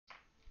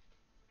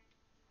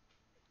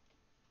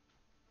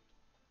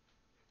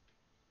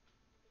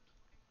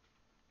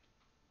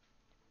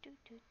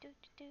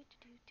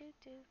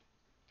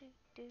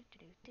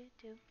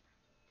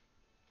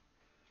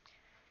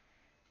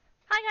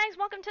Hi guys,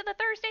 welcome to the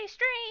Thursday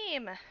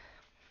stream.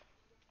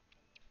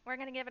 We're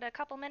gonna give it a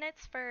couple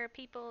minutes for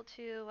people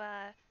to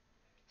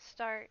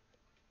start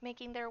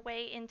making their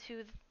way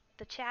into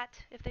the chat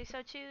if they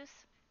so choose.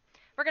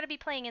 We're gonna be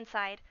playing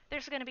inside.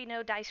 There's gonna be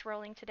no dice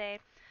rolling today.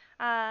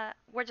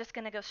 We're just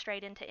gonna go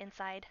straight into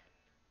inside.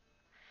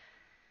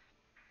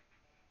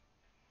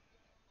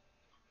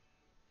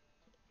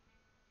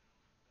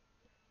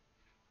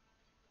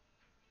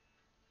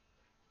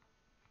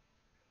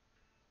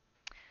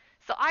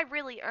 So I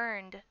really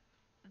earned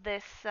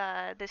this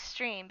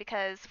stream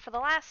because for the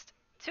last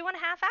 2.5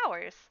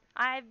 hours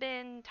I've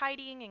been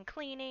tidying and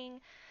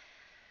cleaning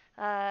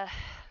uh,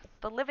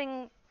 the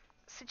living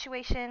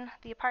situation,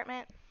 the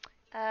apartment.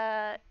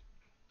 Uh,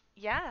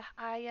 yeah,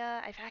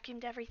 I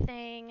vacuumed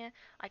everything.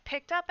 I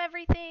picked up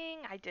everything.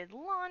 I did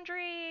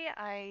laundry.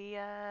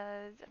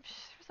 There's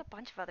a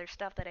bunch of other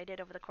stuff that I did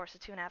over the course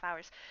of 2.5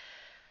 hours,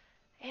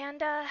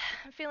 and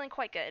I'm feeling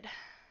quite good.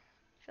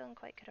 Feeling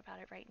quite good about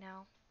it right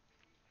now.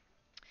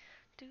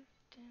 Do,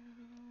 do.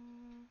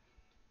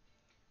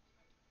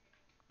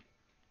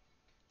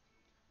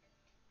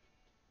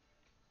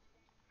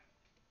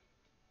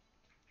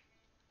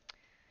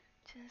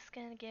 Just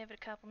gonna give it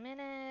a couple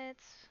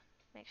minutes.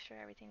 Make sure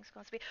everything's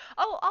going to be.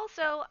 Oh,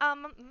 also,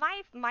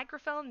 my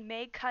microphone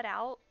may cut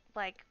out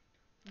like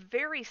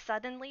very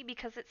suddenly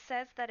because it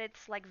says that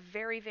it's like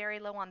very, very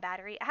low on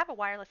battery. I have a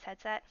wireless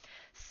headset,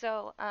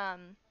 so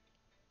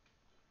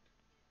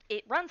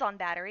it runs on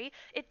battery.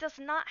 It does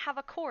not have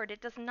a cord.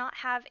 It does not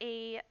have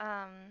a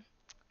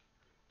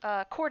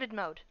corded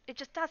mode. It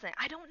just doesn't.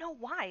 I don't know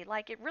why.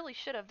 Like it really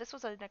should have. This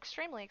was an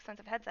extremely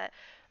expensive headset.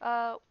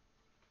 Uh,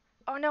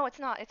 Oh no, it's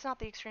not. It's not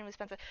the extremely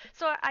expensive.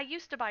 So I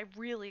used to buy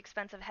really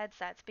expensive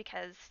headsets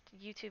because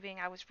YouTubing,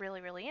 I was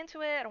really, really into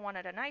it. I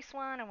wanted a nice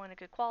one. I wanted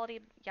good quality,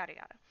 yada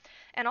yada.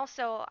 And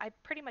also, I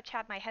pretty much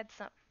had my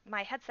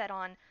headset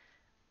on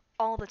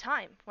all the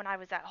time when I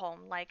was at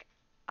home. Like,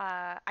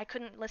 I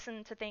couldn't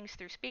listen to things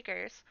through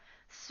speakers,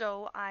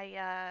 so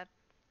I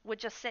would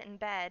just sit in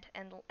bed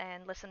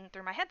and listen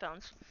through my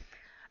headphones.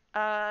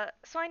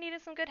 So I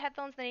needed some good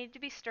headphones. They needed to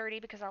be sturdy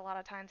because a lot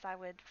of times I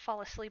would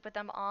fall asleep with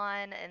them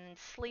on and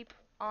sleep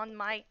on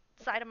my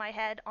side of my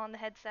head on the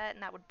headset,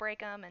 and that would break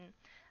them. And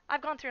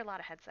I've gone through a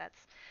lot of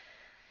headsets.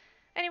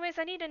 Anyways,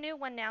 I need a new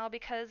one now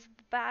because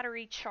the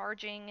battery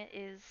charging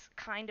is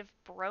kind of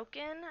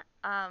broken.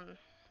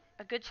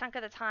 A good chunk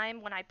of the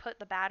time when I put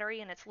the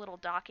battery in its little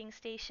docking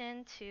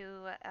station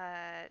to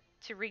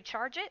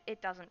recharge it,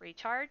 it doesn't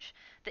recharge.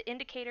 The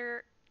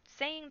indicator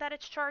saying that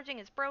it's charging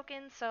is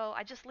broken, so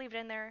I just leave it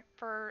in there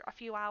for a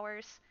few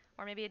hours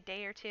or maybe a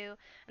day or two,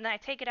 and then I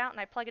take it out and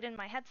I plug it in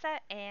my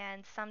headset,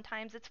 and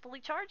sometimes it's fully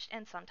charged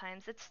and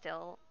sometimes it's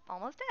still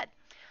almost dead.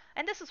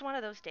 And this is one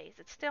of those days.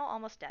 It's still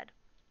almost dead.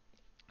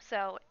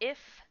 So if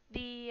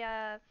the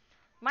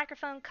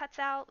microphone cuts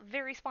out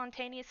very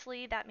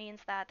spontaneously, that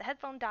means that the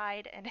headphone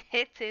died, and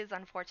it is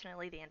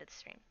unfortunately the end of the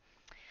stream.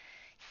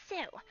 So,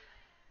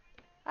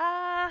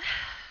 uh,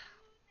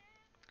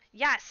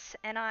 yes,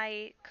 and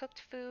I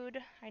cooked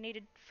food. I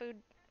needed food.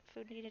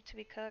 Food needed to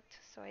be cooked,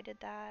 so I did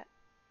that.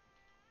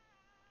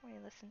 What do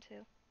you listen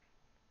to?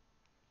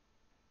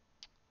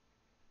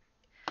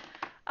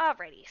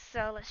 Alrighty,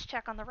 so let's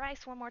check on the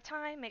rice one more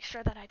time. Make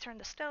sure that I turn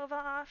the stove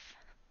off.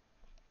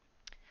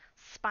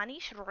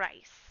 Spanish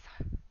rice.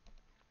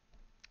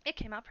 It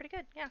came out pretty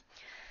good, yeah.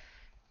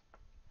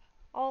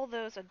 All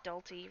those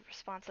adulty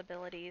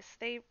responsibilities,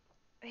 they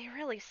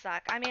really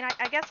suck. I mean,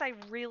 I guess I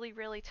really,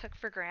 really took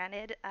for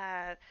granted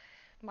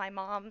my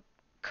mom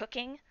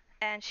cooking,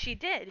 and she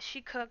did.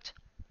 She cooked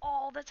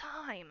all the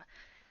time.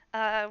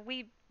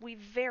 We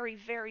very,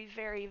 very,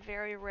 very,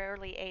 very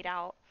rarely ate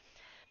out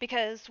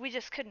because we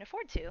just couldn't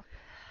afford to.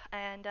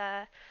 And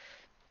I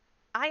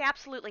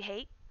absolutely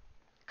hate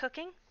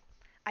cooking.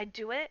 I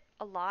do it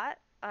a lot,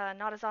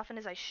 not as often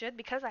as I should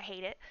because I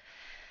hate it.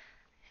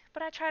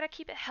 But I try to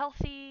keep it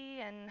healthy,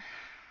 and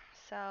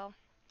so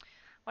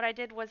what I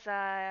did was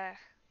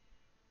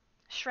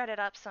shredded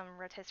up some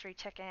rotisserie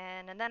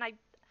chicken, and then I.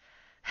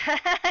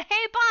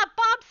 Hey, Bob!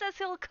 Bob says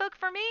he'll cook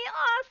for me.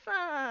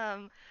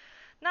 Awesome,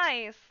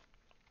 nice.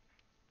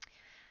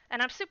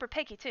 And I'm super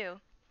picky too.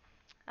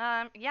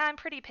 Yeah, I'm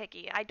pretty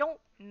picky. I don't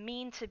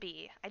mean to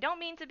be. I don't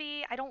mean to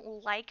be. I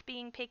don't like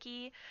being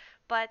picky,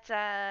 but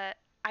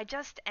I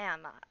just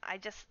am. I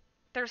just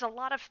there's a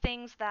lot of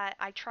things that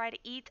I try to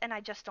eat and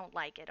I just don't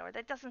like it, or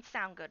that doesn't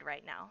sound good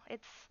right now.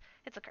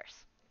 It's a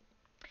curse.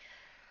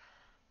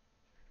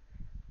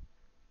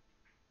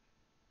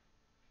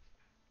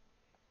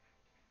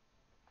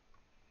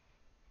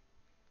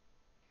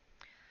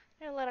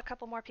 I'm gonna let a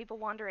couple more people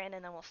wander in,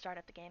 and then we'll start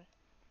up the game.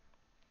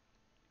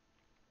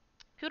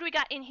 Who do we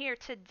got in here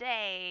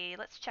today?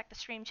 Let's check the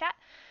stream chat.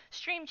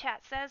 Stream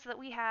chat says that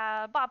we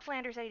have Bob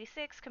Flanders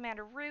 86,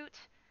 Commander Root.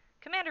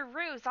 Commander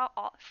Root's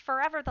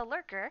forever the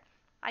lurker.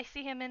 I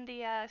see him in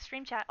the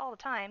stream chat all the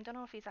time. Don't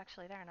know if he's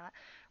actually there or not.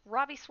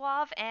 Robbie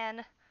Suave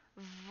and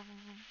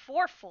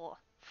Vorful.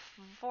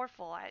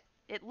 Vorful.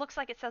 It looks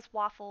like it says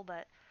waffle,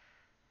 but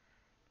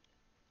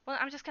well,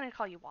 I'm just gonna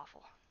call you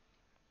Waffle.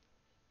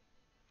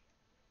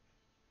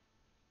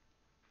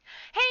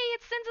 Hey,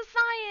 it's Sins of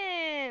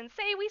Science!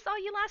 Hey, we saw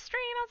you last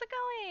stream. How's it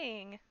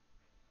going?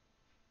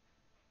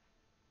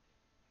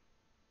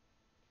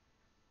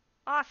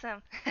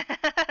 Awesome.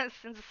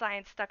 Sins of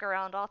Science stuck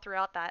around all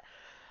throughout that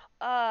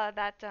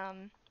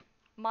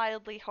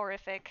mildly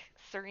horrific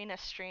Serena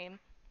stream.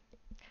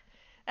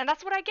 And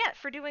that's what I get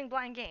for doing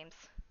blind games.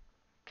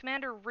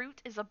 Commander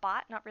Root is a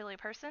bot, not really a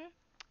person.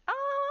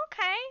 Oh,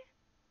 okay.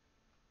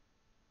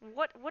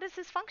 What is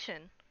his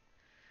function?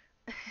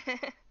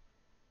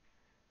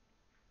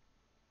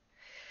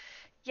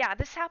 Yeah,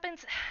 this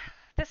happens.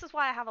 This is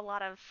why I've had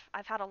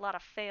a lot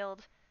of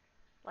failed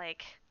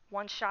like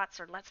one shots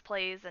or let's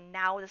plays, and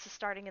now this is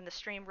starting in the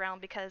stream realm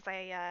because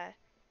I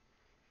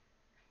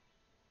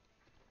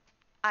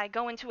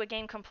go into a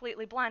game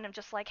completely blind. I'm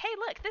just like, hey,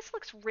 look, this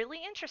looks really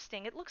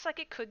interesting. It looks like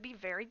it could be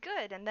very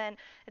good, and then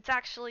it's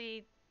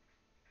actually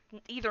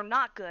either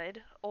not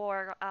good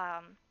or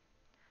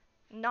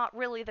not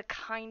really the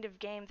kind of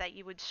game that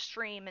you would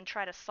stream and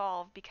try to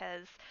solve,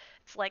 because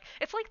it's like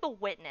The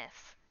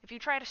Witness. If you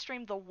try to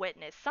stream The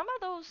Witness, some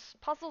of those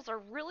puzzles are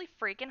really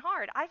freaking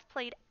hard. I've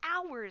played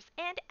hours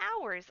and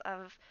hours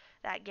of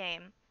that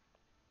game.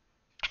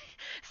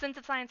 Since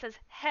it's science says,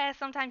 hey,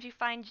 sometimes you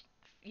find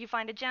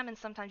a gem and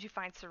sometimes you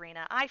find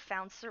Serena. I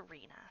found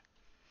Serena.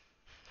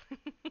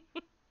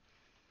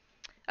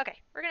 Okay,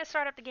 we're gonna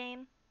start up the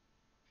game.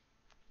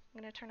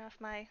 I'm gonna turn off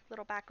my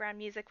little background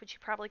music, which you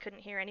probably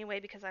couldn't hear anyway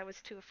because I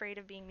was too afraid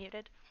of being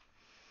muted.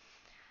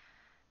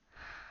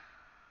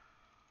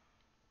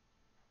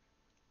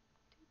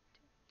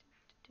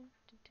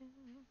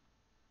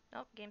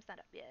 Nope, game's not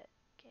up yet.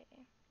 Okay.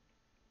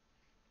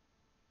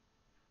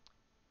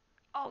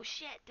 Oh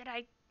shit! Did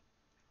I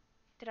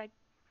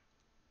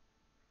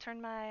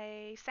turn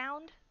my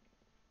sound?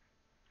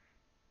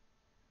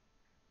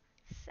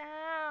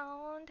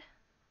 Sound.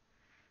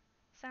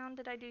 Sound,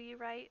 did I do you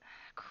right?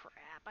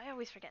 Crap, I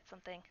always forget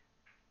something.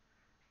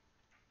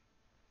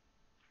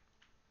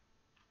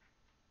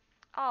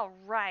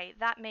 Alright,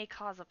 that may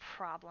cause a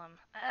problem.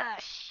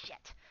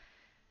 Shit.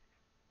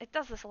 It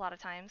does this a lot of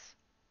times.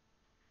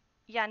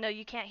 Yeah, no,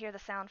 you can't hear the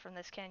sound from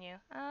this, can you?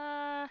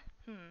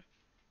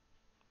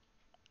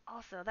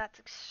 Also, that's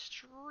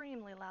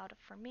extremely loud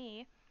for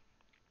me.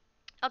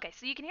 Okay,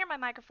 so you can hear my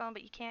microphone,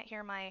 but you can't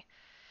hear my...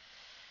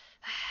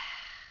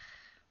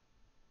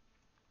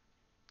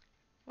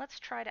 Let's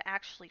try to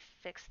actually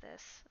fix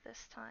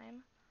this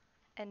time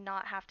and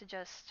not have to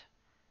just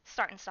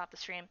start and stop the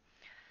stream.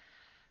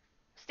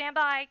 Stand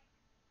by.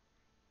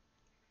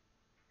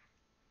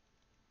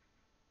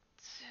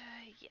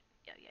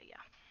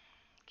 Yeah.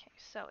 Okay,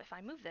 so if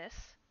I move this...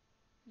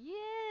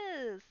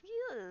 Yes.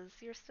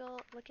 You're still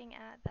looking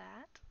at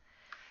that.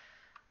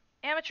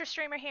 Amateur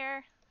streamer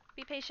here.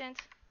 Be patient.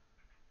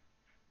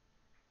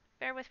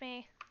 Bear with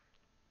me.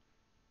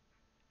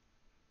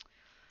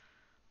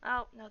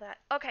 Oh, no that.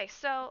 Okay,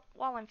 so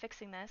while I'm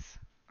fixing this,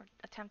 or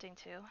attempting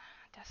to,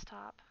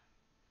 desktop.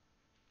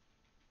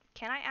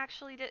 Can I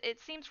actually it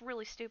seems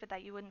really stupid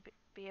that you wouldn't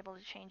be able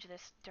to change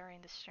this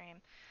during the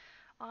stream.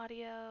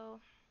 Audio.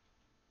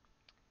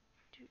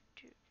 Do,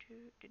 do, do,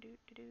 do, do,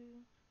 do,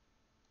 do.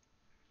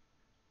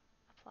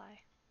 Apply.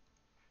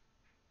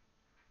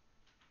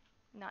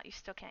 No, you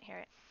still can't hear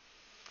it.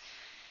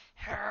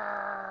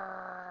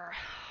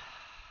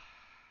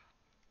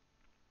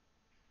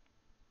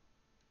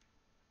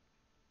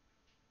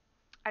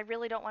 I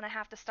really don't want to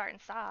have to start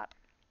and stop.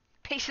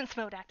 Patience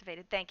mode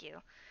activated. Thank you.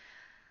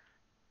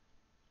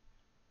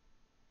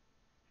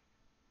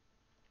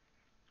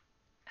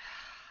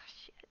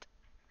 Shit.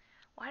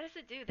 Why does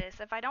it do this?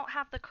 If I don't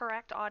have the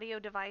correct audio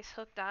device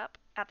hooked up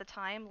at the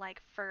time,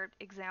 like for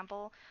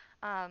example,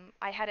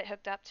 I had it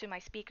hooked up to my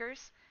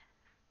speakers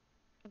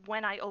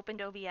when I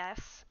opened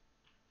OBS.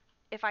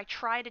 If I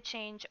try to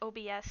change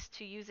OBS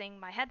to using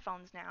my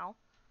headphones now,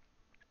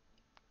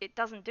 it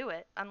doesn't do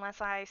it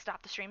unless I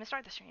stop the stream and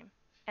start the stream,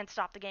 and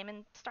stop the game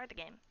and start the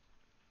game.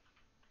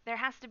 There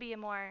has to be a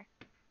more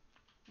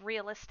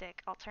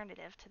realistic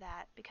alternative to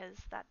that, because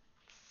that's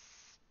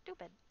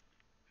stupid.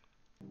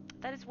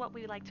 That is what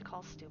we like to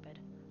call stupid.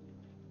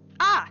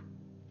 Ah!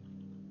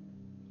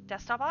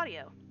 Desktop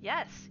audio.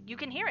 Yes, you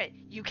can hear it.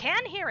 You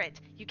can hear it.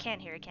 You can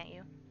hear it, can't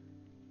you?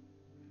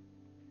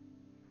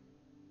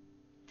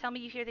 Tell me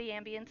you hear the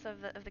ambience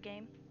of the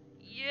game.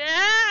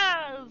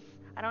 Yes!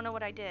 I don't know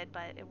what I did,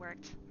 but it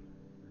worked.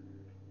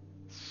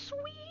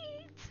 Sweet!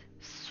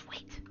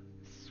 Sweet.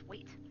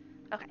 Sweet.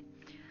 Okay.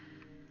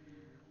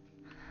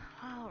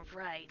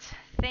 Alright.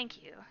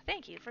 Thank you.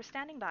 Thank you for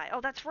standing by. Oh,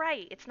 that's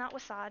right. It's not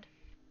Wasad.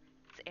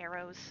 It's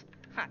arrows.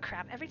 Huh,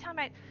 crap. Every time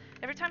I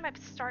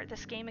start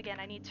this game again,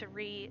 I need to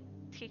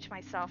re-teach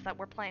myself that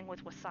we're playing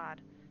with Wasad.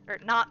 Or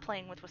not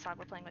playing with Wasad,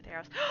 we're playing with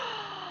arrows.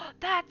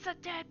 That's a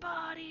dead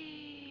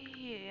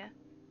body!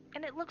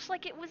 And it looks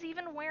like it was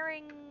even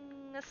wearing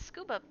a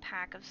scuba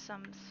pack of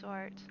some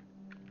sort.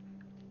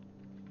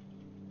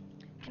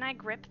 Can I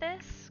grip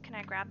this? Can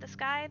I grab this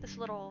guy? This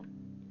little...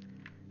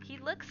 He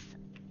looks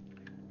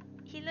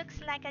He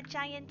looks like a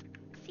giant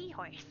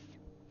seahorse.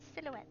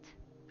 Silhouette.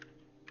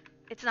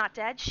 It's not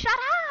dead. Shut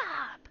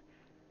up!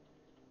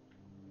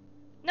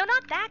 No,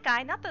 not that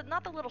guy. Not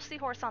the little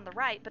seahorse on the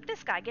right, but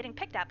this guy getting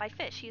picked at by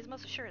fish. He is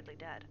most assuredly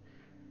dead.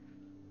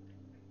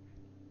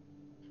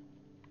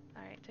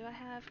 Alright, do I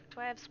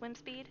have swim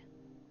speed?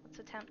 Let's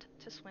attempt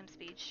to swim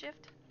speed.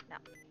 Shift? No.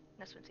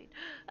 No swim speed.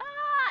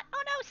 Ah!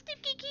 Oh no,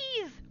 sticky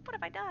keys! What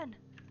have I done?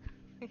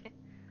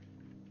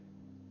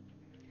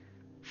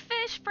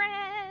 Fish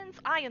friends!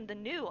 I am the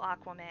new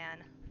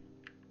Aquaman.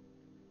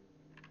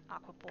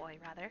 Aqua boy,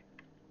 rather.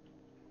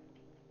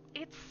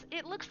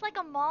 It looks like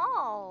a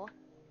mall.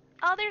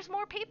 Oh, there's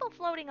more people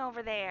floating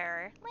over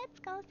there. Let's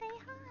go say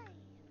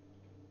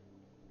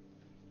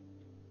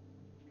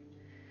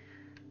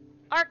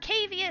hi.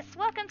 Arcavius,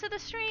 welcome to the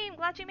stream.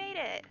 Glad you made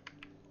it.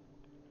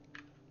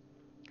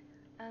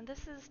 And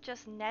this is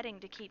just netting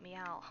to keep me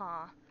out,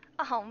 huh?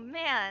 Oh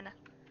man.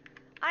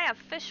 I have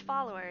fish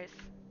followers.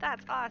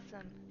 That's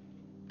awesome.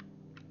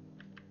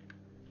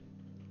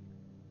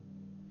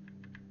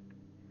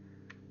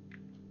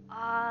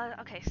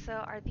 Okay, so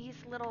are these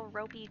little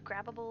ropey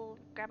grabbable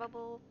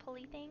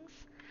pulley things?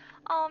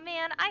 Oh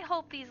man, I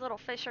hope these little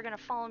fish are gonna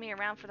follow me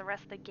around for the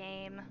rest of the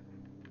game.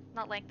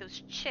 Not like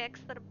those chicks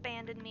that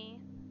abandoned me.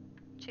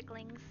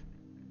 Chicklings.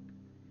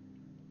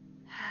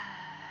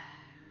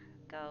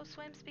 Go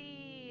swim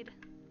speed.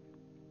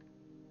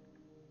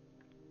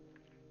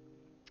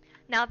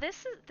 Now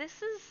this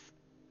is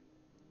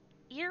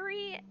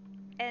eerie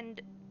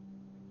and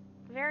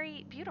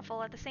very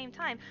beautiful at the same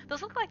time.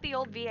 Those look like the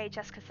old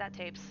VHS cassette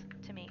tapes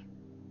to me.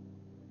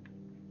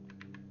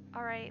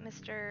 Alright,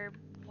 Mr.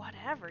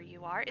 Whatever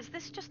you are. Is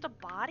this just a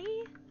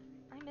body?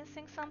 Am I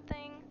missing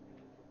something?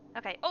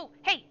 Okay. Oh,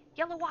 hey!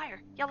 Yellow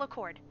wire! Yellow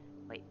cord.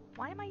 Wait,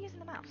 why am I using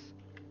the mouse?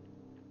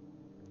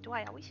 Do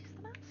I always use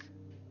the mouse?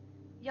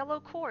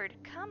 Yellow cord.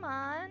 Come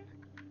on!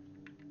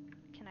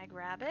 Can I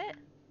grab it?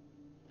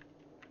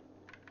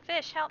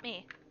 Fish, help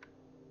me!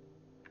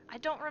 I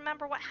don't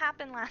remember what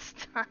happened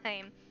last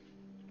time.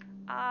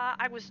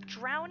 I was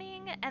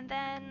drowning and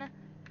then...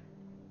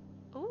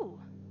 Ooh.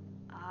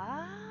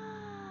 Ah.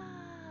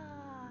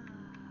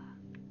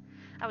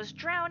 I was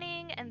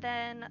drowning and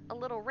then a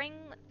little ring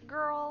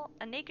girl,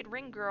 a naked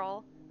ring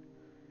girl,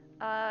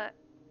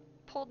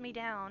 pulled me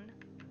down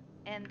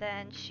and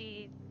then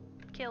she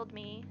killed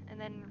me and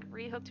then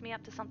rehooked me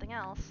up to something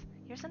else.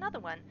 Here's another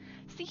one.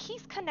 See,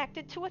 he's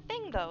connected to a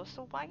thing though,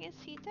 so why is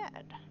he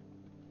dead?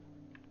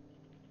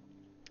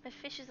 The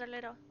fishes are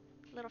little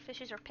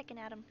fishes are picking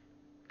at him.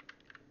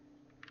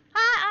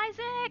 Hi,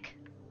 Isaac!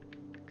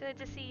 Good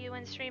to see you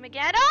in stream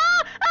again.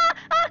 Oh!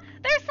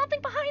 There's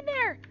something behind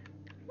there!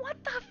 What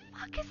the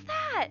fuck is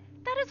that?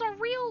 That is a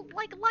real,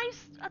 like,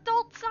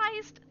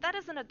 that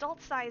is an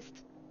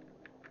adult-sized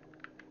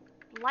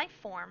life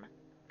form.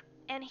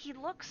 And he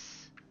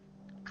looks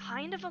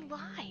kind of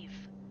alive.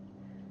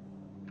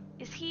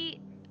 Is he...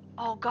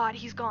 Oh god,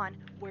 he's gone.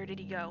 Where did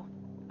he go?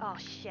 Oh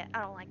shit,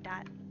 I don't like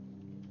that.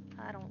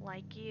 I don't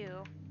like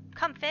you.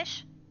 Come,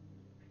 fish!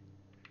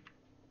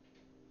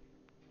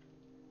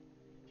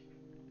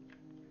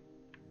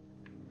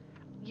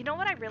 You know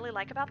what I really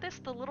like about this?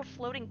 The little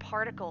floating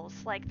particles.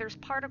 Like, there's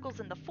particles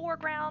in the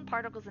foreground,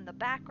 particles in the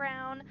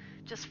background,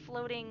 just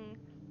floating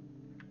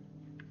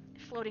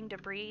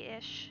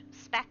debris-ish.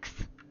 Specks.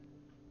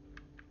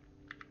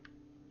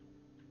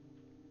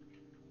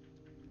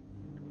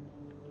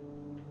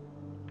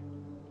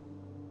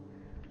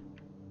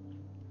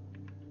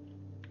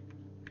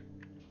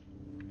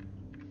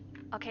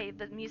 Okay,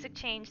 the music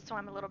changed, so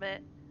I'm a little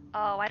bit...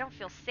 Oh, I don't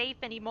feel safe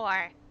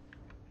anymore.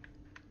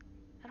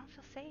 I don't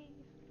feel safe.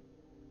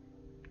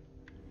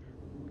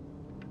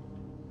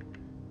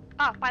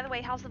 Oh, by the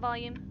way, how's the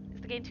volume?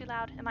 Is the game too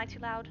loud? Am I too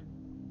loud?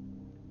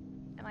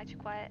 Am I too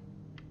quiet?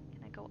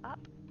 Can I go up?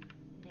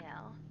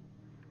 No.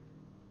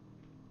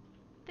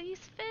 These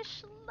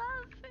fish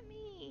love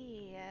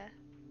me.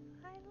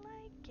 I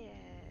like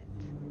it.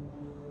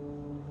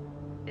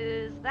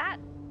 Is that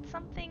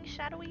something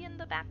shadowy in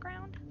the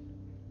background?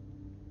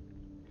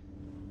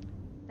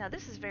 Now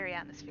this is very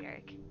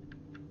atmospheric.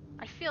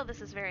 I feel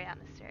this is very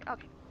atmospheric.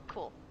 Okay,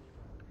 cool.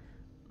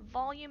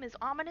 Volume is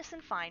ominous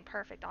and fine.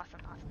 Perfect.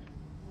 Awesome, awesome.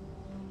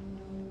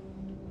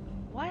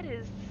 What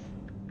is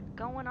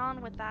going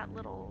on with that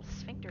little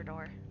sphincter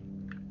door?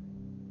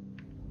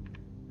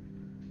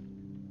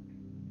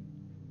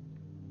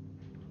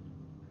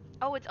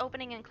 Oh, it's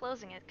opening and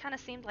closing. It kind of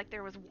seemed like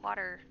there was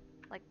water,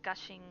 like,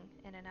 gushing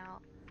in and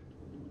out,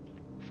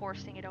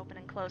 forcing it open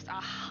and closed.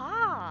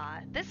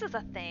 Aha! This is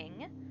a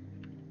thing.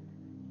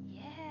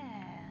 Yeah.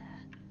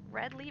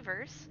 Red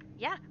levers.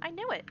 Yeah, I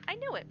knew it. I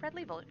knew it. Red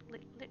lever.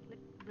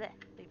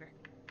 Lever.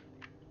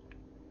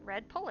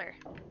 Red puller.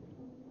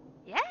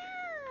 Yeah!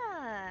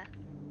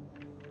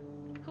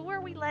 Who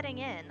are we letting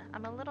in?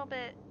 I'm a little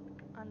bit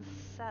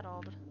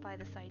unsettled by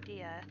this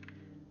idea.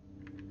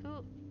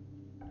 Who...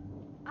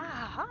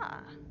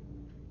 Aha!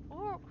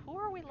 Who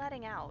are we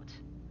letting out?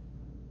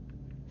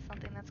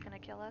 Something that's gonna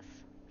kill us?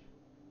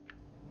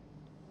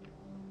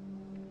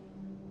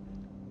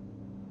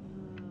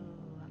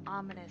 Ooh,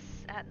 Ominous,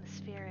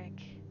 atmospheric.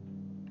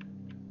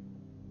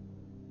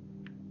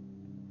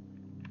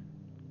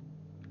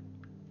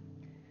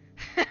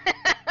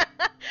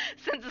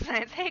 Sense of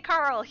Science. Hey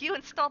Carl, you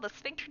installed the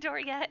sphincter door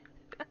yet?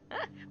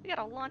 We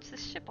gotta launch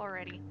this ship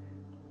already.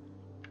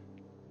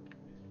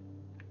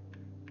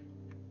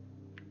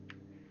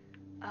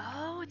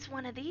 Oh, it's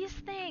one of these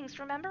things.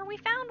 Remember, we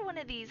found one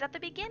of these at the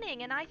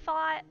beginning, and I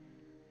thought,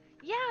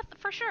 yeah,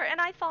 for sure.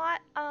 And I thought,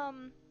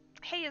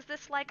 hey, is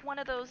this like one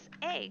of those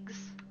eggs?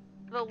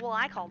 Well,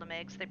 I called them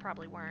eggs. They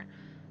probably weren't.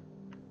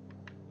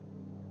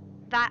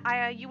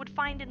 That you would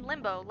find in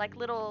Limbo, like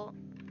little,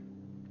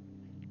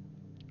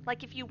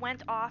 like if you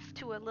went off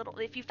to a little,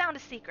 if you found a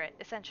secret,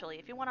 essentially,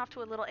 if you went off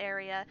to a little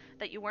area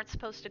that you weren't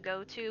supposed to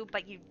go to,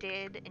 but you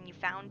did, and you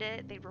found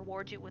it, they'd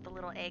reward you with a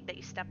little egg that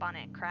you step on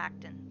it and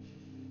cracked. And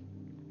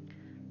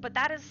but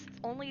that is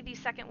only the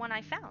second one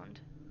I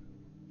found.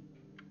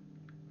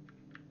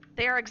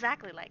 They are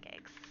exactly like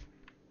eggs.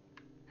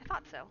 I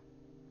thought so.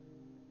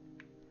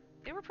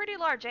 They were pretty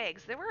large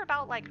eggs. They were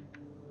about like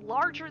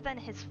larger than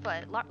his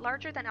foot,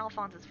 larger than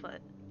Alphonse's foot.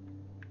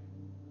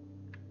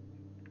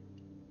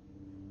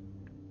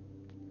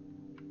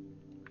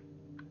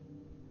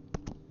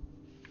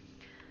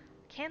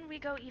 Can we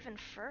go even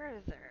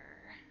further?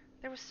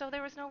 There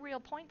was no real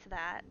point to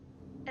that.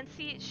 And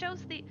see, it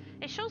shows the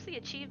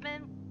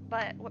achievement,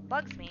 but what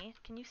bugs me,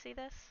 can you see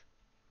this?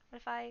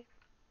 If I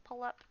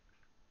pull up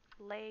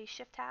lay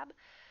shift tab,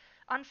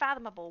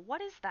 unfathomable.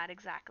 What is that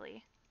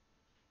exactly?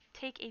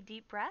 Take a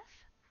deep breath?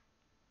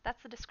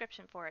 That's the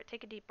description for it.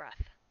 Take a deep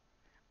breath.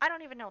 I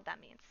don't even know what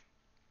that means.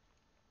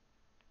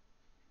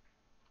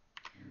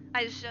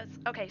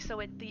 Okay,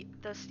 so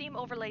the Steam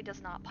overlay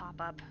does not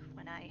pop up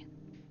when I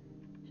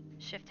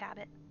shift tab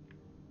it.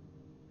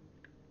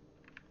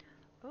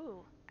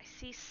 Ooh, I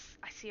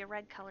see a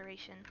red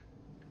coloration.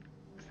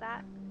 Is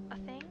that a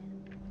thing?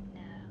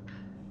 No.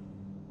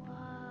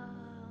 Whoa.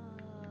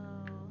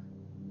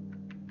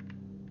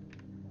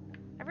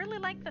 I really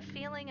like the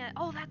feeling of,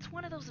 oh, that's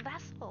one of those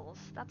vessels.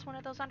 That's one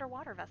of those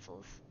underwater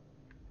vessels.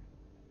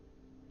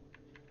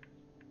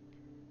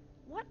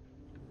 What?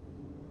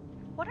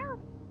 What are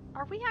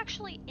we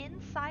actually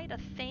inside a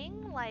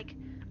thing? Like,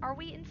 are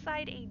we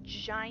inside a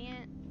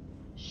giant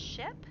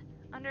ship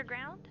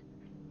underground?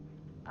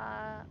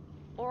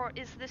 Or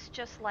is this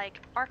just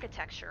like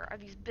architecture? Are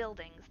these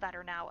buildings that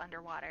are now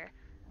underwater?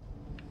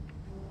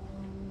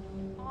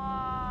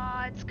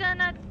 Oh, it's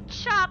gonna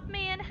chop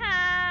me in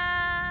half.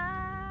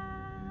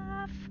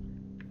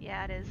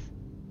 Yeah, it is.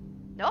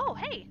 No,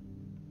 hey.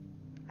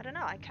 I don't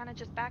know. I kind of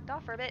just backed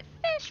off for a bit.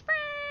 Fish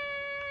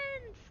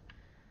friends.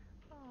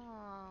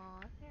 Oh,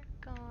 they're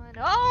gone.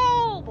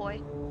 Oh boy.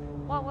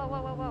 Whoa, whoa,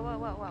 whoa, whoa, whoa, whoa,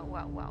 whoa, whoa,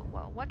 whoa, whoa,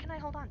 whoa. What can I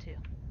hold on to?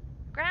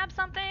 Grab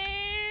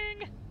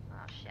something.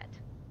 Oh shit.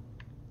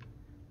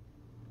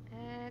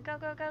 Go,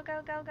 go, go,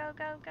 go, go, go,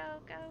 go, go,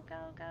 go,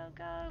 go, go,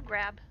 go.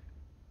 Grab.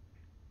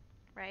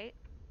 Right?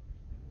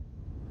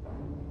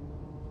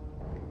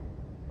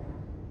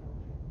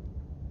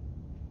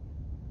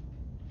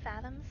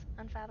 Fathoms?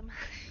 Unfathom?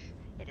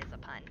 It is a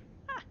pun.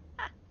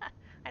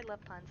 I love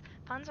puns.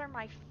 Puns are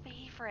my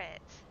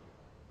favorite.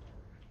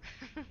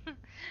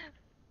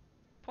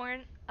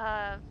 Porn,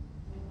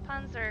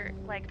 puns are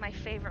like my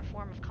favorite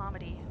form of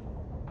comedy.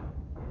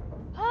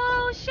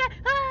 Oh shit!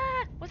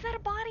 Ah! Was that a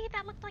body?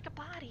 That looked like a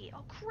body.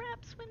 Oh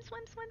crap! Swim,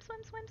 swim, swim,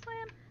 swim, swim,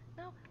 swim.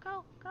 No,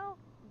 go, go,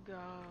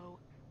 go.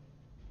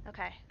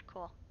 Okay,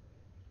 cool.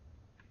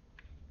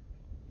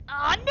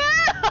 Oh no!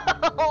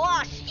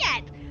 Oh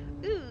shit!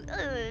 Ooh,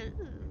 ooh.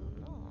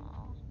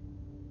 Oh.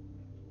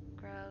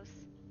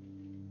 Gross.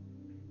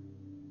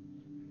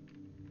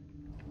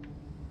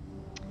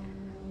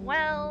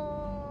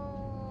 Well,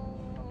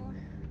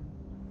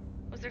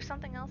 was there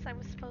something else I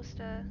was supposed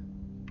to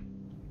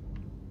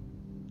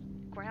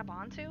grab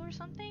onto or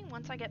something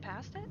once I get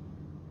past it?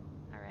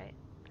 Alright,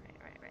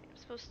 right. I'm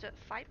supposed to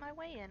fight my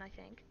way in, I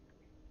think.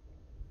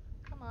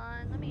 Come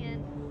on, let me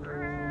in.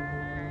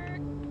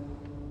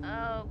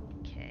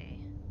 Okay.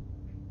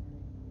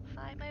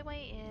 Fight my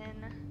way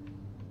in.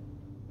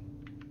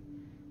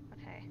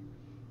 Okay.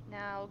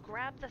 Now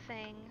grab the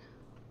thing.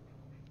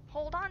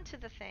 Hold on to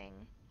the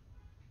thing.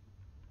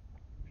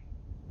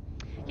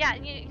 Yeah,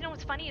 and you know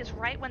what's funny is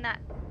right when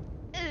that...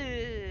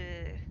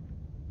 Ugh.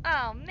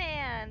 Oh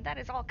man, that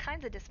is all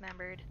kinds of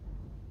dismembered.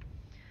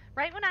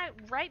 Right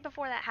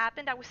before that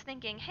happened, I was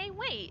thinking, hey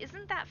wait,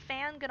 isn't that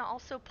fan gonna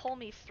also pull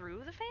me through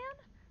the fan?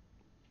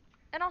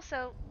 And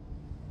also,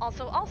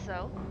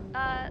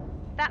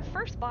 that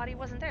first body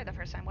wasn't there the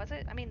first time, was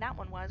it? I mean, that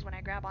one was when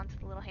I grab onto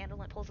the little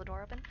handle and it pulls the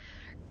door open.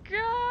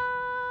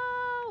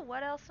 Go!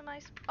 What else am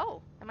I...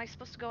 Oh, am I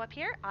supposed to go up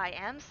here? I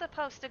am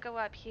supposed to go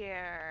up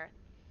here.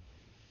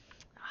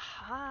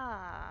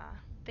 Aha.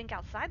 Think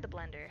outside the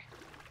blender.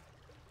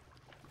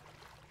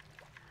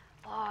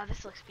 Oh,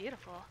 this looks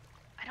beautiful.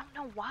 I don't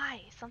know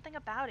why. Something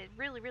about it.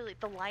 Really,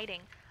 the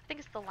lighting. I think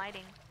it's the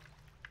lighting.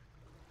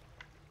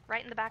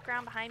 Right in the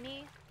background behind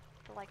me.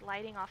 The, like,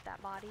 lighting off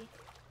that body.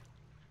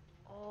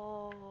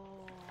 Oh.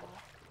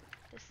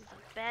 This is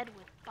a bed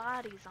with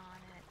bodies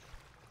on it.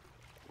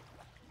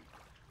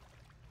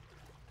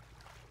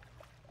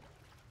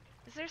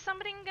 Is there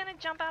somebody gonna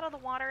jump out of the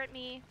water at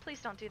me?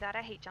 Please don't do that.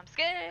 I hate jump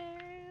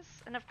scares.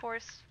 And of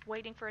course,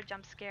 waiting for a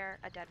jump scare,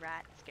 a dead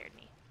rat scared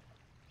me.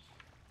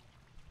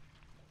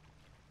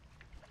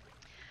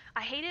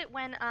 I hate it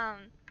when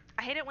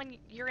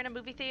you're in a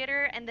movie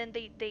theater and then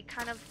they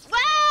kind of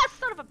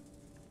son of a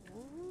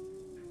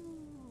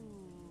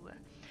Ooh.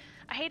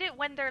 I hate it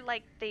when they're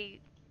like they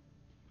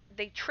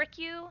trick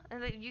you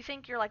and you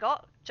think you're like, oh,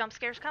 jump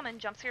scare's coming,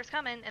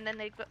 and then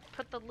they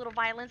put the little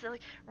violins and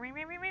like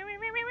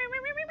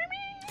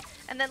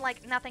and then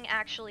like nothing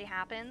actually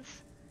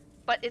happens,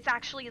 but it's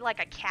actually like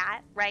a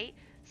cat, right?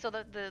 So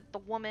the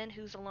woman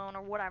who's alone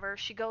or whatever,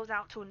 she goes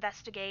out to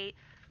investigate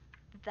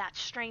that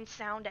strange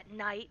sound at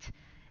night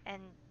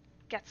and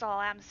gets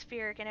all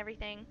atmospheric and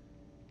everything.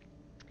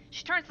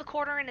 She turns the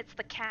corner and it's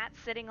the cat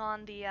sitting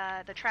on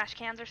the trash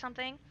cans or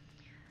something.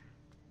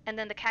 And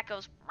then the cat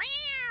goes,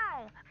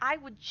 meow. I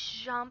would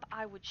jump,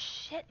 I would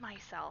shit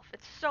myself.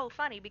 It's so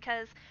funny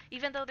because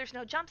even though there's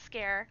no jump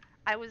scare,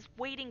 I was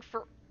waiting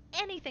for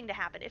anything to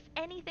happen. If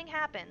anything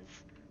happens,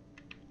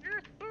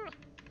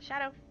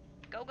 Shadow,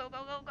 go, go,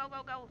 go, go, go,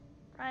 go, go.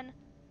 Run.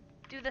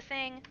 Do the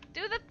thing.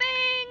 Do the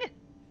thing!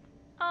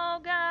 Oh,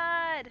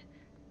 God.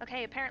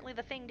 Okay, apparently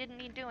the thing didn't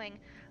need doing.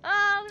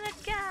 Oh,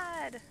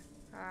 God.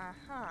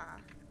 Uh-huh.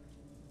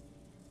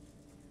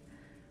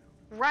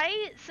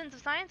 Right? Sense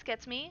of Science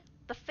gets me.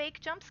 The fake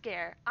jump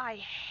scare. I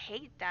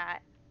hate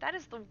that. That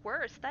is the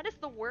worst. That is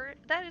the worst.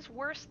 That is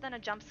worse than a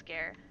jump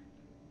scare.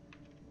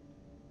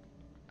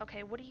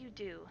 Okay, what do you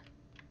do?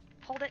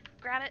 Hold it,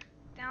 grab it,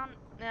 down.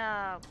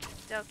 No,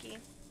 dokey.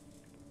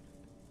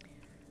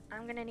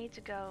 I'm gonna need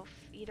to go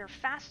either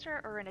faster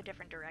or in a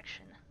different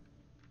direction.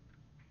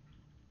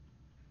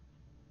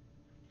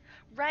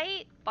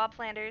 Right? Bob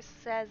Flanders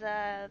says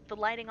the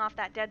lighting off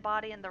that dead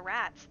body and the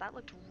rats. That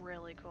looked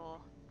really cool.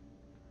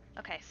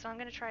 Okay, so I'm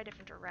gonna try a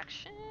different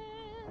direction.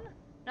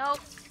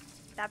 Nope.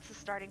 That's the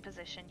starting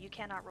position. You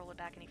cannot roll it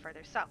back any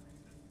further. So,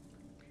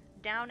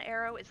 down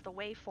arrow is the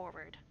way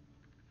forward.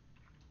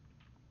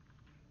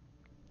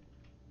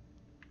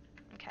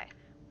 Okay.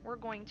 We're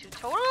going to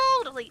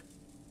totally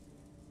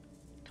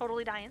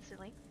die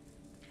instantly.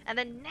 And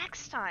then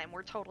next time,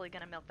 we're totally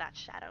gonna milk that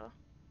shadow.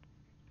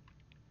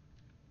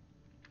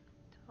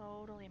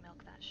 Totally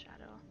milk that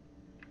shadow.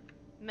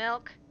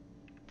 Milk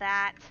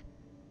that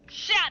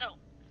shadow!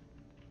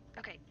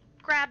 Okay,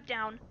 grab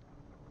down.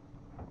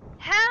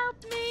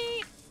 Help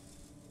me!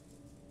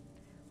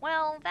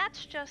 Well,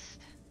 that's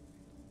just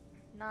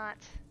not...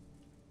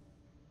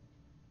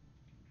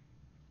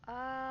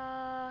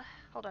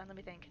 hold on, let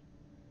me think.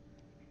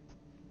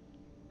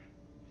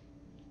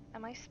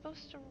 Am I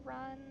supposed to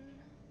run?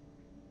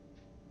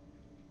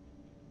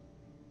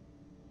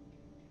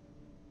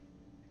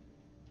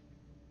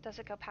 Does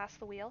it go past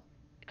the wheel?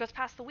 It goes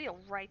past the wheel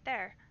right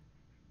there.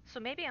 So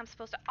maybe I'm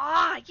supposed to...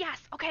 Ah,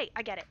 yes! Okay,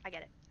 I get it. I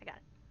got it.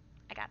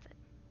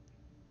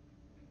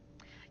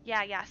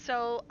 Yeah,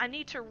 so I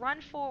need to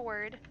run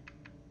forward.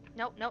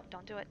 Nope,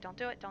 don't do it.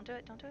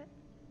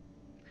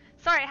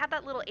 Sorry, I had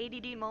that little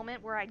ADD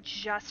moment where I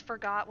just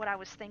forgot what I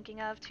was thinking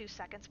of 2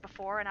 seconds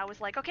before, and I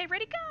was like, okay,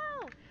 ready,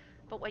 go!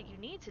 But what you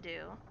need to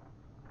do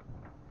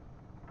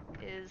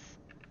is...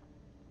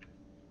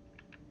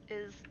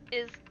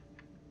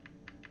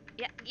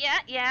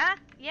 Yeah!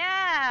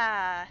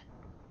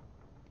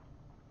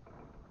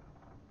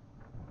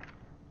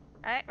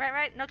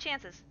 Right, no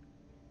chances.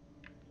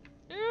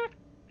 No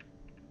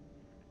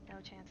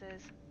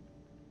chances.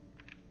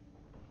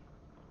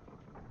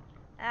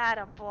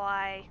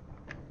 Attaboy.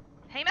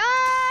 Hey,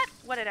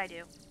 what did I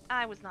do?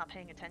 I was not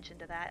paying attention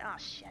to that. Oh,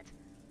 shit.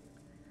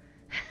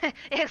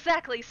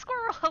 Exactly.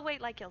 Squirrel. Oh,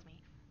 wait, light kills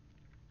me.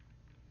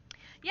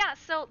 Yeah,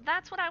 so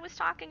that's what I was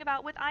talking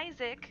about with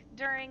Isaac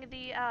during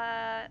the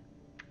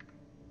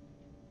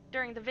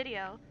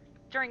video,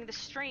 during the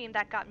stream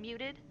that got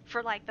muted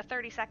for like the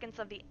 30 seconds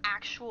of the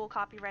actual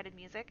copyrighted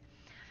music,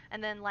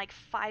 and then like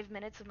 5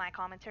 minutes of my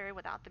commentary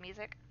without the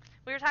music.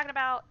 We were talking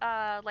about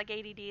like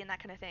ADD and that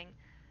kind of thing,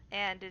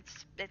 and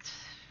it's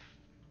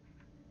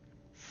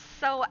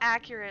so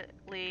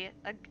accurately,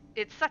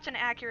 it's such an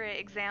accurate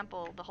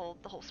example, the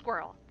whole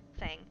squirrel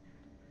thing.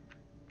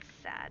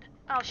 Sad.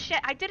 Oh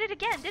shit, I did it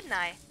again, didn't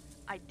I?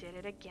 I did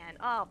it again.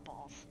 Oh,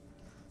 balls.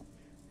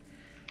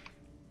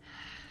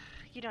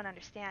 You don't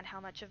understand how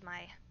much of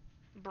my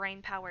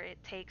brain power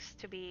it takes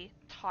to be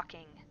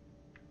talking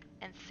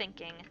and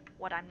thinking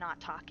what I'm not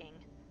talking.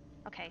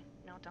 Okay,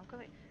 no, don't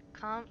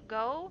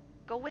go.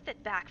 Go with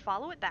it back.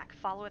 Follow it back.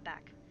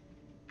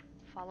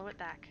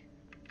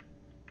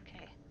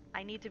 Okay,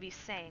 I need to be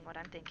saying what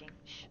I'm thinking.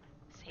 Shh,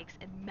 this takes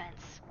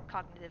immense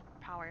cognitive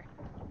power.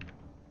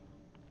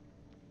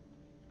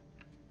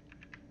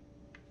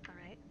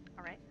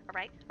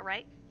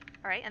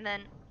 Alright, and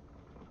then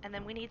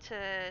we need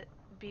to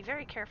be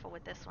very careful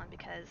with this one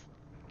because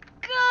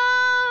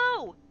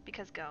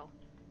go!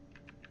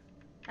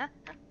 Huh?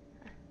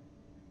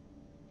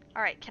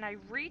 Alright, can I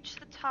reach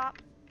the top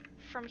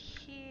from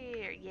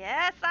here?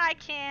 Yes, I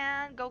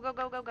can! Go.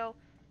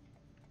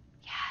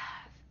 Yes,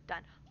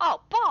 done.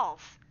 Oh,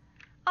 balls!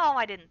 Oh,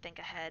 I didn't think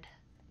ahead.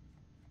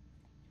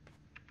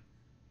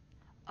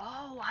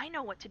 Oh, I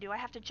know what to do. I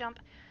have to jump.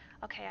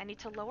 Okay, I need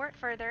to lower it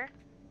further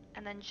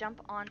and then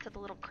jump onto the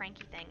little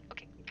cranky thing.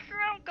 Okay,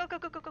 go, go,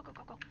 go, go, go, go,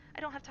 go, go. I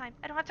don't have time.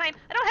 I don't have time.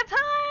 I don't have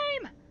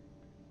time!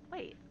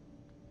 Wait,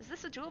 is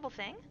this a doable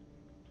thing?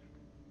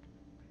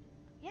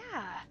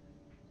 Yeah.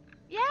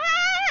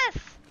 Yes!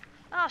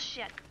 Oh,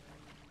 shit.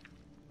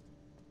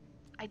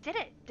 I did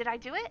it. Did I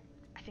do it?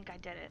 I think I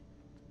did it.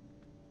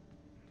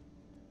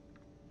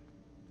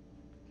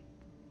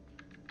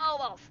 Oh,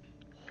 balls.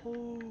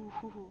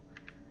 Ooh.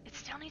 It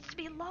still needs to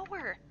be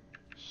lower.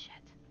 Shit.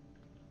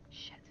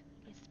 Shit.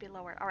 Needs to be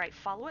lower. Alright,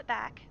 follow it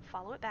back.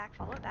 Follow it back.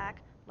 Follow it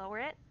back. Lower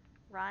it.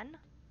 Run.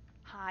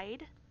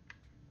 Hide.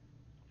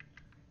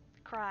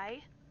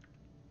 Cry.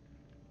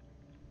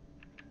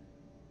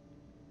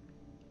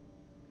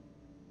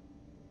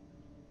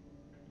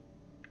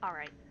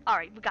 Alright.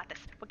 Alright, we got this.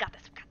 We got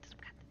this. We got this.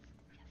 We got this.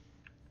 Yes.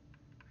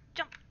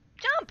 Jump.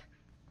 Jump!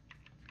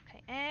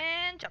 Okay,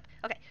 and jump.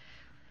 Okay.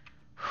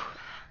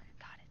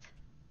 Got it.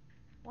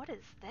 What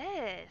is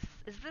this?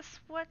 Is this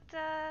what,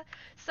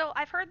 So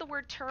I've heard the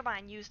word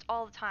turbine used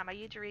all the time. I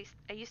used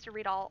to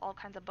read all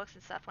kinds of books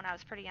and stuff when I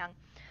was pretty young.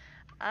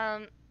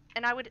 Um,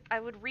 and I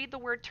would read the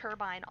word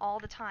turbine all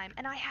the time,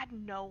 and I had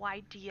no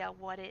idea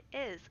what it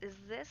is.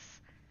 This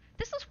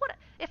is what,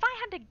 if I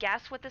had to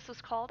guess what this was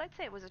called, I'd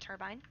say it was a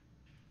turbine.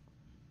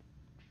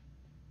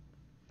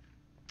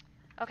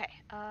 Okay,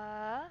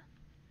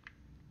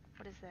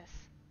 what is this?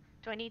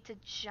 Do I need to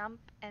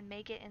jump and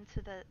make it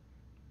into the...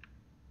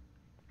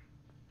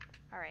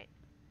 Alright.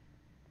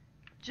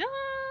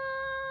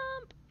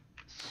 Jump!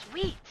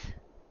 Sweet!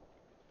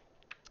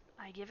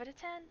 I give it a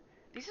 10.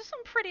 These are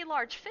some pretty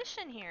large fish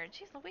in here.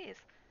 Jeez Louise.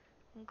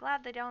 I'm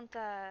glad they aren't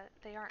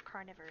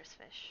carnivorous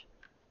fish.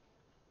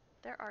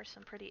 There are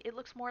some pretty... It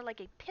looks more like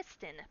a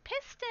piston.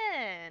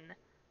 Piston!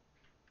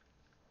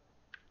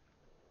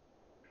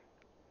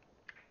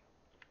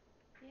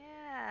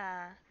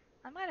 Yeah.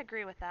 I might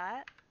agree with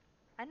that.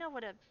 I know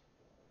what a...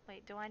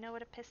 Wait, do I know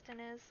what a piston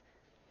is?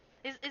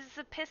 Is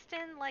the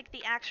piston like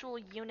the actual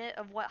unit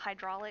of what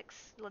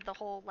hydraulics, the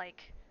whole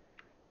like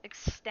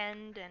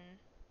extend and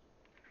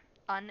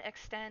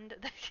unextend?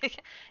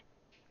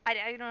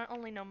 I don't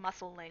only know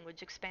muscle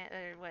language, expand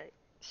or what,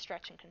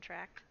 stretch and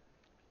contract.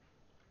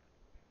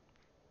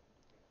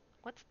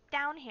 What's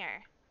down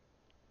here?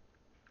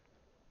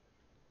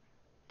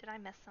 Did I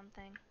miss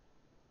something?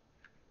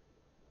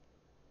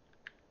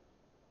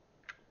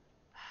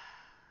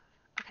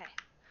 Okay.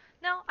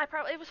 No,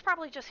 it was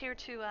probably just here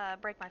to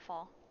break my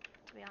fall,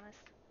 to be honest.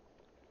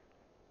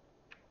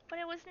 But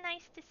it was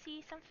nice to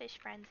see some fish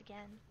friends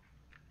again.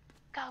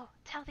 Go,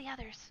 tell the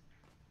others.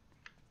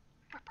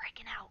 We're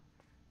breaking out.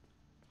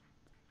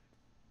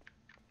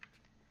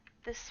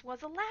 This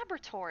was a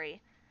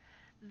laboratory.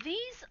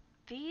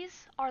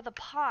 These are the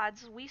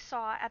pods we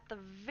saw at the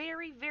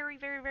very, very,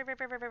 very, very, very,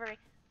 very, very, very,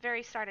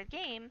 very start of the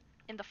game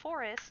in the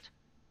forest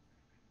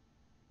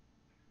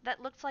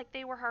that looked like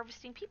they were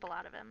harvesting people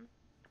out of him.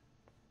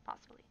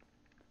 Possibly.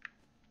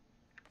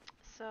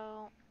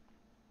 So,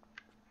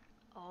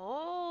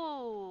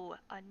 oh,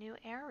 a new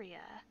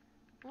area.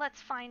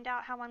 Let's find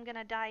out how I'm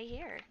gonna die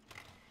here.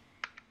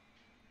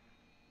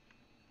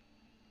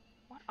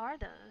 What are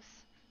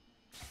those?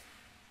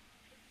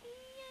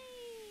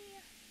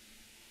 Yay!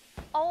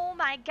 Oh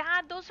my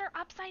god, those are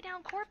upside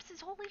down corpses.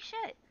 Holy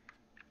shit.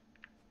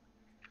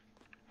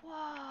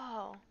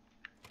 Whoa.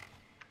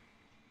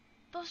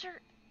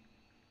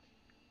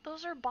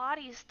 Those are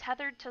bodies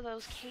tethered to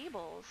those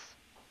cables.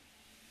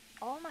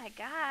 Oh my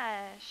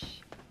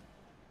gosh.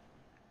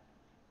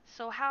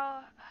 So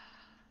how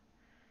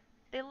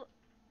they're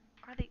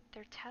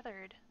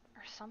tethered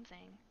or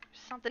something.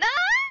 Something.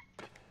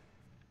 Ah!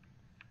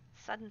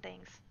 Sudden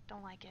things.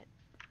 Don't like it.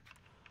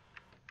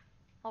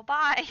 Oh,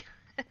 bye.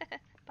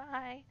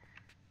 Bye.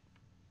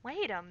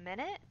 Wait a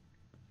minute.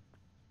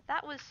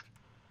 That was...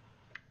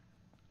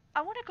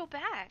 I want to go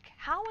back.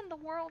 How in the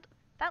world...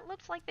 That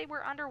looks like they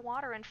were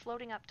underwater and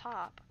floating up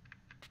top.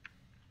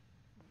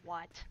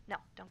 What? No,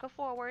 don't go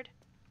forward.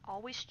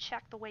 Always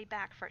check the way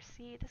back first.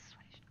 See, this is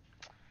what I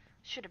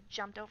should have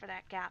jumped over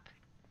that gap.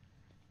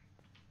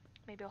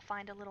 Maybe I'll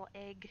find a little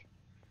egg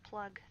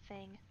plug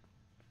thing.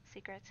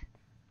 Secret.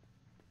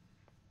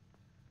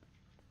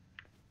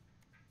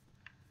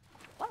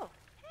 Whoa.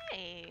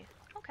 Hey.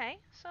 Okay,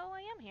 so I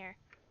am here.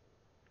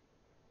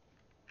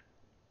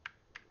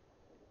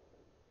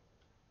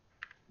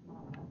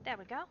 There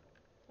we go.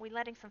 We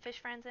letting some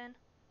fish friends in?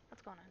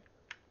 What's going on?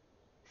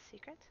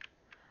 Secret?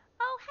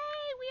 Oh,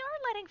 hey, we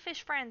are letting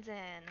fish friends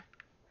in.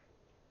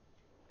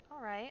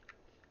 Alright.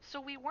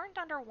 So we weren't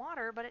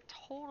underwater, but it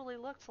totally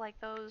looks like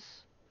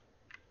those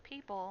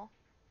people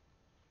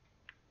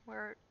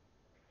were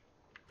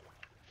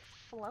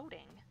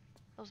floating.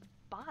 Those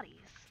bodies.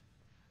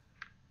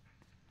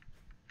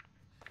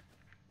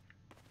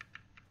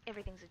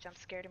 Everything's a jump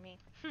scare to me.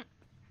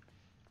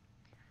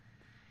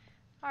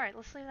 Alright,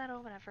 let's leave that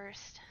open at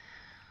first.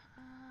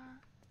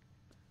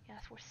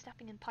 Yes, we're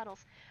stepping in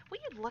puddles. Will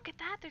you look at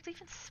that? There's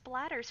even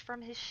splatters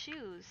from his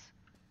shoes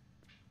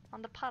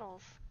on the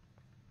puddles.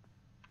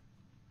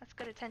 That's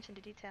good attention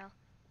to detail.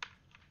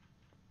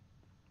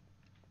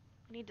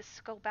 We need to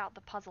scope out the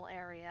puzzle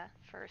area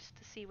first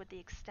to see what the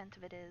extent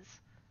of it is.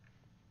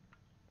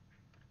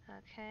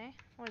 Okay,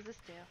 what does this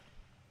do?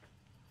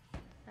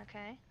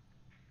 Okay.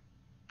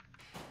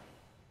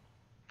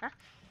 Huh?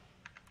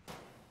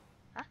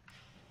 Huh?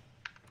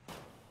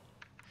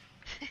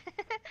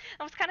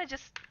 I was kind of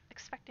just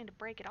expecting to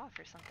break it off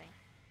or something.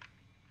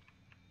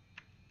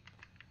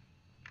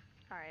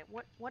 Alright,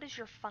 what is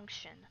your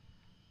function?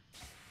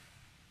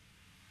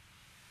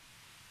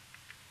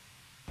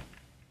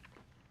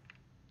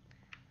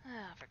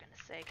 Ah, for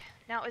goodness sake.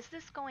 Now, is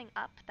this going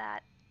up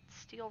that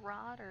steel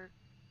rod, or...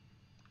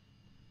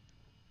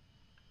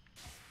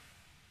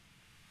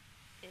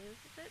 is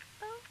it,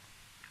 though?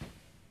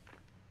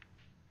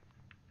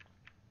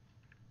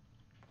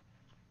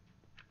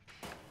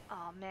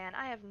 Oh man,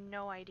 I have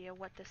no idea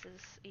what this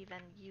is even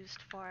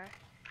used for.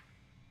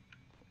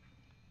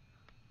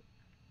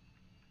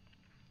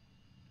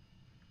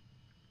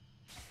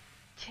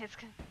 It's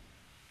gonna...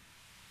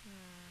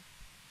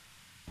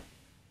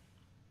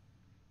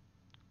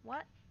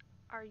 What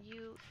are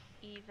you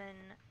even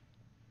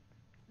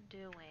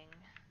doing?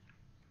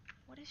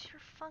 What is your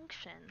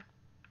function?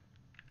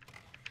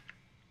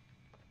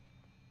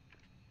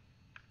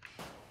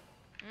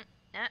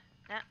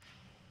 Nah.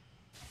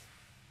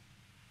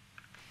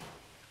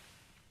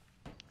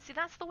 See,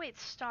 that's the way it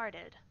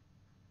started.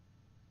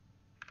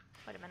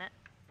 Wait a minute.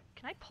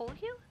 Can I pull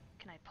you?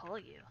 Can I pull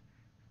you?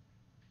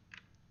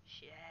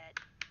 Shit.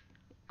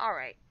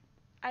 Alright.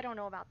 I don't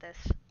know about this.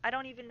 I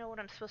don't even know what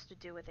I'm supposed to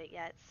do with it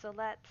yet. So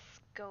let's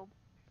go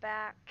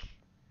back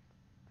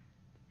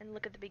and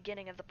look at the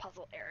beginning of the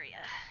puzzle area.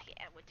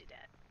 Yeah, we'll do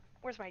that.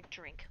 Where's my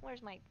drink?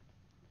 Where's my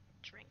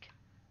drink?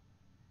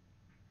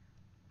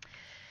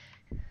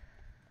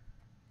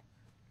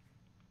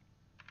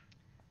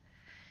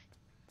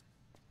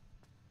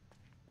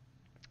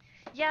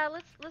 Yeah,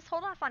 let's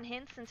hold off on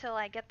hints until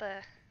I get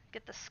the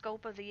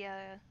scope of the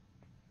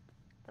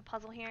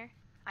puzzle here.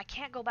 I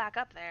can't go back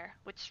up there,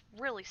 which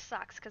really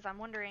sucks because I'm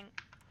wondering,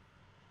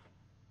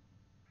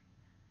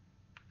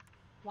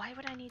 why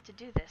would I need to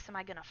do this? Am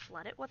I gonna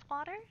flood it with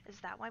water? Is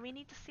that why we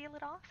need to seal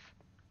it off?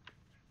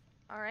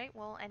 Alright,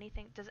 well,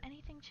 does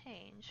anything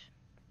change?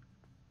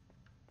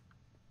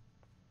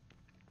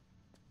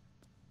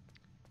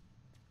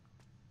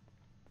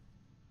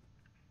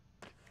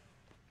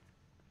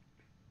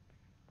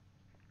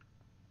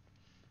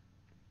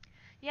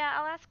 Yeah,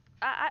 I'll ask,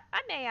 I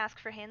may ask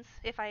for hints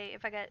if I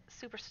get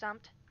super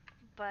stumped,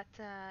 but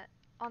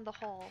on the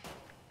whole,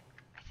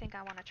 I think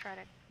I want to try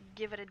to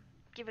give it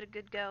a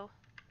good go.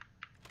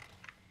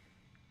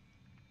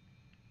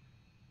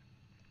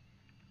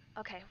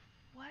 Okay,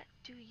 what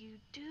do you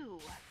do?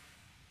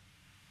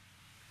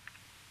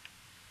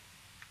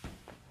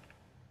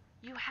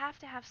 You have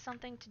to have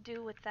something to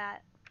do with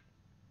that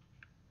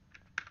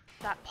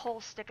pole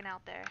sticking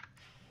out there.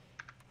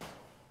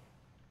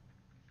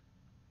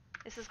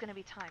 This is gonna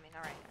be timing,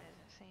 alright.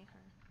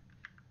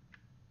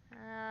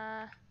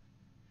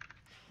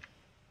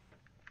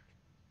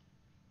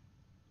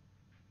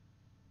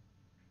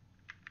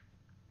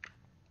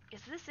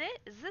 Is this it?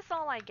 Is this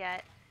all I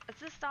get? Is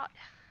this all...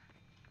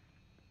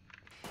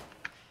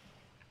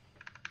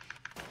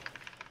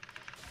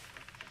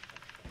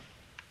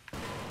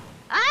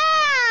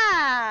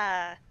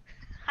 Ah!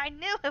 I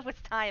knew it was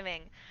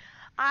timing.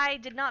 I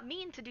did not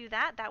mean to do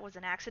that. That was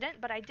an accident,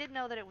 but I did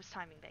know that it was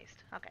timing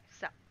based. Okay,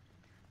 so.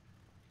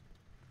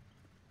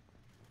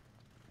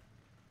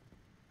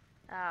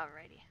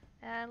 Alrighty.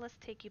 And let's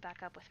take you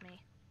back up with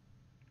me.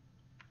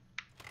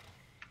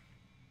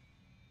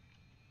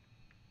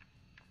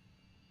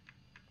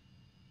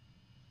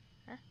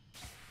 Huh?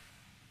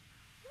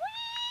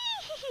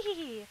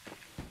 Whee!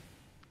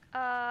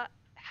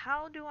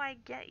 How do I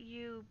get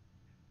you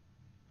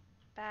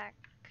back?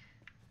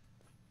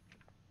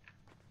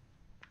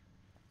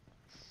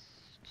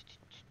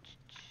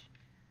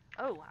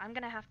 Oh, I'm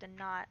gonna have to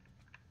not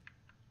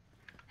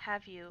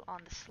have you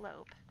on the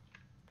slope.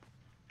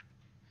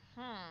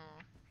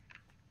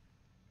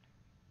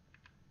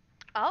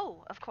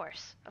 Oh, of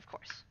course, of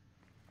course.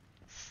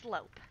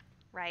 Slope,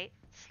 right?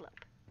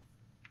 Slope.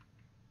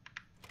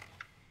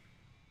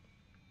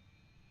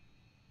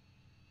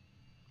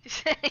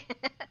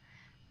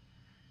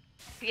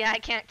 Yeah, I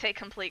can't take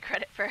complete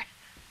credit for...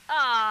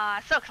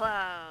 Ah, so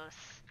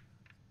close!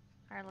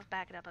 Alright, let's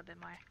back it up a bit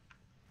more.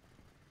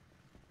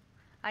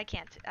 I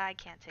can't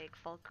take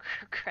full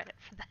credit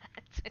for that.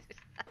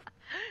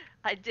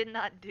 I did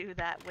not do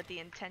that with the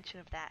intention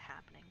of that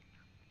happening.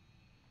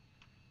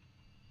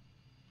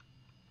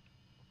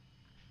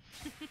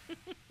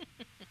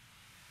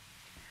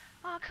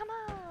 Oh, come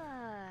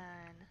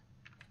on!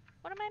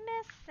 What am I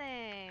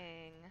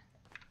missing?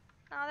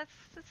 Oh,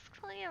 that's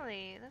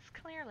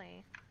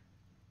clearly.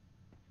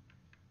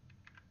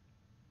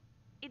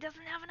 It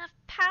doesn't have enough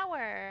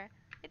power.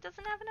 It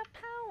doesn't have enough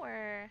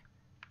power.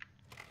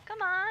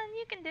 Come on,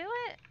 you can do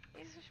it.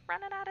 It's just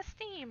running out of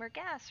steam or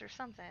gas or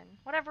something.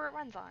 Whatever it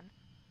runs on.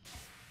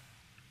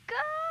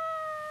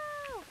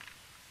 Go!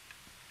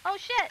 Oh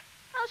shit!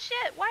 Oh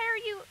shit!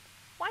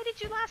 Why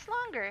did you last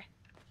longer?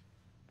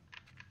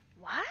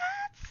 What?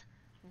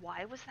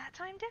 Why was that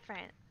time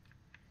different?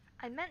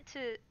 I meant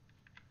to...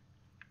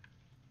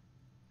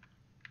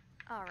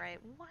 Alright,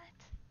 what?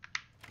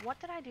 What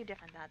did I do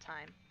different that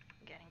time?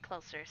 Getting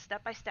closer,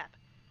 step by step.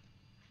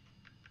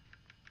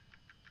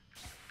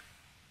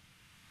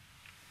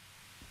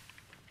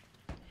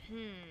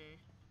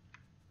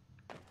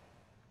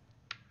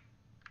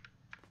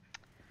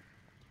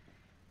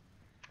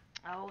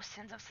 Oh,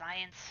 sins of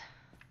science.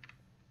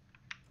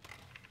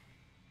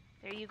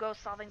 There you go,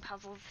 solving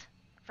puzzles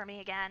for me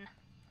again.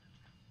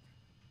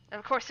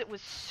 Of course, it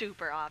was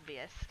super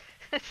obvious.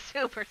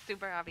 super,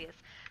 super obvious.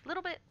 A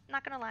little bit,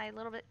 not gonna lie, a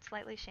little bit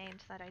slightly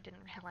shamed that I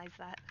didn't realize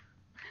that.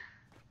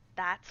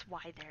 That's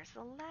why there's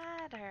a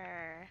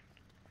ladder.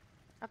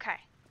 Okay,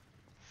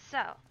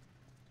 so.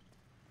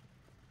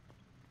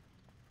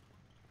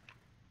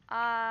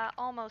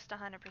 Almost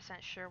 100%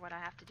 sure what I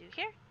have to do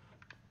here.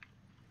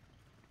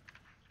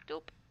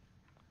 Doop.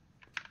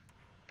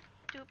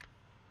 Doop.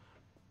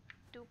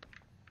 Doop.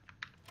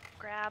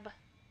 Grab.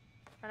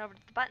 Run over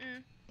to the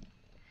button.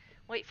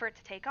 Wait for it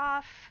to take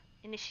off.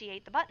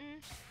 Initiate the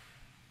button.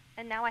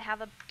 And now I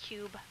have a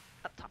cube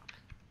up top.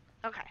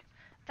 Okay.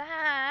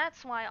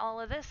 That's why all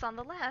of this on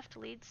the left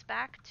leads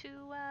back to,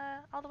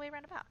 all the way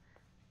around about.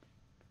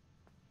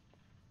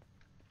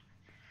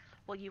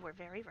 Well, you were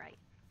very right.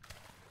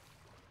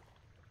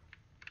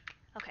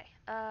 Okay,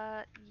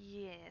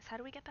 yes. How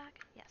do we get back?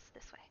 Yes,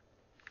 this way.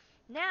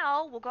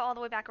 Now, we'll go all the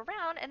way back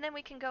around, and then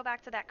we can go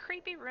back to that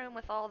creepy room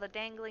with all the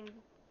dangling,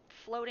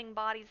 floating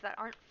bodies that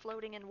aren't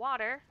floating in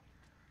water.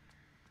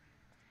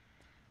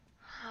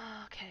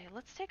 Okay,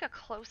 let's take a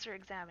closer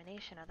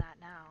examination of that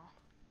now.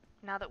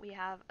 Now that we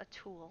have a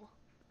tool.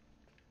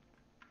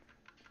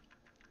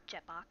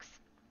 Jetbox.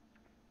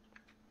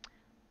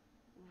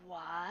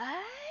 What?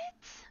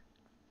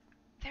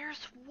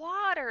 There's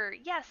water!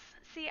 Yes,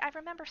 see, I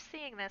remember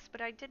seeing this, but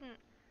I didn't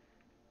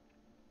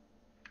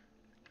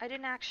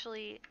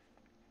actually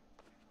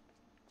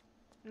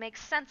make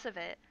sense of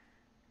it.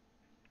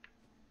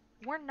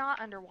 We're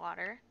not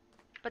underwater,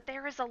 but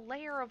there is a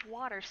layer of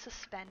water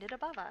suspended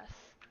above us.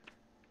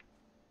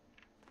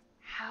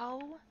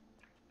 How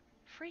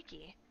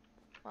freaky.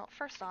 Well,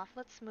 first off,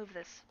 let's move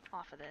this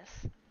off of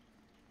this.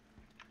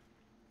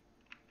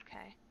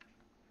 Okay.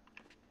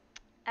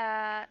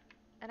 And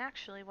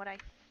actually, what I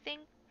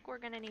think we're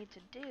gonna need to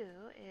do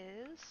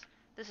is...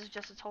 This is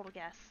just a total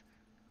guess.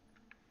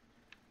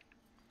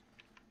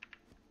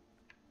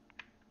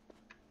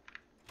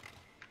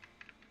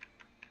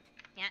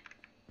 Yeah.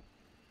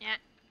 Yeah.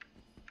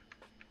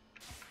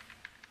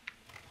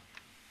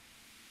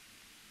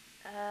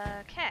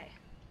 Okay.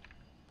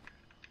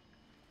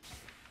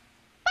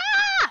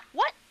 Ah!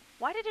 What?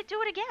 Why did it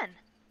do it again?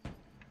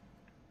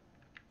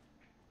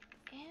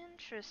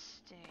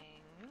 Interesting.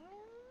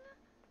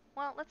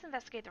 Well, let's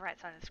investigate the right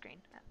side of the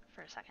screen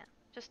for a second,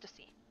 just to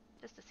see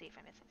if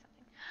I'm missing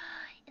something.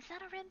 Is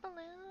that a red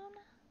balloon?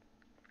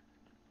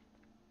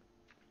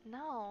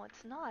 No,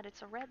 it's not.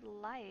 It's a red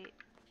light.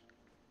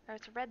 Or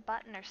it's a red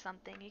button or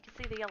something. You can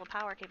see the yellow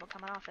power cable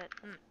coming off it.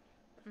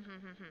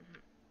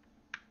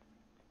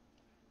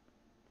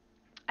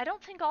 I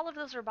don't think all of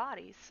those are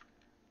bodies.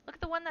 Look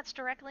at the one that's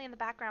directly in the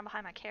background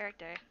behind my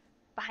character.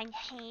 Behind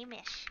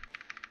Hamish.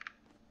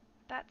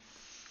 That's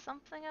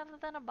something other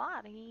than a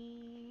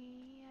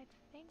body, I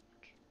think.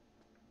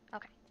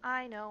 Okay,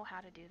 I know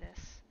how to do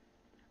this.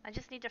 I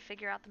just need to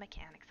figure out the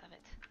mechanics of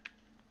it.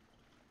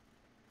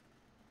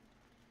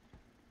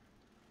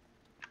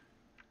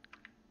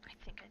 I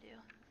think I do.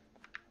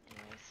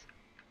 Anyways.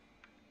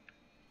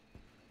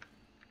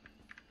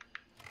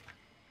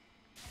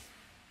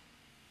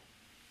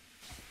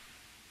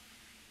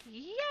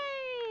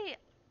 Yay!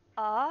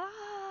 Ah!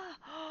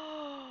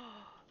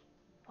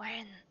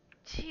 When...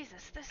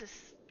 Jesus, this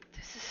is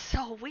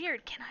so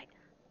weird. Can I...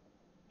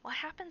 What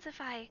happens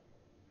if I...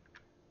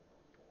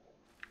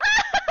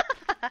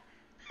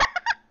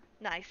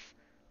 Nice.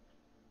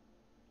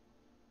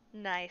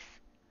 Nice.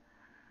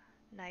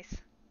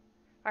 Nice.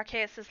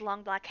 Arceus'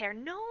 long black hair.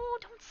 No,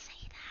 don't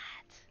say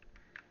that.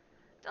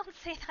 Don't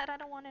say that. I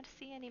don't want to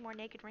see any more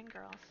naked ring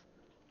girls.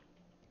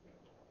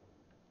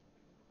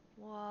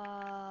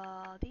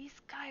 Whoa, these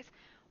guys.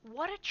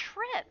 What a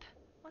trip.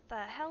 What the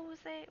hell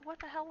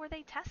were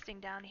they testing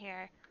down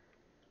here?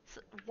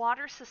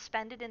 Water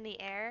suspended in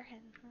the air?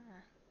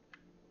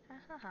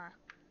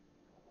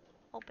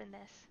 Open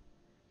this.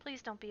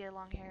 Please don't be a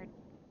long-haired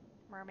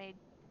mermaid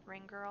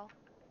ring girl.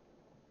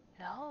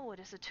 No, it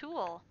is a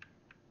tool.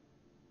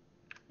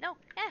 No,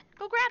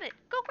 go grab it!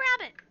 Go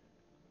grab it!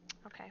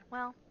 Okay,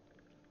 well,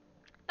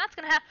 that's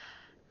gonna happen.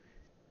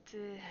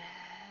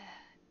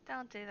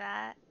 Don't do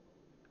that.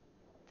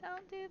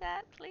 Don't do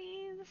that,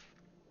 please.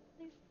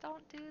 Please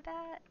don't do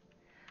that.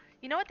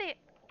 You know what they...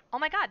 Oh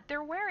my god,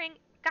 they're wearing...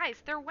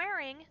 Guys, they're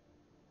wearing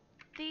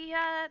the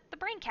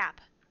brain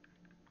cap.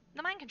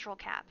 The mind control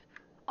cap.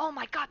 Oh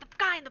my god, the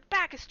guy in the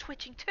back is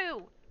twitching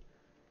too!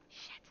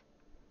 Shit.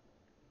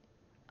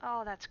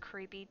 Oh, that's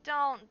creepy.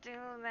 Don't do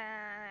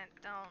that.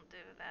 Don't do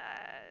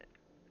that.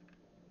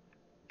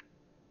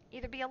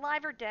 Either be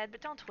alive or dead,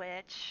 but don't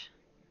twitch.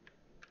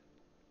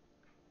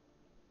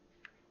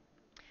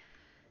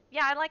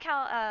 Yeah, I like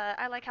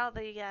how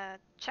the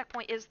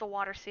checkpoint is the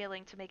water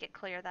ceiling to make it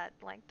clear that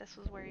like this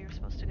was where you're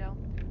supposed to go.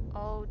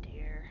 Oh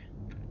dear.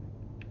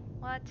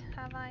 What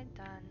have I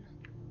done?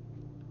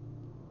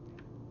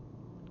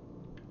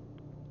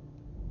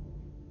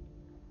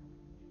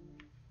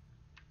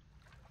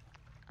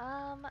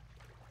 Um,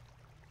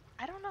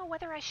 I don't know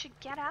whether I should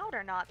get out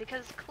or not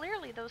because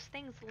clearly those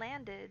things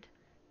landed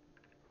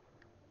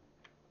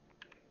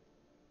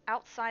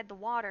outside the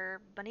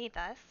water beneath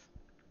us.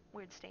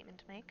 Weird statement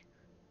to make.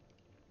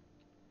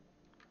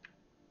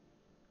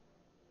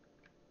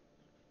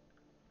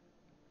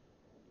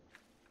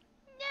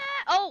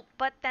 Yeah. Oh,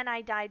 but then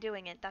I die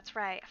doing it. That's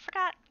right. I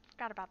forgot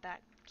about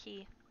that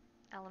key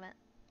element.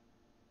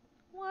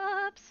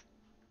 Whoops.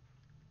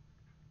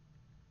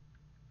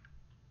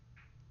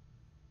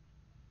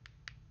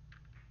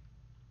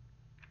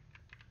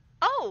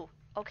 Oh,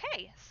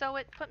 okay. So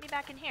it put me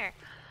back in here.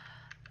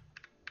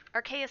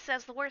 Arceus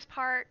says the worst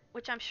part,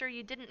 which I'm sure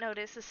you didn't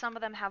notice, is some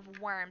of them have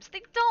worms.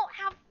 They don't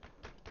have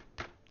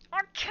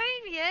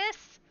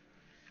Arceus.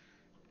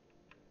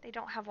 They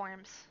don't have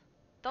worms.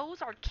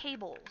 Those are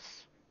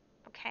cables.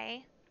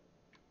 Okay?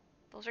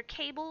 Those are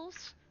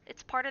cables.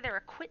 It's part of their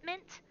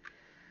equipment.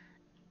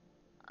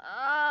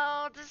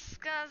 Oh,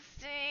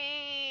 disgusting.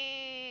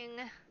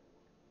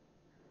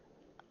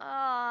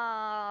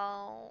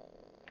 Oh.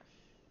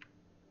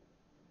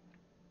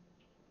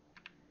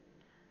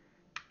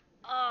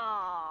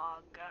 Oh,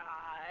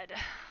 God.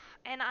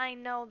 And I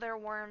know they're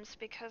worms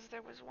because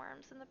there was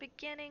worms in the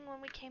beginning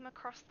when we came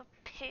across the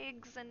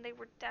pigs and they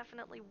were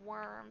definitely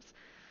worms.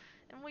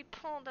 And we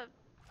pulled a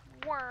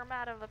worm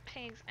out of a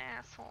pig's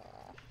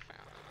asshole.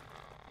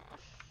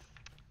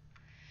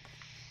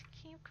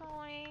 Keep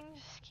going,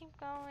 just keep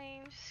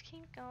going, just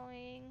keep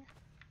going.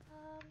 La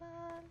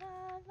la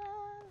la la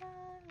la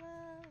la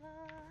la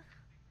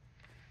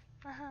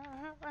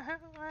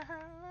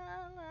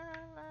la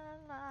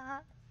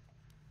la.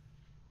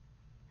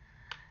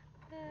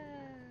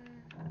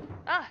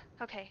 Ah,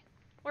 okay.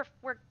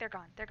 They're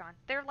gone. They're gone.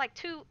 They're like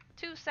two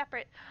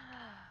separate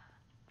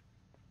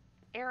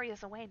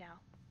areas away now.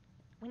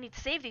 We need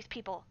to save these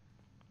people.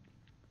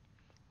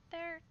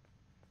 They're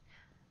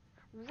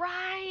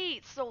right.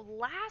 So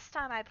last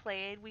time I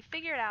played, we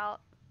figured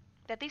out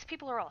that these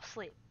people are all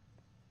asleep.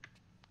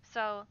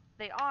 So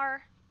they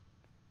are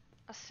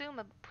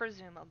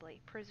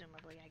presumably,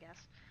 I guess,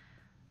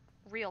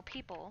 real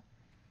people.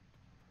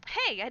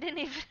 Hey, I didn't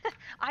even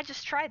I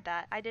just tried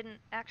that. I didn't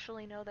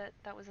actually know that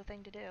that was a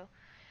thing to do.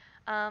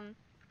 Um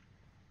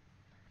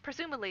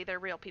Presumably they're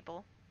real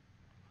people.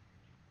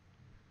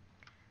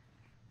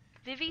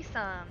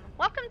 Vivisum.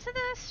 Welcome to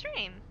the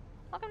stream.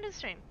 Welcome to the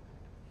stream.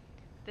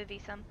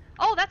 Vivisum.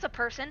 Oh, that's a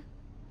person.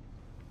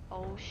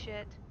 Oh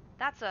shit.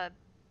 That's a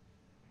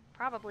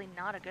probably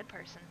not a good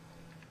person.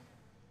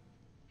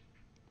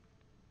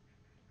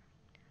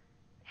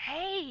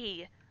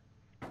 Hey!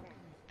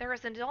 There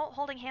is an adult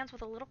holding hands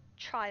with a little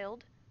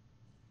child.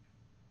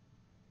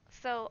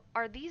 So,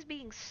 are these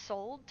being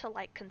sold to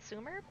like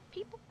consumer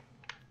people?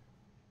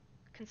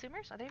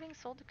 Consumers? Are they being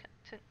sold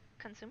to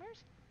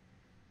consumers?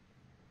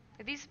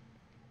 Are these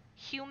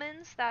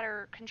humans that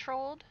are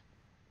controlled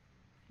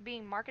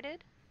being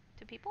marketed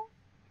to people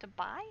to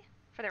buy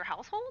for their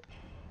household?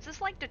 Is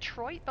this like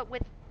Detroit but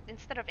with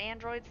instead of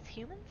androids, it's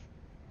humans?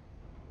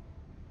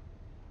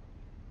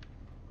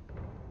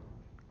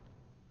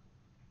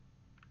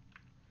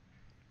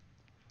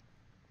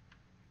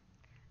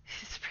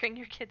 Just bring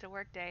your kid to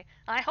work day.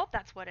 I hope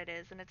that's what it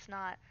is and it's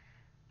not.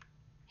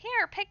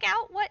 Here, pick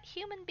out what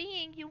human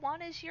being you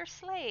want as your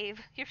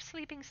slave, your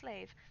sleeping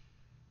slave.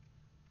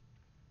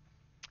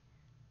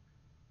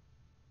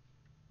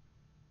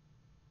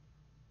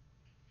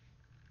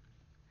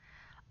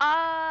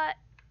 Uh,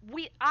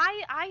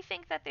 I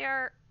think that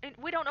they're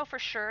we don't know for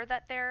sure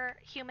that they're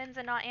humans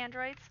and not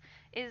androids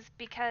is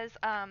because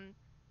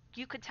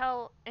you could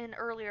tell in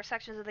earlier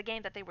sections of the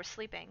game that they were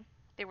sleeping.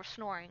 They were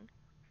snoring.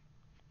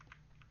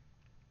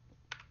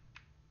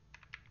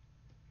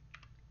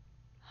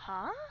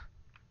 Huh?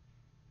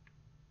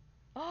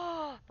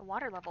 Oh, the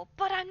water level.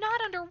 But I'm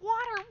not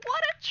underwater.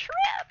 What a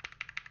trip!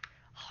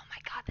 Oh my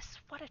god, this is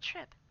what a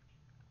trip.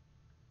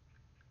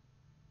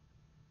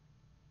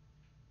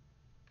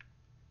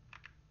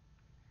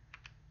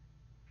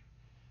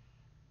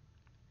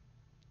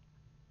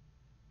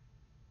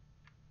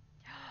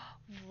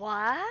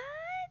 What?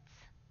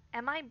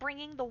 Am I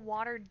bringing the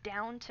water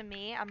down to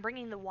me? I'm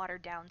bringing the water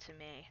down to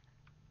me.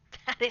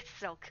 That is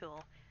so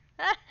cool.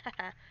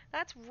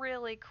 That's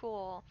really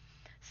cool.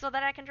 So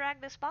that I can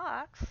drag this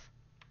box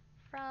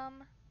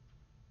from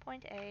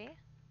point A.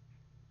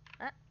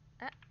 Uh,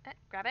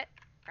 grab it.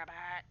 Grab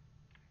it.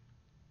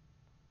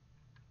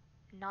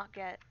 Not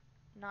get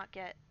not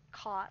get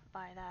caught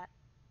by that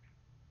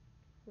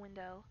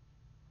window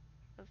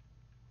of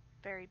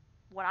very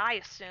what I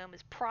assume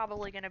is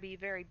probably going to be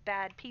very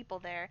bad people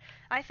there.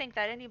 I think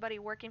that anybody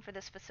working for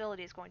this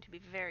facility is going to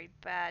be very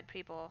bad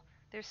people.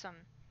 There's some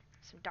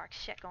dark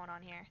shit going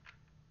on here.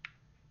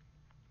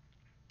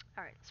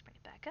 All right, let's bring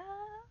it back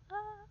up.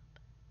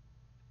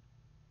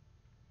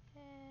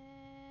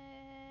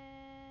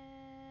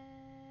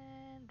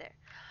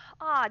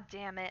 Aw,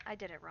 damn it. I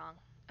did it wrong.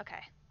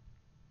 Okay.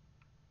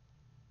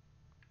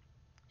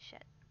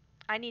 Shit.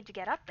 I need to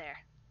get up there.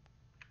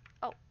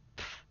 Oh.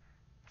 Pfft.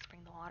 Let's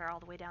bring the water all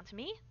the way down to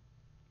me.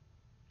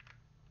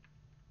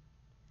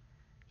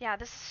 Yeah,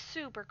 this is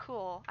super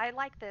cool. I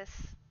like this.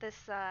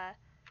 I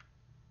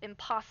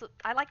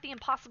like the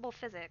impossible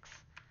physics.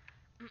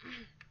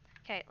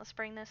 Okay, let's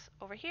bring this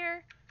over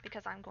here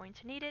because I'm going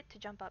to need it to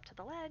jump up to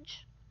the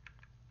ledge.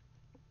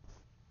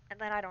 And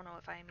then I don't know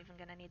if I'm even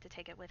going to need to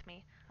take it with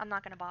me. I'm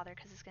not going to bother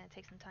because it's going to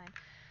take some time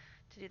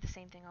to do the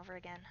same thing over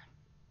again.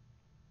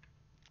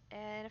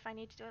 And if I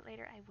need to do it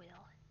later, I will.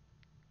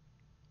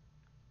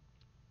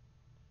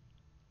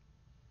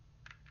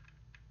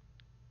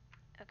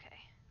 Okay.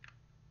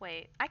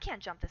 Wait, I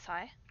can't jump this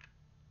high.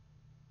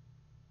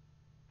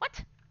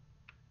 What?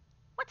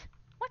 What?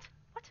 What?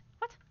 What?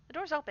 What? The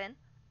door's open.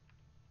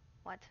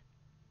 What?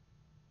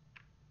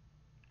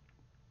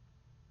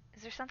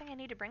 Is there something I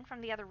need to bring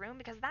from the other room?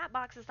 Because that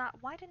box is not...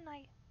 Why didn't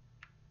I...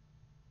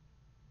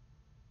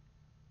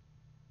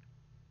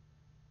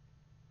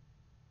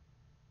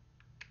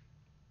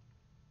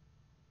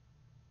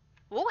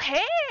 Oh,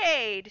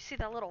 hey! Do you see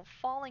that little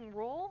falling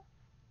roll?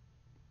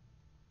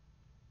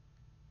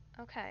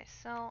 Okay,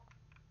 so...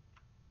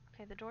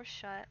 Okay, the door's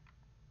shut.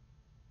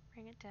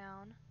 Bring it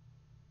down.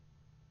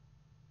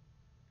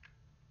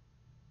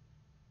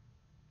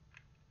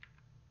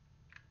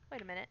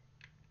 Wait a minute.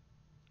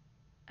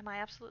 Am I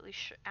absolutely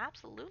sure that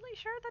the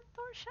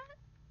door's shut?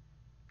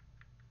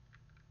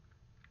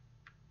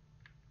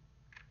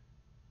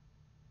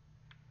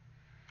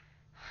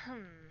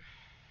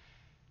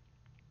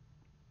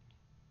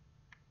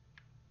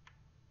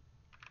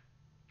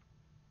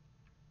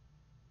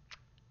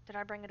 Did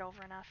I bring it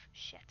over enough?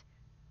 Shit.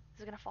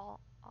 Is it gonna fall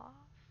off?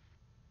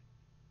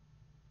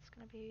 It's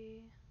gonna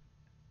be...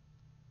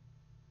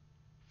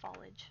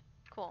 foliage.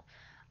 Cool.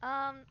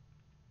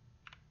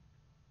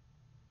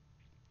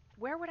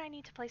 Where would I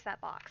need to place that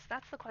box?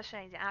 That's the question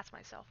I need to ask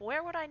myself.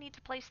 Where would I need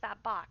to place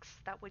that box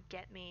that would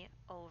get me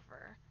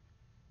over?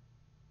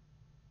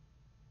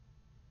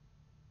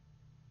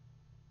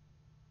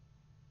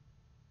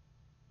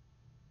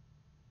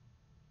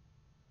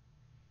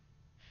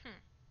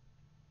 Hmm.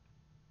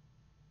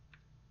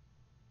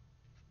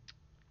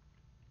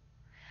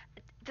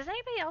 Does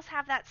anybody else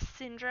have that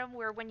syndrome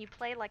where when you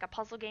play like a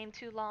puzzle game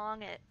too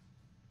long, it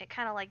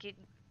kind of like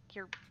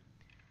your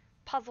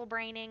puzzle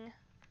braining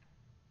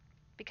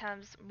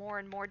becomes more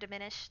and more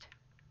diminished?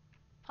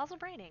 Puzzle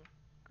braining.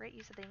 Great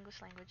use of the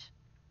English language.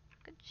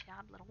 Good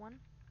job, little one.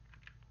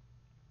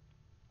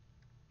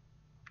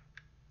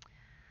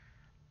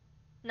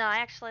 No, I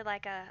actually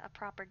like a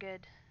proper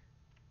good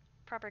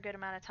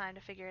amount of time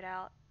to figure it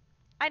out.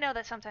 I know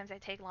that sometimes they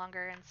take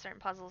longer in certain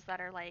puzzles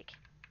that are like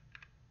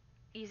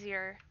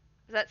easier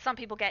that some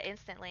people get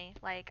instantly.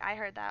 Like I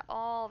heard that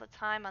all the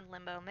time on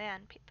Limbo.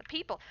 Man, the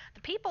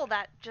people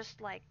that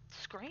just like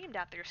screamed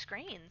at their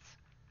screens.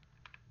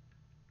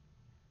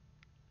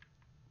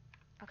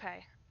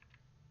 Okay.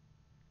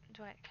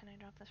 Can I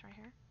drop this right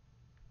here?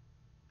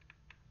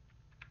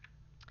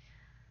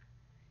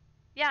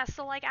 Yeah,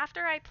 so like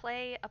after I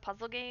play a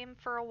puzzle game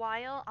for a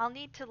while, I'll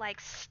need to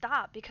like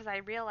stop because I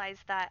realize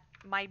that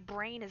my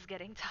brain is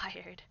getting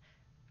tired.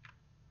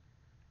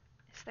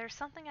 Is there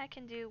something I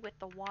can do with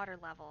the water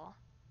level?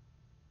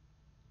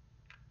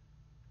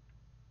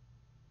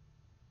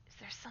 Is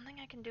there something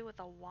I can do with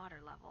the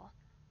water level?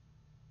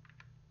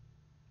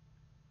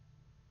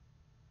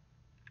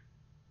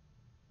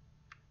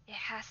 It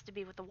has to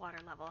be with the water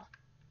level.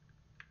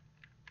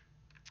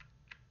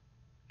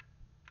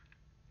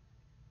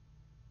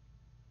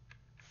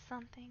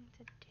 Something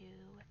to do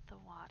with the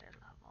water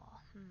level.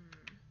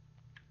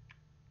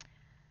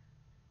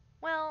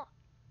 Well,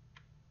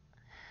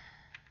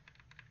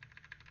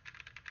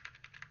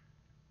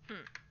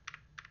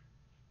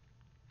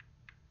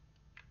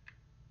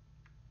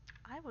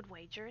 I would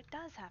wager it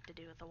does have to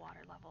do with the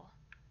water level.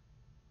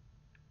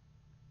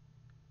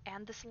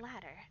 And this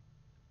ladder.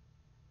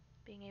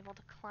 Being able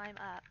to climb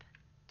up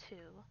to...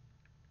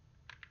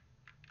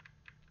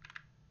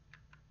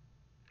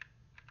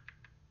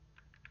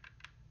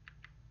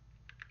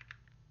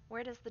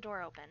 Where does the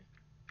door open?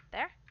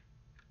 There?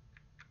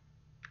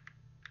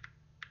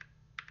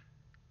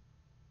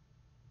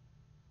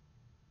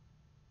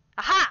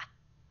 Aha!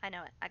 I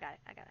know it. I got it.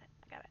 I got it.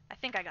 I got it. I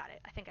think I got it.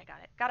 I think I got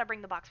it. Gotta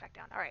bring the box back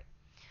down. Alright.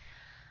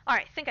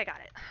 Alright, think I got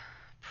it.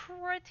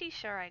 Pretty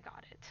sure I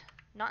got it.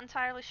 Not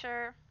entirely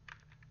sure.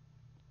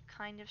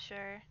 Kind of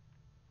sure.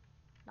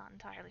 Not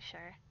entirely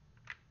sure.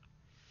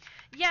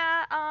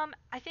 Yeah,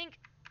 I think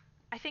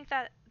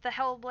that the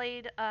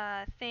Hellblade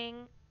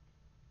thing.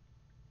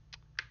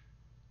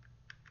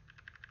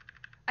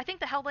 I think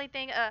the Hellblade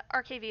thing,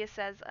 Arcavia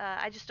says,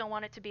 I just don't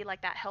want it to be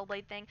like that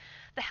Hellblade thing.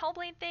 The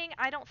Hellblade thing,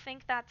 I don't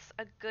think that's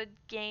a good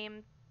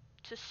game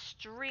to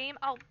stream.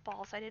 Oh,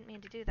 balls, I didn't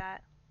mean to do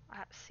that.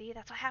 See,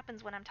 that's what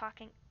happens when I'm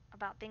talking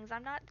about things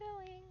I'm not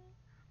doing.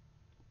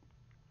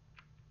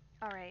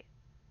 Alright.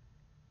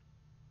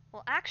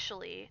 Well,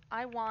 actually,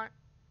 I want...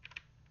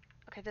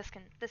 Okay,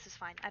 this is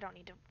fine. I don't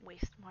need to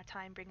waste more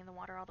time bringing the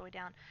water all the way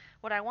down.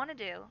 What I want to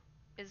do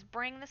is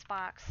bring this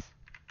box.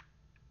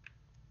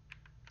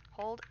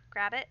 Hold,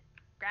 grab it,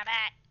 grab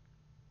it,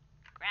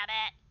 grab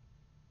it.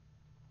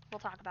 We'll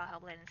talk about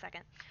Hellblade in a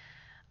second.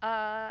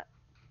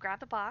 Grab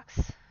the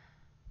box.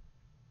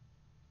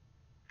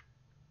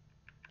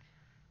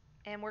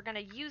 And we're going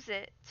to use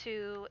it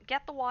to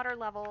get the water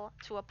level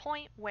to a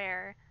point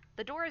where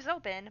the door is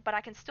open, but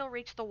I can still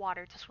reach the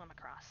water to swim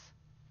across.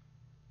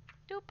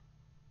 Doop.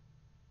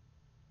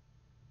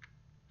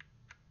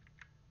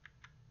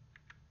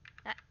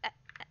 Ah, ah,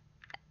 ah,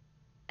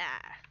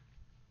 ah.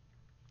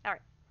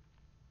 Alright.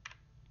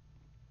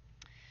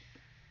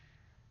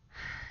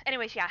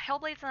 Anyways, yeah,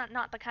 Hellblade's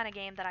not the kind of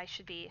game that I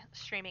should be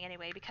streaming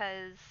anyway,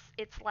 because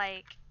it's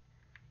like,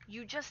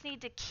 you just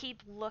need to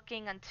keep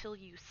looking until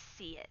you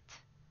see it.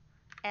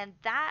 And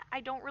that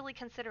I don't really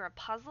consider a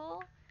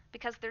puzzle,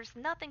 because there's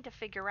nothing to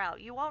figure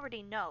out. You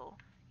already know.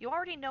 You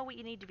already know what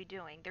you need to be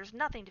doing. There's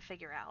nothing to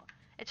figure out.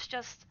 It's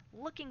just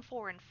looking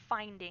for and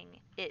finding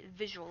it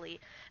visually.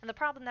 And the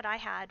problem that I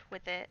had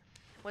with it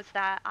was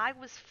that I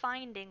was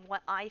finding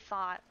what I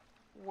thought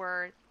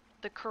were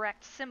the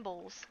correct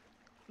symbols,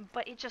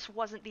 but it just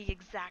wasn't the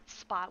exact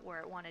spot where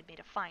it wanted me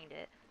to find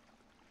it.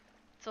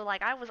 So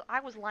like I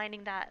was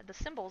lining the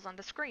symbols on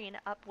the screen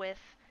up with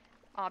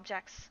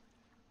objects.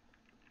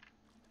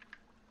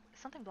 Is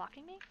something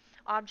blocking me?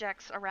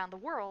 Objects around the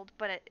world,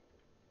 but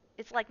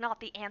it's like not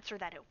the answer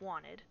that it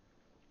wanted.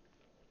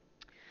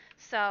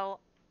 So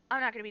I'm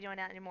not gonna be doing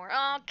that anymore.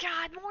 Oh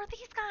god, more of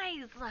these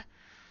guys!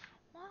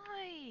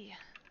 Why?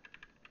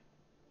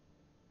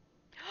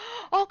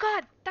 Oh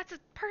god, that's a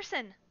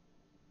person!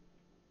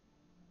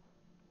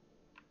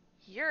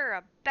 You're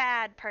a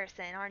bad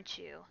person, aren't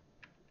you?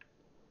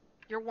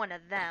 You're one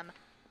of them.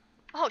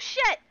 Oh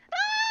shit!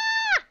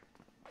 Ah!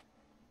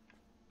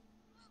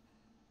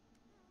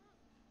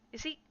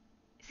 Is he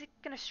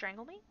gonna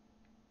strangle me?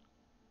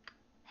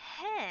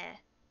 Heh.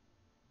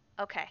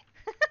 Okay.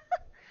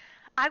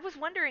 I was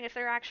wondering if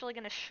they're actually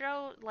gonna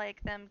show,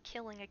 like, them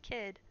killing a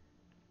kid.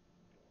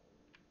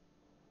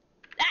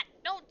 Ah!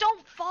 No,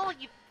 don't fall,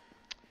 you...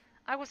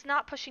 I was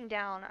not pushing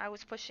down. I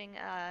was pushing,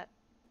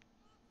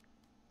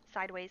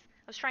 sideways.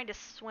 I was trying to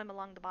swim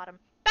along the bottom.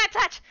 Bad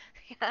touch!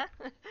 Yeah.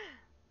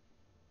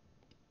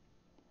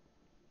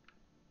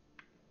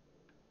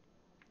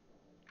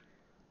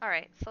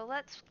 Alright, so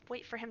let's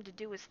wait for him to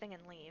do his thing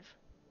and leave.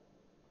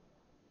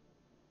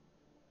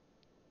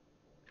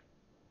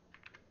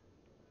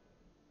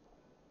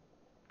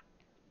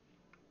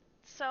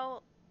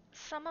 So,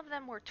 some of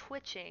them were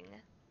twitching.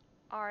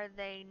 Are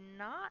they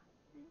not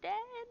dead?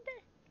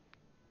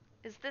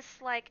 Is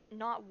this, like,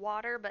 not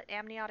water but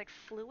amniotic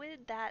fluid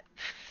that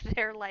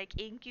they're, like,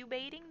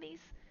 incubating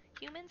these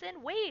humans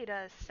in? Wait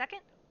a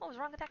second. What was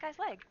wrong with that guy's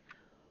leg?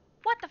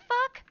 What the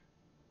fuck?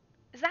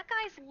 Is that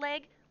guy's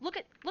leg... Look.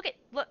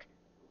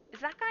 Is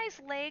that guy's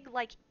leg,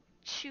 like,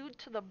 chewed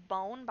to the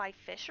bone by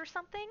fish or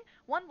something?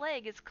 One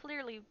leg is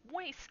clearly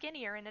way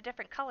skinnier and a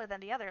different color than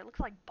the other. It looks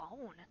like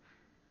bone.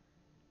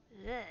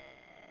 Ugh.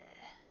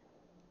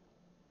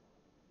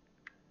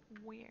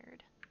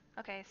 Weird.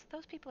 Okay, so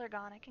those people are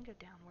gone. I can go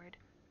downward.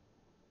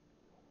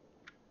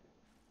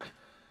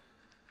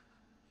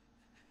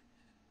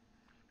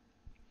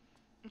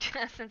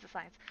 Sense of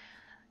science.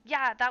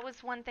 Yeah, that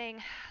was one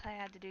thing I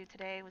had to do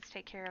today, was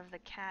take care of the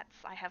cats.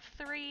 I have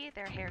 3.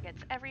 Their hair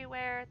gets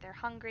everywhere. They're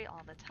hungry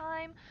all the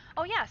time.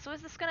 Oh yeah, so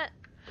is this gonna...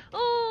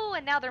 Ooh,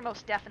 and now they're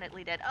most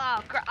definitely dead.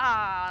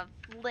 Oh,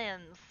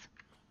 limbs.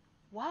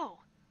 Whoa.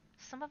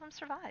 Some of them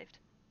survived.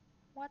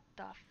 What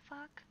the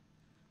fuck?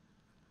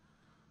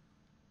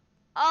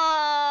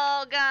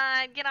 Oh,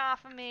 God, get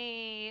off of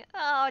me.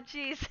 Oh,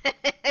 Jesus.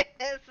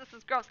 This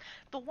is gross.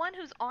 The one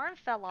whose arm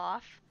fell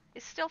off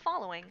is still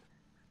following.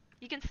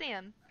 You can see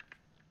him.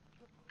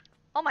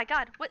 Oh my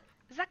god, what?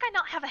 Does that guy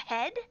not have a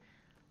head?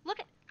 Look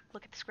at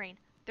the screen.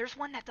 There's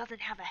one that doesn't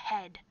have a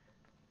head.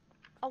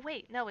 Oh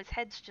wait, no, his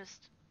head's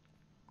just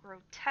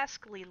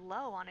grotesquely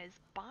low on his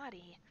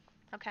body.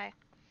 Okay.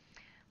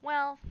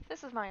 Well,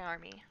 this is my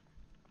army.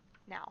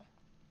 Now.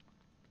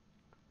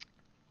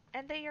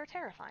 And they are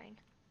terrifying.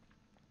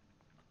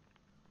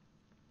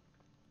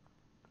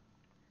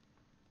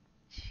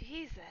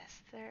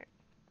 Jesus,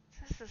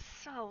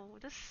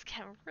 this is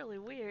getting really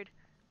weird.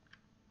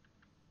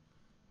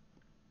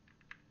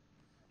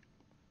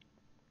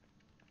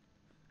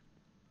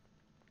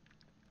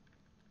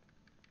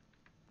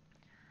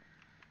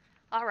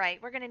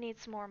 Alright, we're gonna need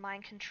some more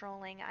mind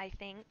controlling, I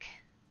think.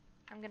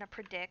 I'm gonna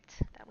predict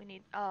that we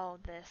need... Oh,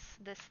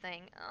 this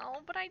thing.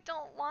 Oh, but I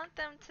don't want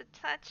them to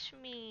touch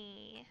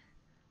me.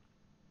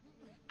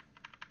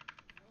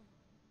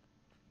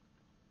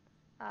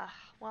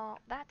 Well,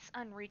 that's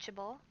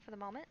unreachable for the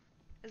moment.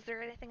 Is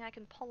there anything I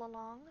can pull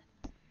along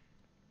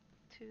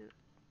to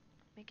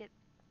make it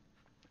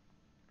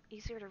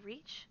easier to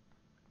reach?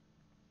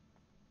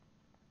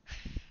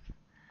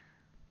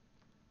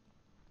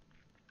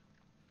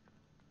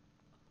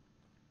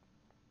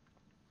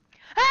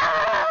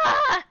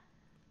 Ah!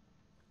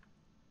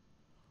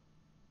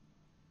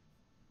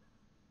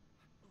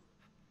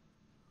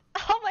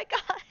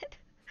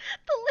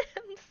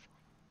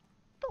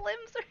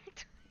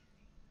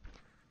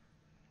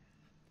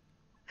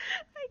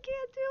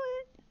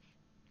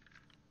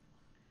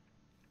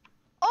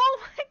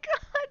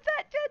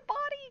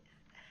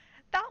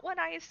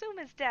 assume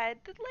is dead.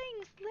 The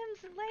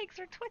limbs and legs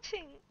are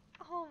twitching.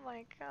 Oh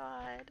my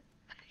god.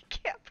 I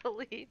can't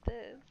believe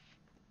this.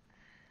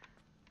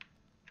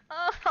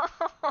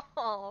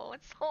 Oh,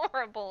 it's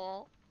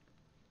horrible.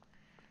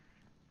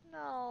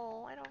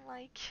 No, I don't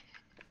like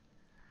it.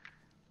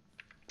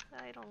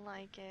 I don't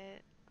like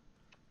it.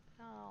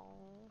 No.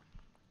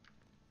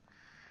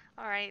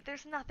 Alright,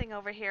 there's nothing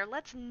over here.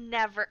 Let's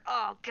never,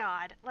 oh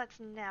god, let's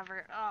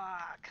never,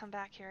 come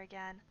back here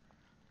again.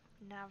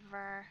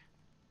 Never.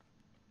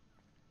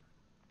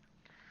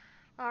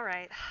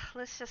 Alright,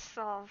 let's just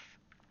solve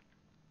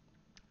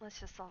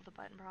the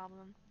button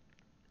problem.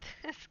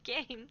 This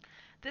game,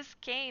 this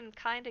game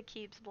kind of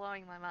keeps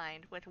blowing my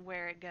mind with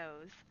where it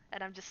goes.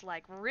 And I'm just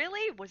like,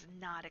 really? Was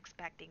not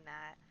expecting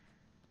that.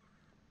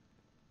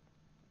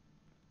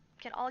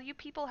 Can all you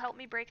people help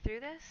me break through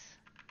this?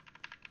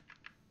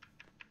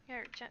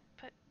 Here,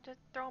 just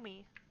throw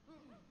me.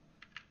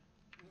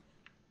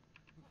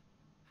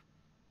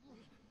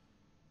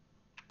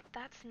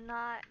 That's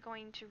not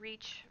going to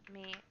reach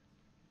me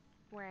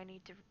where I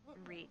need to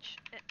reach.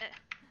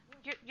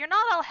 You're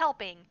not all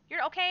helping.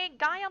 You're okay,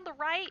 guy on the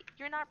right.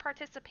 You're not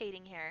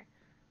participating here.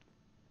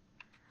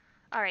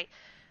 All right.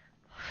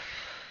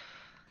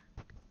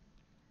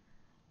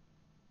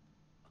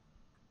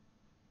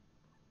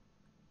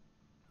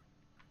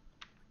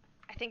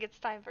 I think it's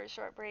time for a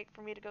short break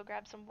for me to go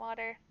grab some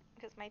water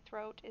because my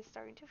throat is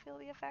starting to feel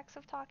the effects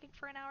of talking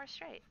for an hour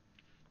straight.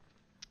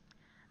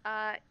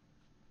 Uh,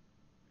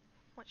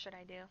 what should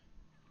I do?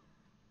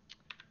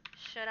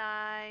 Should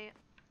I?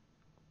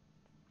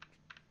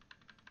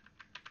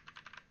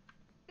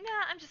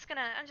 Nah, I'm just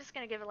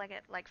gonna give it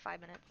like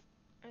 5 minutes.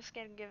 I'm just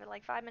gonna give it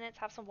like 5 minutes,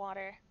 have some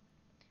water,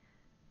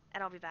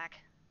 and I'll be back.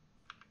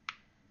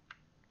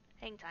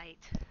 Hang tight.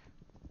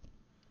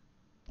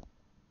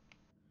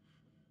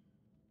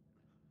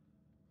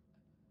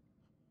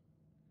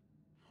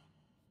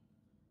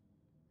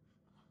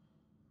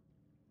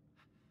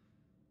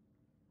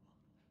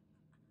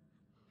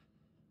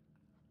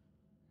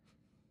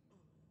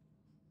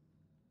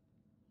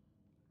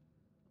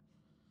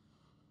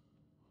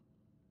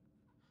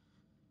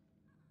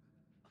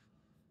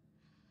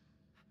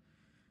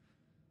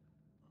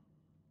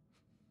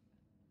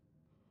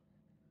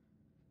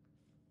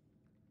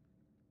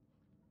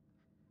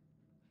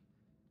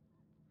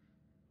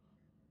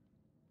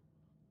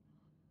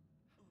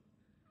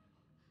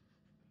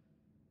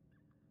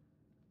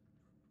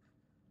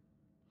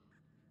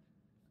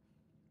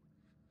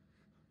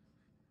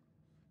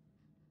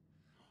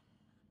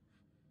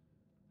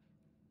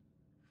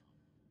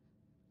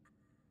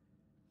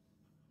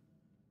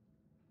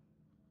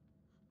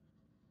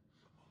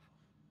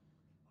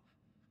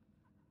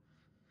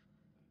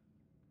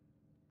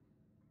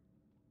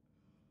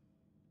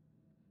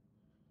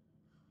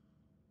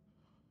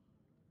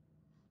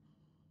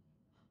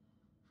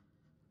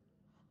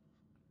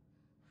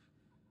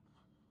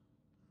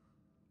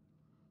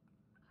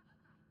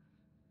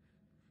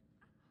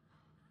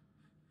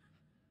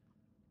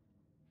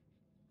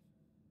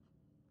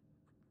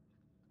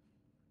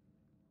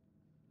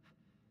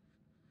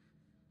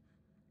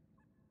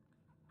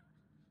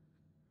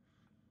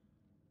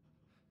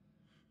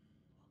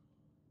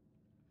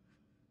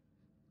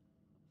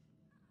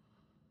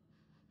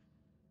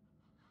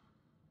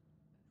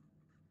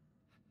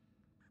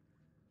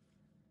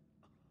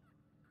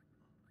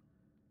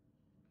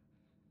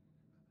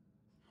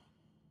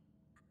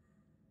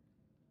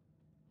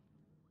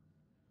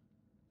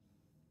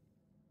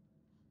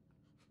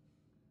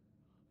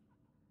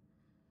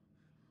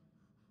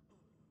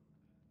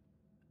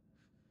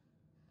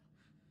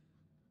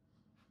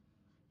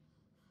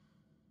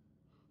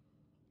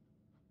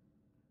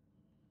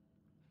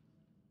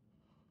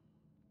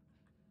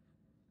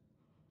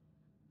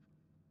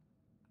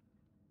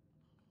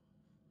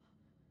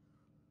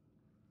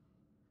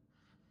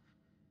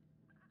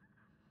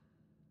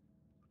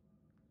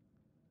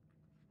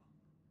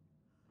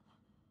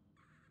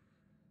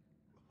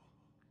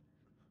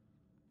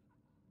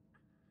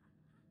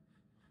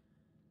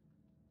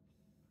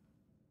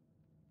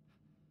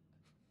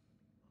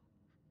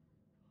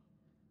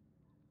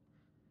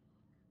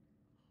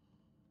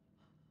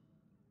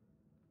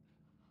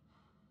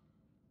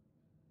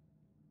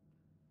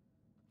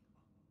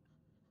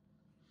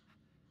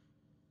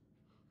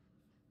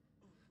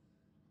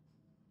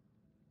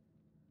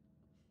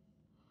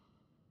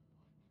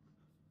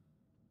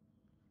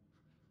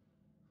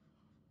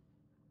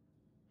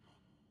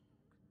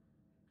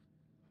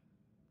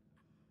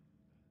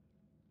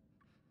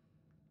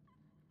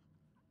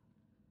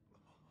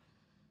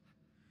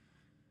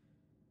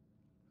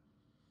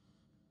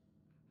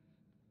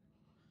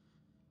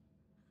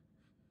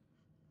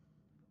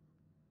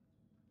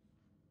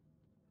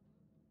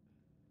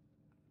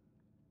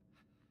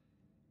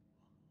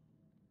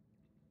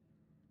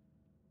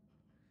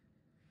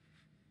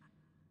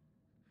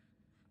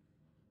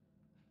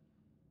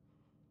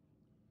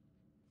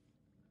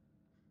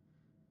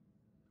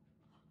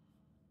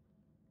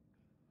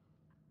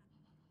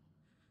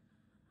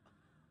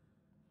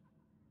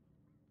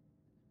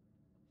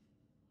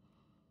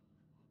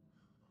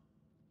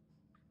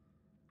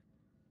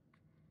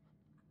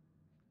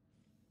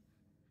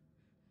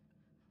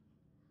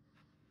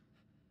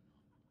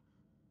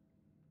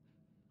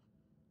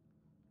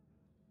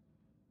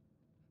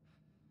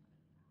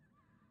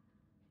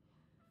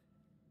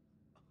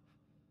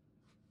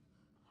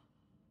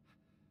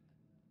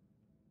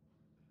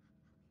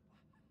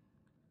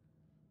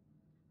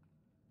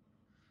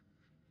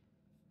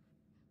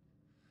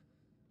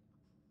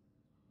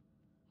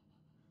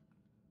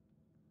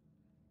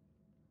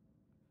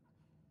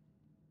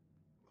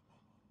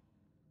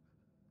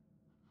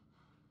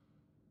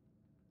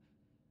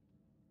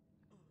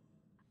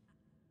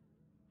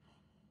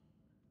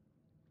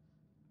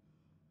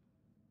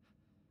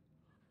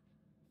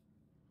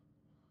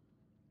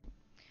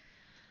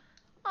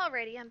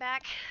 Alrighty, I'm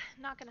back.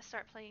 Not gonna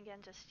start playing again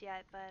just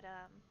yet, but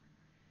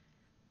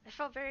it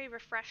felt very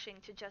refreshing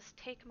to just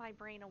take my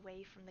brain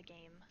away from the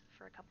game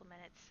for a couple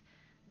minutes.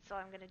 And so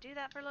I'm gonna do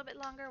that for a little bit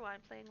longer while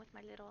I'm playing with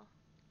my little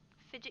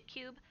fidget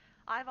cube.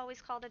 I've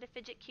always called it a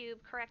fidget cube.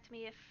 Correct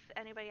me if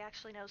anybody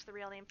actually knows the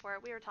real name for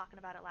it. We were talking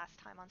about it last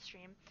time on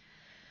stream.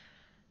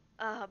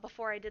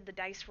 Before I did the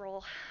dice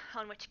roll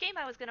on which game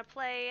I was gonna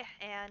play,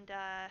 and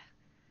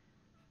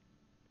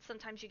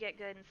sometimes you get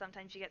good and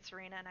sometimes you get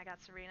Serena, and I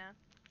got Serena.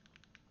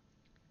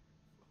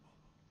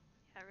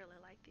 I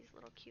really like these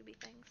little cubey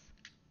things.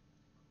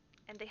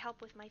 And they help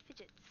with my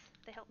fidgets.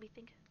 They help me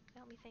think. They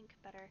help me think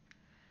better.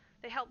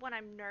 They help when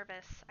I'm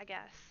nervous, I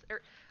guess.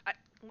 Or, I,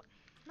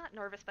 not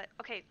nervous, but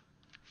okay.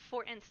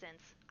 For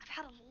instance, I've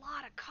had a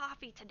lot of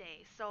coffee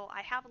today, so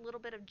I have a little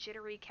bit of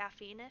jittery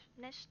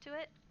caffeine-ish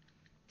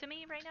to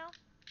me right now.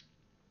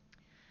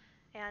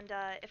 And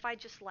if I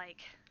just like,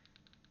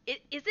 is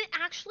it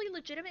actually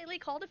legitimately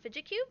called a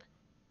fidget cube?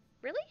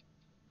 Really?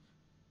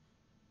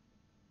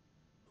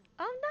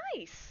 Oh,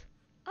 nice.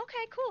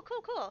 Okay,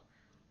 cool.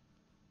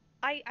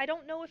 I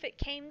don't know if it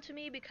came to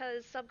me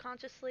because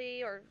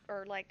subconsciously or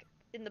like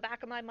in the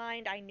back of my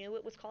mind I knew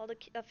it was called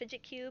a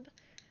fidget cube.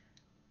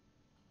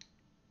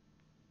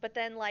 But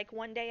then like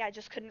one day I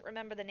just couldn't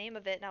remember the name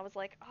of it and I was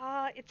like,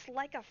 it's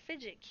like a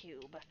fidget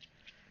cube.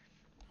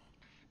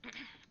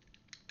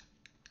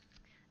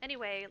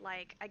 Anyway,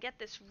 like I get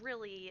this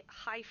really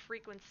high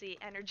frequency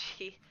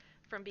energy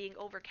from being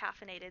over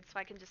caffeinated, so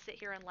I can just sit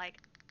here and like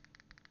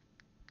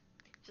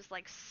just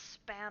like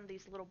spam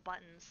these little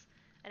buttons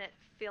and it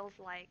feels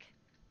like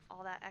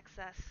all that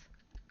excess.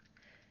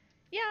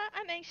 Yeah,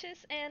 I'm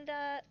anxious and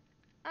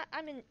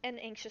I'm an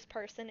anxious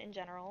person in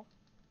general.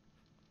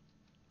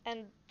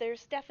 And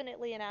there's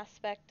definitely an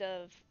aspect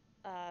of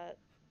uh,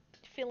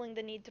 feeling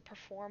the need to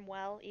perform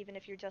well, even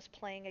if you're just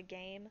playing a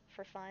game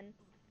for fun,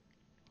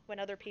 when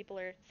other people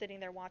are sitting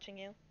there watching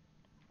you.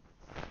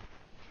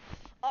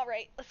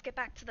 Alright, let's get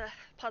back to the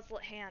puzzle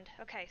at hand.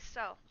 Okay,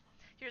 so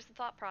here's the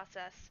thought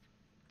process.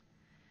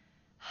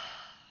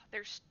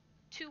 There's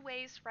two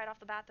ways right off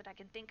the bat that I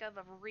can think of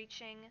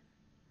reaching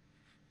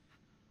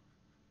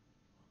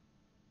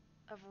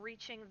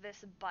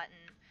this button.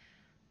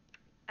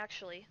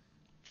 Actually,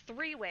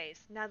 three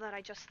ways now that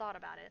I just thought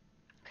about it.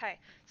 Okay,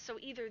 so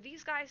either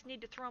these guys need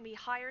to throw me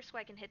higher so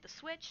I can hit the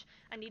switch,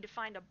 I need to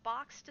find a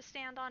box to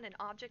stand on, an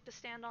object to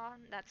stand on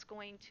that's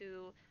going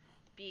to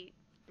be,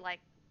 like,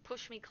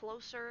 push me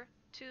closer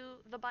to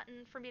the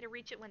button for me to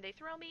reach it when they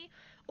throw me,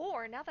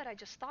 or, now that I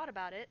just thought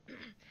about it,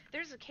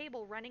 there's a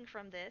cable running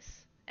from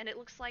this, and it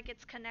looks like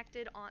it's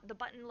connected on, the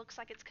button looks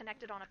like it's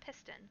connected on a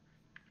piston.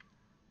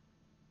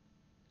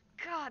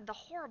 God, the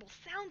horrible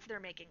sounds they're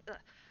making.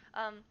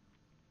 Ugh.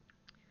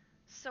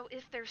 So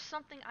if there's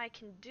something I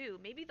can do,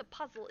 maybe the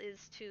puzzle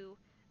is to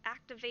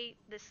activate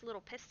this little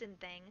piston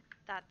thing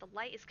that the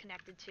light is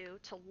connected to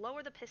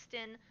lower the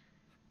piston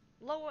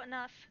low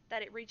enough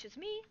that it reaches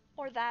me,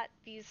 or that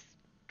these,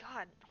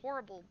 god,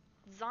 horrible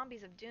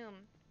zombies of doom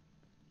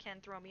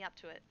can throw me up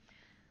to it.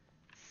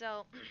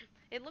 So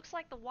it looks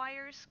like the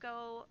wires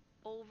go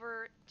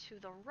over to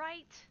the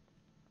right,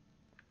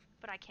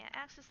 but I can't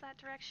access that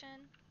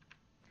direction.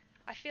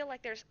 I feel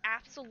like there's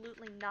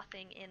absolutely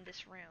nothing in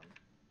this room.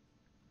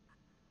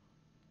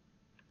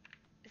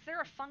 Is there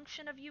a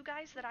function of you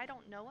guys that I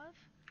don't know of?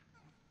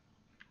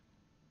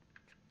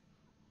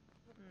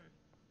 Hmm.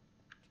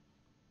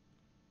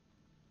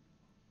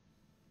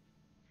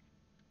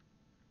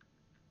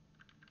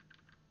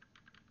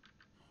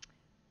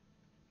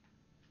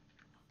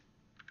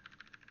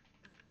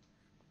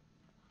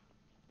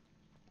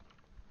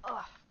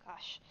 Oh,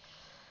 gosh.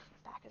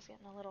 Back is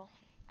getting a little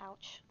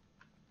ouch.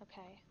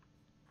 Okay.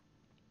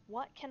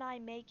 What can I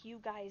make you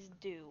guys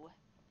do?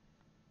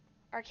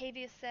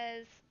 Arcavius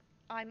says,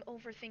 I'm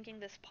overthinking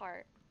this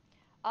part.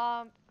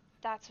 Um,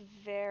 that's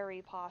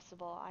very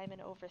possible. I'm an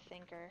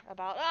overthinker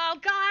about. Oh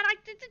God!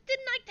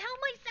 Didn't I tell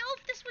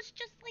myself this was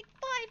just like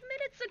 5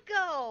 minutes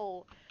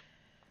ago?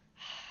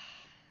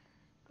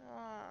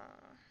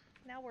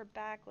 Now we're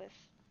back with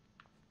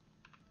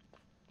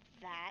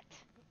that.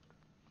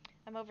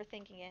 I'm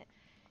overthinking it.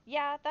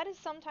 Yeah, that is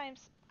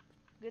sometimes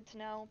good to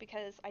know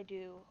because I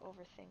do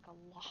overthink a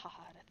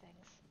lot of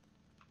things.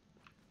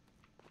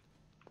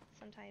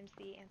 Sometimes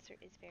the answer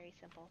is very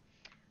simple.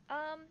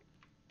 Um,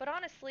 but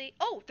honestly,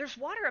 oh, there's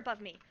water above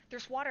me.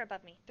 There's water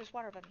above me. There's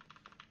water above me.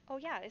 Oh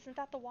yeah, isn't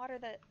that the water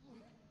that?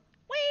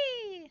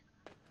 Whee!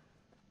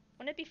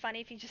 Wouldn't it be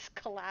funny if you just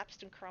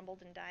collapsed and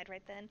crumbled and died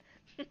right then?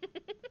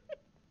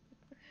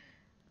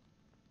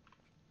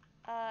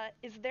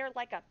 Is there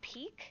like a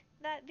peak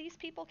that these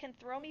people can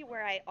throw me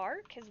where I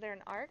arc? Is there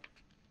an arc?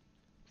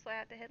 So I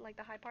have to hit like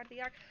the high part of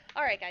the arc?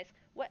 Alright guys,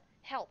 what?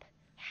 Help.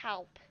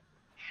 Help.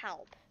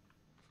 Help.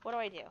 What do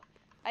I do?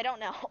 I don't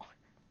know.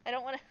 I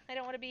don't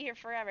wanna be here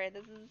forever.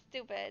 This is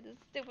stupid. This is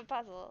a stupid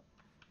puzzle.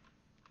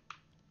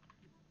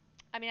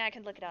 I mean I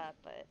can look it up,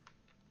 but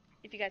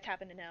if you guys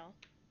happen to know.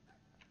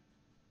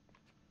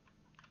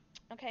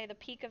 Okay, the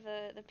peak of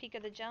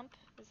the jump.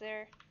 Is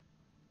there?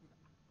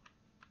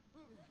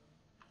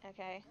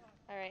 Okay.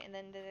 Alright, and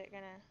then they're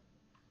gonna...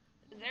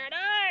 They're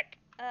dark!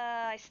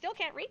 I still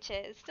can't reach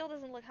it. It still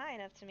doesn't look high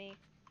enough to me.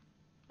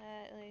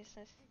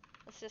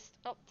 Let's just...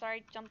 Oh,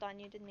 sorry. Jumped on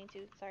you. Didn't mean to.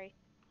 Sorry.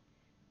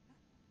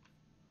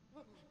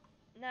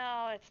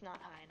 No, it's not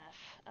high enough.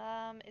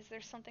 Is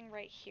there something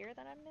right here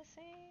that I'm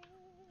missing?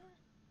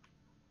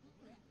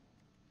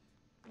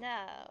 No,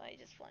 I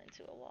just went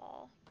into a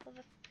wall.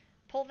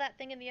 Pull that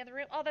thing in the other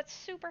room. Oh, that's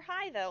super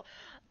high, though.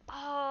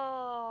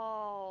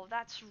 Oh,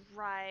 that's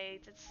right.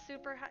 It's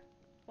super high.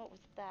 What was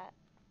that?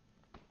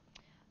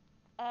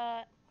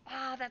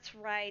 That's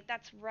right.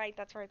 That's right.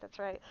 That's right. That's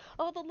right.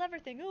 Oh, the lever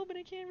thing. Oh, but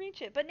I can't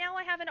reach it. But now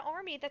I have an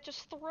army that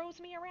just throws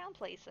me around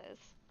places.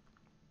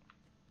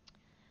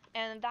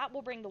 And that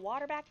will bring the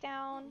water back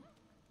down.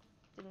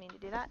 Didn't mean to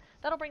do that.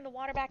 That'll bring the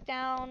water back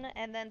down,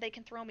 and then they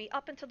can throw me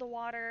up into the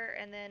water,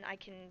 and then I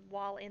can,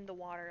 while in the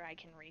water, I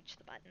can reach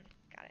the button.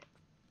 Got it.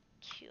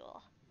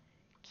 Cool.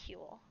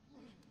 Cool.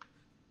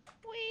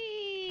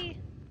 Whee!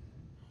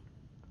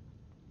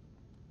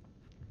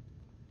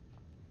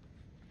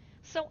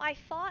 So I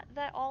thought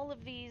that all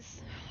of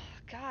these,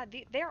 God,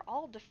 they're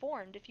all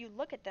deformed. If you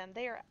look at them,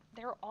 they're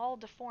all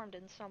deformed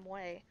in some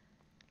way.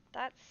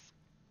 That's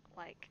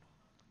like,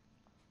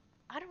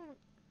 I don't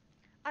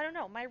I don't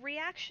know. My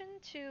reaction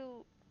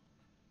to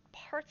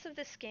parts of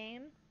this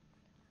game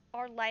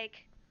are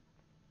like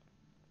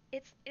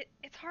it's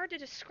hard to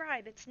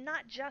describe. It's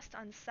not just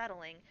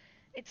unsettling.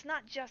 It's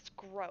not just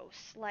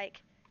gross.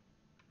 Like,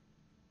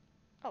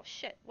 oh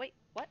shit. Wait,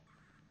 what?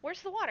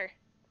 Where's the water?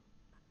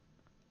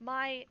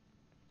 My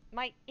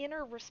my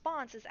inner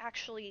response is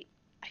actually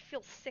I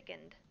feel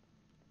sickened.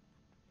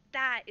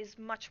 That is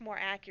much more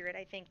accurate,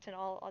 I think, to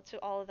all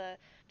of the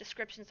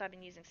descriptions I've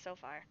been using so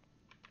far.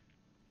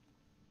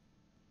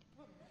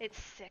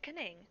 It's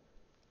sickening.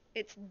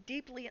 It's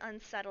deeply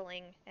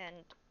unsettling and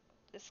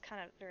it's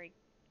kind of very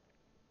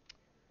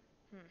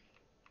hmm.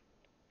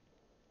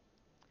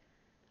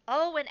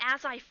 Oh, and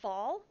as I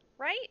fall,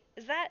 right?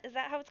 Is that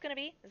how it's gonna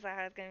be? Is that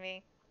how it's gonna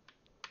be?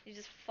 You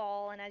just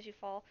fall, and as you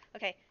fall,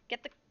 okay,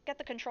 get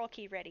the control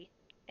key ready.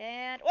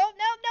 And oh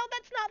no,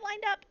 that's not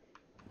lined up.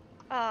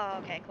 Oh,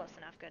 okay, close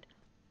enough. Good.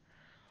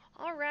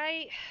 All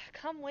right,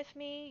 come with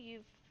me, you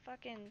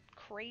fucking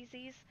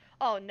crazies.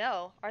 Oh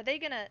no, are they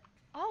gonna?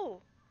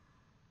 Oh,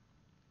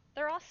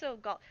 they're also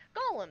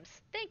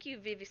golems. Thank you,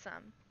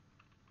 Vivisam.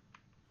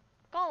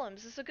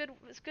 Golems is a good.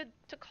 It's good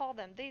to call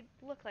them. They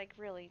look like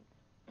really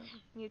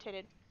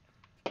mutated.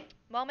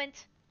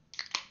 Moment.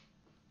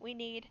 We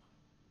need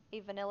a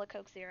vanilla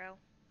Coke Zero.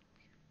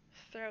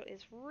 Throat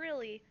is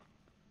really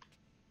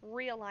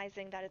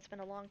realizing that it's been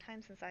a long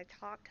time since I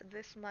talked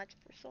this much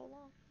for so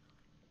long.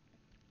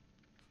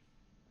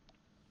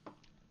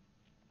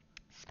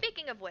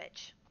 Speaking of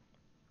which,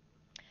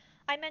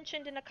 I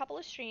mentioned in a couple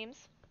of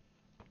streams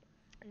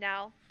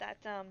now that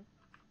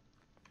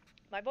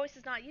my voice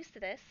is not used to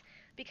this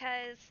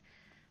because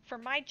for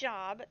my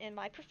job in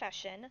my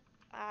profession,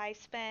 I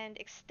spend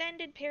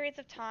extended periods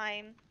of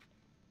time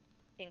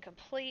in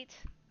complete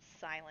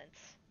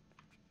silence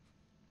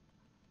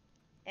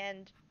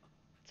and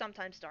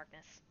sometimes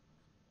darkness.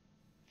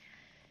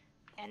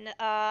 And they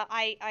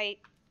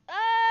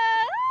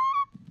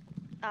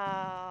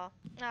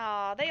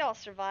all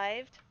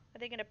survived. Are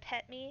they gonna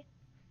pet me?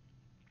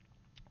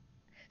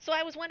 So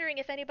I was wondering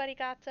if anybody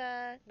got,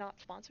 not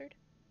sponsored?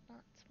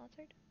 Not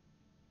sponsored?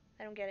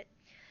 I don't get it.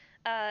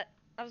 Uh,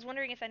 I was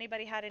wondering if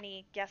anybody had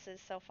any guesses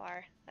so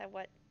far at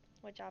what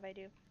job I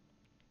do.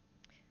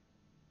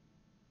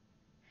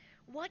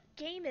 What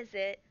game is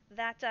it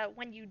that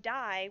when you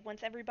die,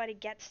 once everybody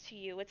gets to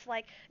you, it's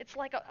like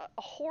a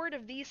horde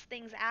of these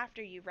things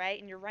after you, right?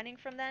 And you're running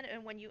from them,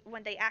 and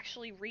when they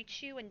actually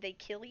reach you and they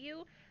kill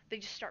you, they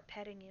just start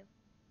petting you,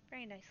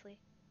 very nicely.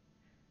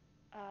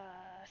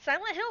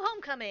 Silent Hill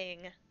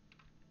Homecoming.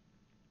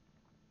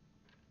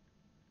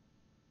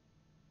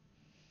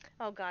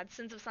 Oh God,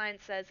 Sins of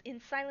Science says,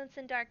 in silence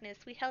and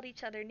darkness, we held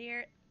each other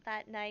near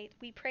that night.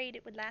 We prayed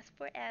it would last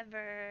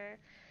forever.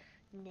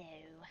 No.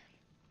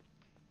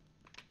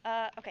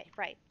 Okay,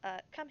 right.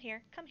 Come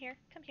here, come here,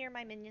 come here,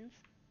 my minions.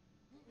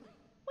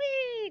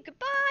 Whee!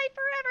 Goodbye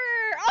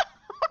forever!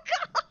 Oh,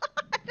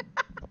 God!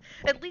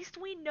 At least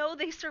we know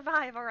they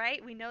survive,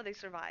 alright? We know they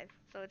survive,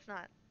 so it's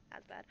not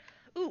as bad.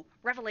 Ooh,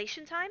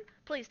 revelation time?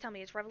 Please tell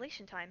me it's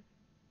revelation time.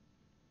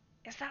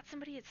 Is that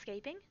somebody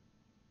escaping?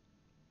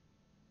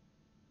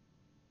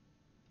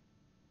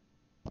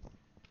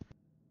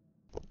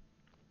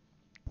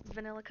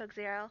 Vanilla Coke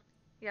Zero?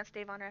 Yes,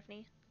 Dave on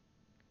Refney.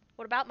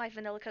 What about my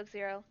Vanilla Coke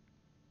Zero?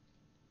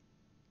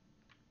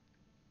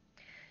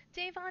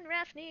 Davon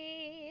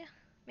Rafney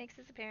makes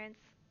his appearance.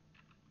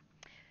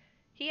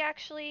 He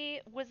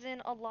actually was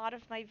in a lot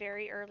of my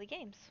very early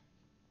games.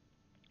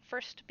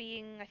 First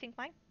being, I think,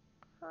 Minecraft?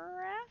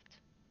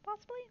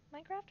 Possibly?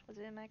 Minecraft? Was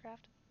it in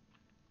Minecraft?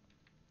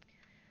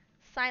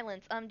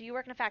 Silence. Do you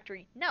work in a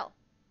factory? No.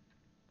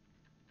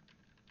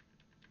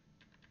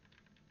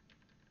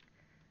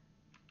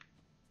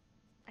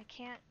 I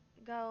can't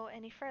go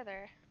any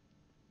further.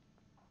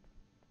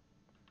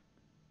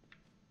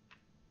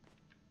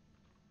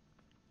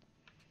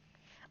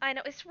 I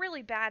know it's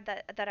really bad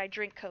that I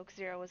drink Coke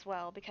Zero as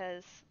well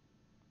because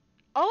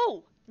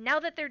oh, now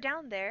that they're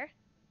down there.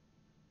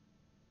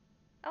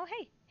 Oh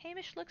hey,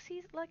 Hamish looks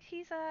he's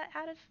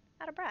out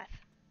of breath.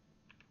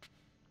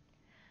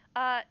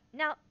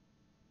 Now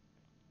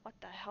what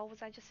the hell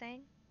was I just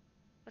saying?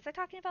 Was I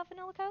talking about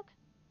vanilla Coke?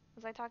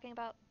 Was I talking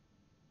about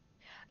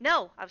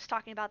No, I was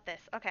talking about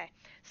this. Okay.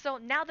 So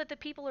now that the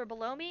people are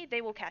below me,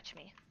 they will catch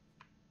me.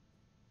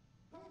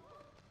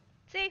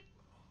 See?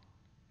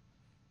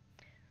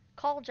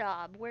 Call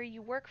job where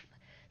you work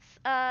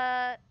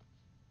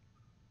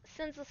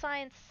since the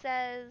science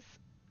says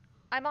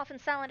I'm often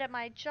silent at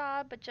my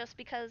job, but just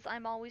because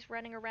I'm always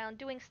running around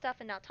doing stuff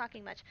and not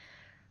talking much.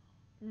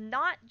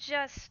 Not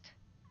just,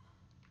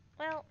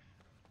 well,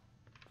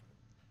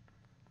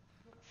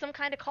 some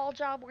kind of call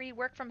job where you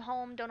work from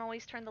home, don't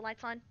always turn the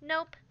lights on.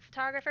 Nope.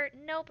 Photographer,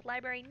 nope.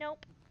 Library,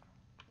 nope.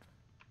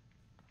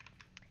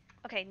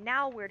 Okay,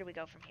 now where do we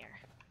go from here?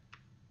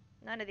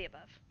 None of the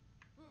above.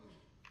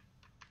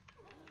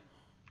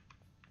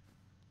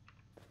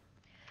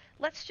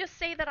 Let's just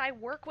say that I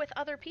work with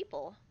other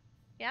people.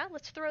 Yeah,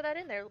 let's throw that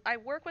in there. I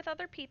work with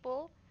other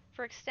people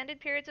for extended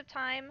periods of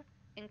time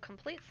in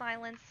complete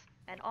silence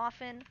and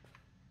often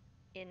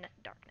in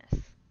darkness.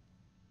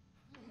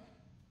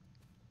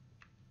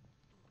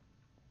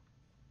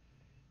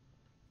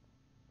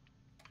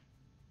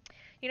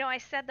 You know, I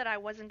said that I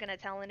wasn't going to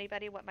tell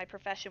anybody what my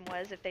profession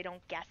was if they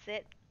don't guess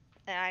it.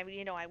 And I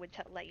would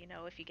let you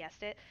know if you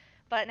guessed it.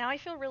 But now I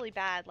feel really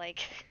bad,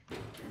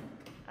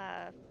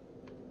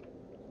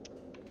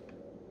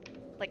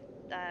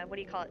 uh, what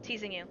do you call it?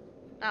 Teasing you.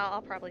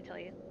 I'll probably tell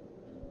you.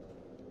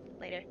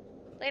 Later.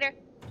 Later.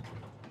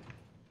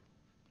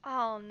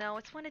 Oh no,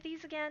 it's one of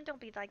these again. Don't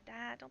be like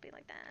that. Don't be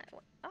like that.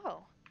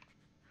 Oh.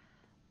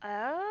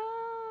 Oh.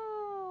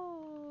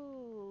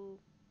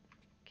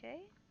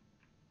 Okay.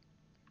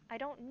 I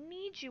don't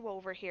need you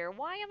over here.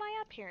 Why am I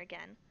up here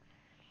again?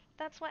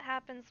 That's what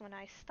happens when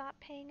I stop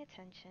paying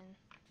attention.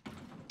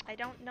 I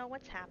don't know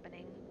what's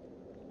happening.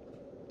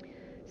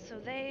 So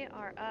they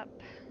are up.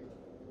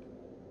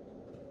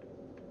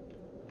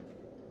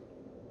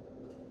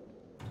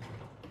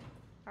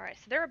 Alright,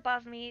 so they're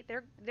above me.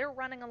 They're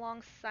running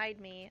alongside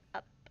me.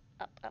 Up,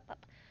 up, up,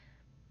 up.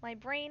 My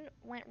brain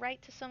went right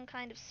to some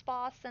kind of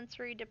spa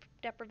sensory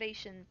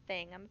deprivation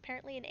thing. I'm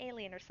apparently an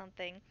alien or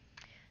something.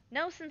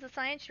 No, since the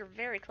science, you're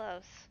very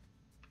close.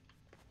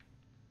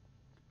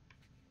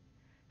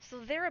 So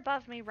they're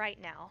above me right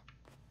now.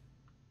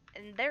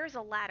 And there's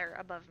a ladder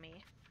above me.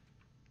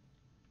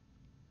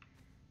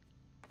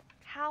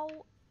 How?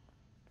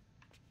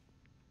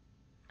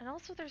 And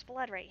also there's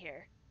blood right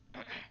here.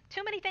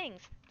 Too many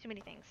things. Too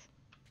many things.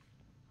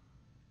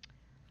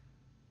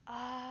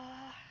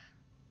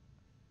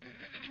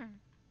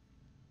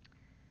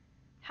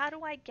 How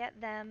do I get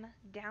them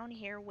down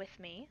here with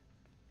me?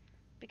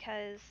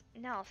 Because,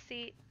 no,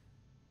 see,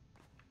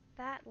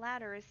 that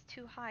ladder is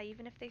too high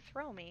even if they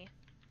throw me.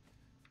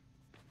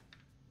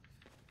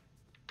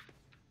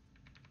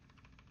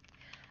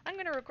 I'm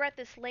going to regret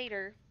this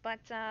later, but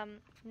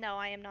no,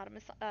 I am not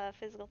a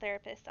physical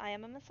therapist. I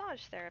am a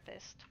massage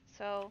therapist.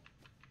 So,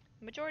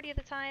 majority of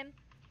the time,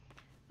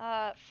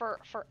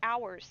 for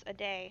hours a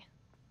day,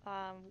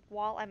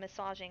 while I'm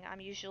massaging, I'm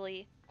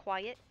usually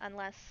quiet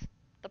unless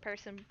the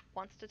person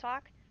wants to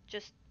talk,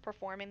 just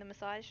performing the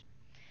massage.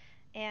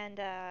 And,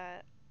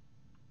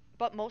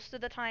 but most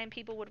of the time,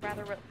 people would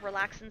rather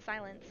relax in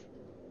silence.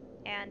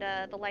 And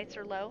the lights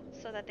are low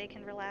so that they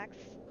can relax.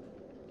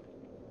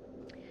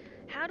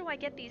 How do I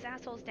get these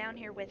assholes down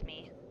here with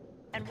me?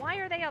 And why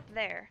are they up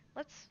there?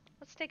 Let's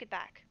take it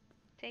back.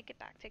 Take it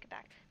back. Take it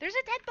back. There's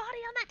a dead body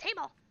on that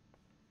table.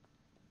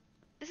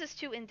 This is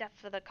too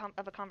in-depth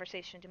of a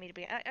conversation to me to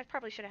be. I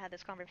probably should have had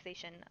this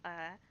conversation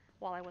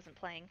while I wasn't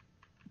playing.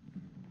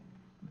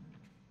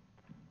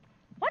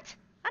 What?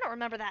 I don't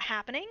remember that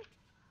happening.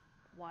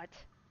 What?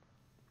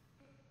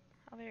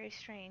 How very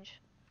strange.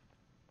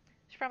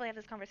 Should probably have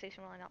this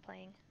conversation while I'm not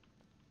playing.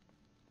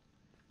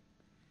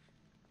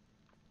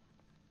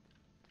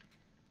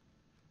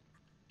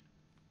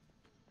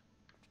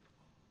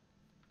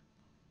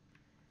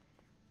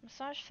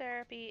 Massage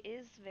therapy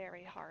is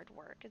very hard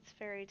work. It's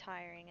very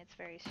tiring, it's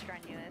very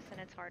strenuous, and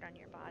it's hard on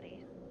your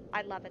body.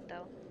 I love it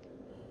though.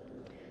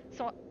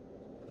 So,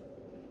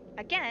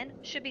 again,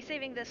 should be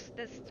saving this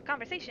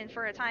conversation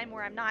for a time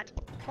where I'm not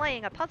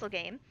playing a puzzle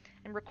game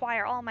and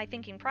require all my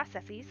thinking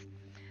processes.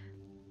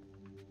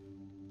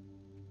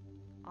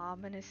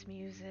 Ominous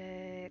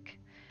music.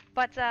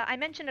 But I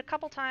mentioned a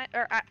couple times,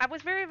 or I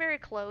was very, very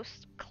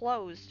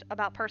closed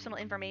about personal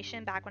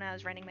information back when I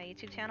was running my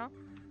YouTube channel.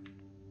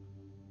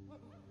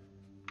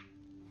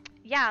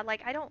 Yeah,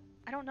 like I don't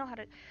know how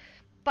to.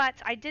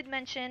 But I did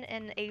mention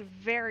in a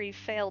very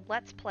failed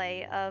Let's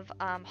Play of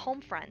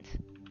Homefront,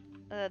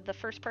 the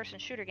first-person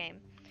shooter game,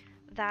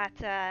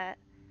 that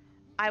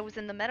I was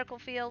in the medical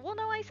field. Well,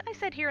 no, I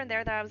said here and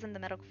there that I was in the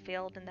medical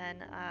field, and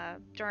then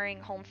during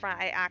Homefront,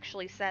 I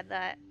actually said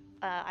that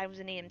I was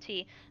an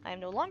EMT. I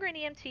am no longer an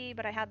EMT,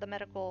 but I had the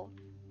medical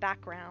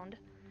background.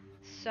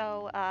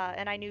 So,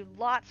 and I knew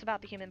lots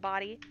about the human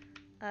body.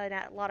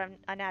 A lot of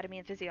anatomy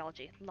and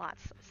physiology.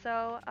 Lots.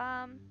 So,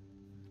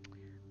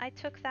 I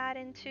took that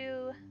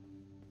into...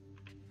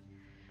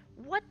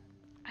 What...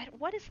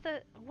 what is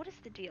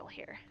the deal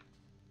here?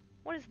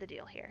 What is the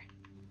deal here?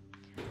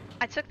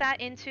 I took that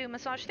into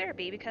massage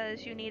therapy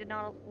because you need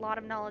a lot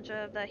of knowledge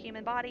of the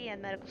human body,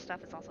 and medical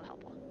stuff is also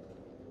helpful.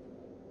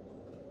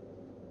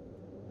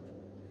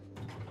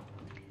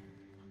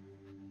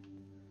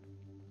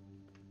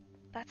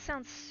 That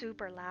sounds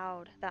super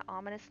loud, that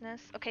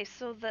ominousness. Okay,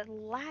 so the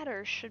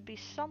ladder should be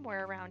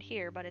somewhere around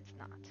here, but it's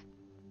not.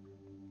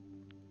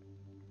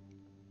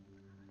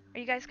 Are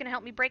you guys gonna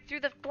help me break through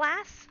the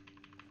glass?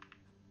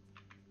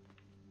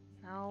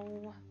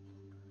 No.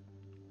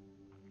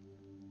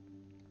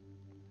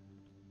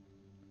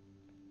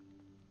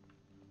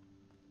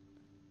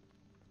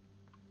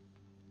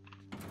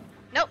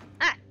 Nope.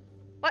 Ah!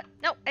 What?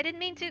 No, I didn't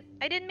mean to.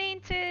 I didn't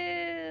mean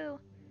to!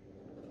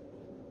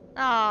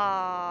 Oh,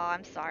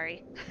 I'm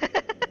sorry.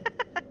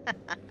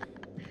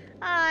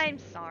 I'm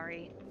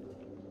sorry.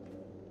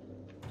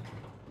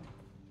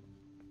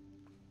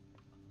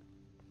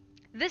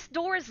 This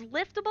door is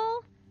liftable?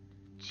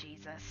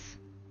 Jesus.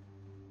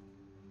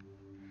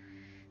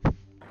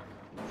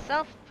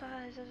 Self...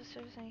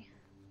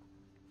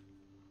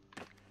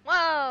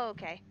 Whoa,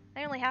 okay.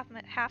 I only have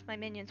half my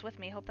minions with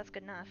me. Hope that's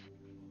good enough.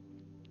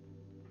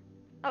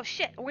 Oh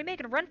shit, are we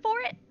making a run for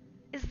it?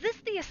 Is this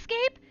the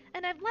escape?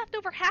 And I've left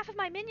over half of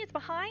my minions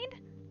behind?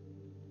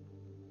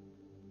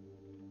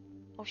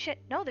 Oh shit,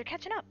 no, they're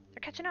catching up. They're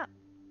catching up.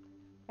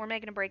 We're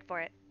making a break for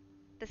it.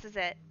 This is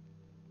it.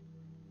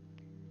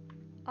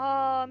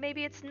 Oh,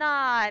 maybe it's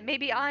not.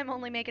 Maybe I'm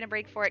only making a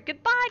break for it.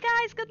 Goodbye,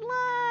 guys. Good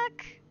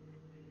luck.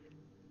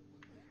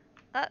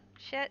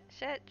 Shit,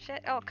 shit,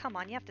 shit. Oh, come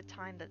on. You have to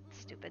time the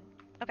stupid.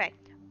 Okay.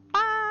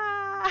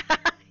 Ah!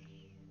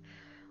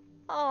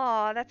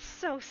 Oh, that's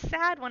so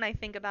sad when I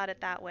think about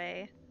it that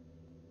way.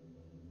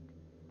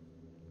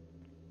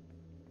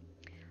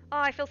 Oh,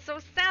 I feel so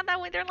sad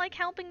that way. They're like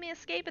helping me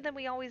escape, and then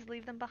we always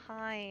leave them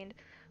behind.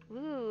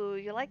 Ooh,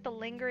 you like the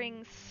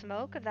lingering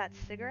smoke of that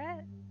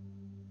cigarette?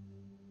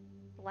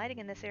 The lighting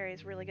in this area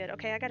is really good.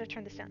 Okay, I gotta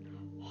turn this down.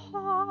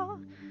 Oh,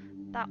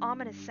 that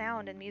ominous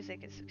sound and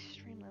music is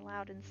extremely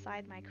loud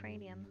inside my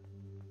cranium.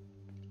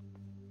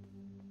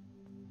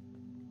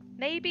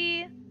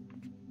 Maybe,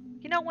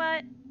 you know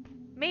what?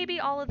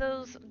 Maybe all of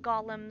those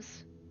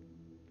golems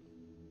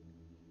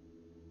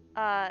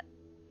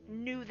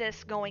knew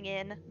this going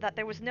in, that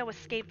there was no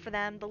escape for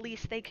them. The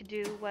least they could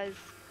do was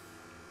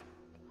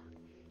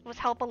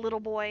help a little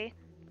boy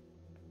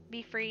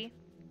be free.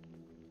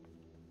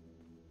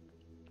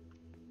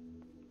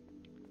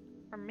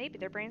 Or maybe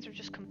their brains are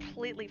just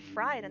completely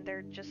fried and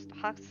they're just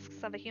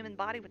husks of a human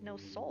body with no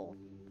soul.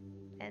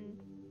 And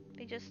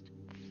they just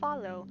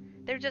follow.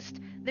 They're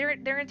just, their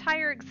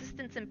entire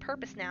existence and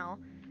purpose now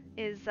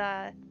is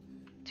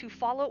to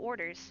follow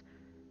orders.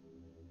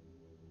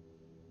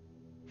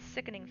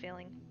 Sickening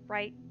feeling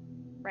right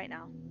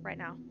now,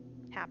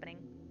 happening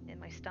in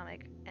my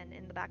stomach and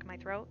in the back of my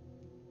throat.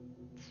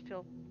 Just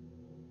feel...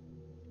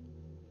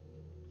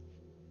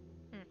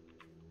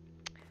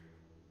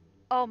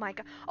 Oh my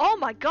god! Oh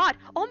my god!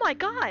 Oh my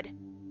god!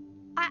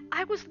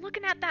 I was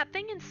looking at that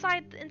thing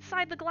inside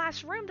the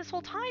glass room this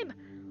whole time.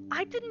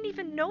 I didn't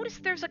even notice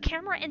there's a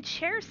camera and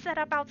chairs set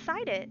up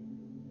outside it.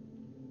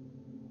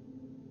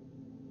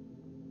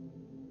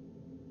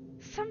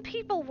 Some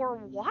people were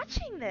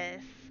watching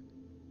this.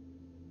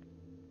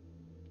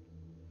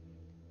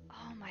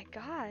 Oh my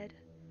god.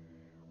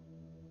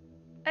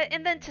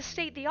 And then to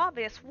state the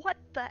obvious, what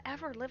the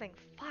ever living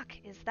fuck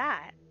is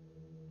that?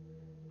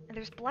 And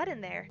there's blood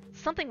in there.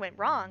 Something went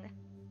wrong.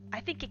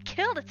 I think it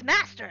killed its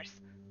masters.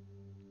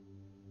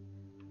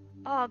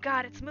 Oh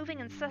god, it's moving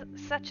in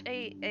such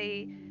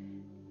a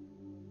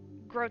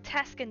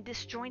grotesque and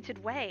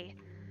disjointed way.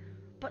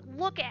 But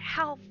look at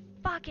how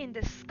fucking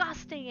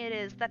disgusting it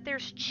is that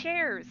there's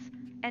chairs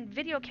and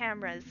video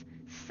cameras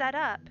set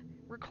up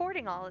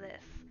recording all of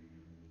this.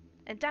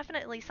 And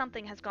definitely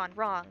something has gone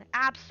wrong.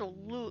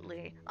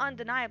 Absolutely,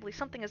 undeniably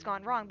something has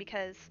gone wrong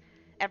because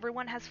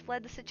everyone has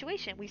fled the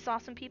situation. We saw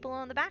some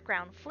people in the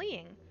background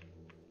fleeing.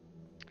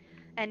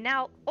 And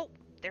now, oh,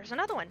 there's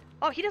another one.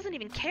 Oh, he doesn't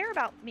even care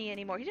about me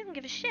anymore. He doesn't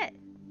give a shit.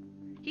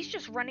 He's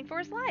just running for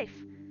his life.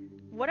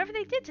 Whatever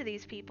they did to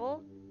these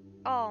people,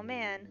 oh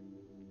man.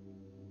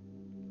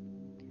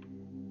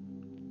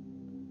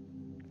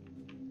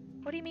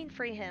 What do you mean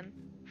free him?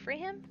 Free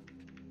him?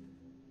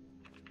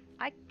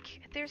 I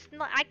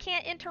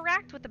can't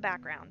interact with the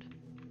background.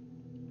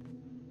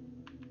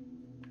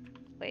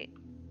 Wait.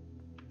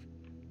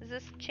 Is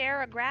this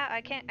chair a grab?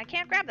 I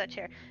can't grab that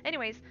chair.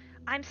 Anyways,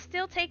 I'm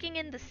still taking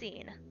in the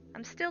scene.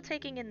 I'm still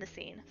taking in the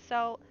scene.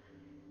 So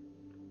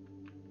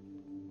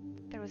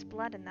there was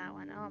blood in that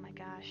one. Oh my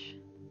gosh.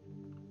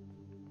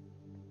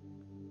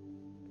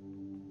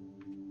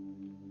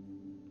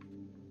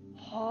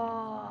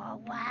 Oh,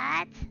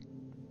 what?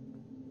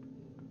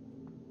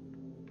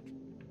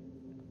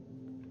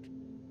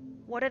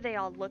 What are they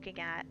all looking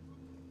at?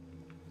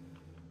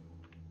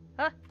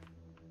 Huh?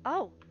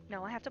 Oh,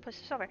 No, I have to push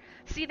this over.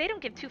 See, they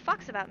don't give two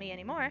fucks about me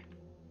anymore.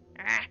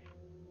 Ah.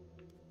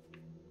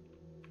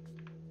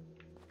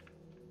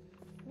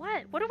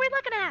 What? What are we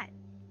looking at?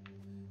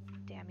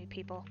 Damn you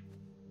people.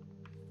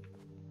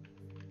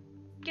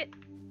 Get...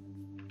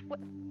 What?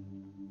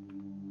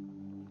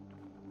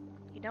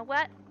 You know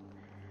what?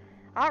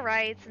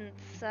 Alright,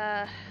 since,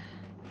 Oh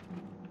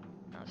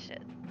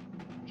shit.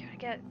 Can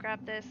I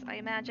grab this? I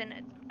imagine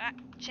it's... Ah,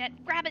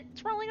 shit. Grab it!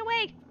 It's rolling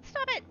away!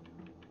 Stop it!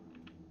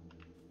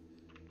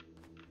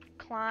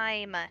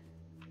 Climb.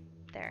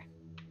 There.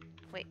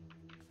 Wait.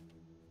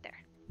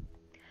 There.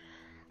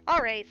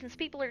 Alright, since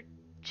people are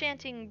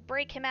chanting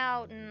break him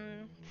out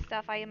and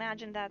stuff, I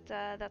imagine that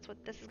that's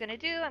what this is gonna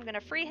do. I'm gonna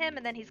free him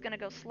and then he's gonna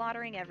go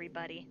slaughtering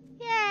everybody.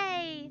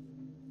 Yay!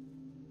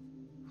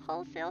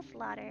 Wholesale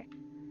slaughter.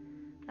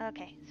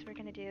 Okay, so we're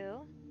gonna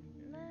do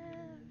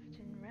left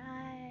and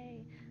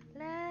right,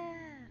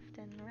 left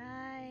and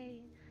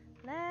right,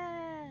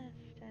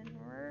 left and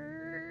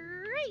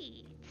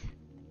right.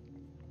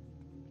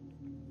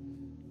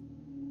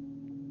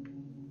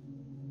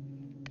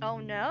 Oh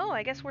no,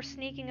 I guess we're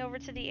sneaking over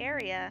to the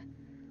area.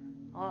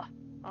 Oh,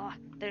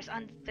 there's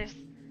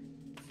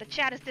the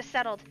chat is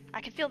dissettled.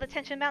 I can feel the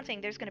tension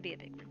mounting. There's gonna be a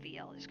big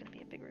reveal. There's gonna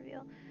be a big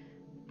reveal.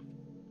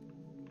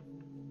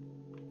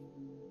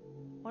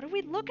 What are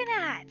we looking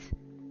at?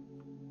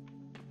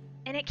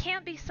 And it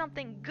can't be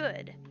something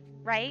good,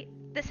 right?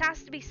 This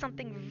has to be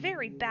something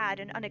very bad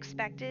and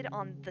unexpected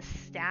on the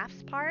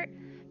staff's part,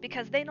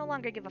 because they no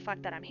longer give a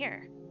fuck that I'm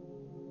here.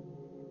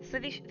 So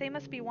they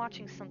must be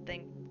watching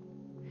something.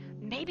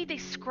 Maybe they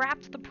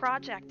scrapped the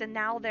project and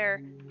now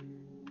they're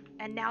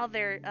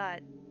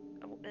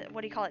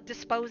what do you call it?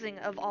 Disposing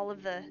of all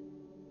of the...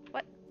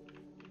 What?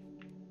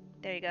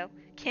 There you go.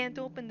 Can't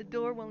open the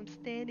door while I'm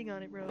standing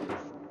on it, Rose.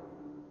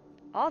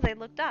 Oh, they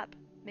looked up.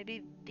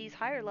 Maybe these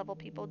higher level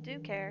people do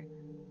care.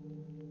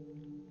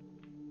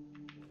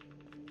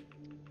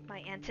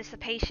 My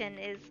anticipation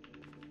is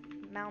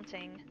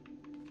mounting.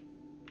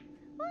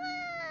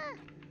 Ah!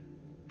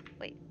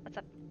 Wait, what's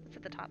up? What's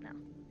at the top now?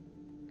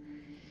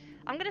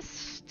 I'm gonna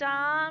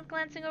stop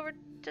glancing over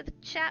to the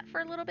chat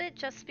for a little bit,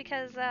 just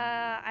because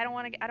I don't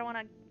want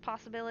a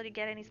possibility to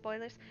get any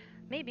spoilers.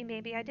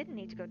 Maybe I didn't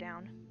need to go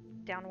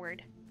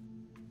downward.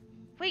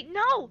 Wait,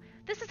 no!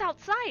 This is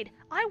outside!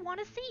 I want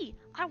to see!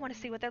 I want to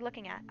see what they're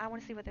looking at.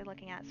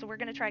 So we're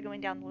gonna try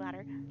going down the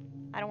ladder.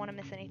 I don't want to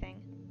miss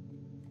anything.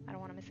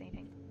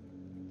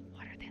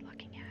 What are they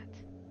looking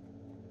at?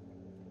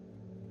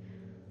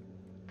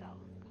 Go.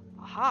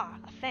 Aha!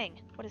 A thing.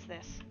 What is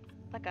this?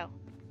 Let go.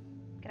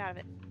 Get out of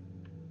it.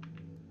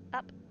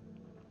 Up.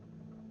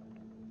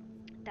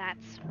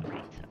 That's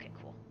right. Okay,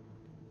 cool.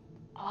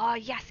 Oh,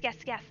 yes.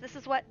 This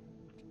is what...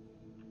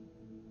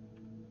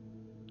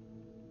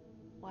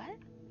 What?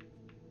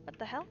 What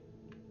the hell?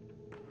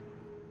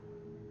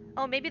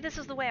 Oh, maybe this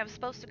is the way I was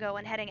supposed to go,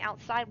 and heading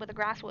outside where the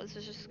grass was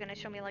just gonna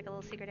show me like a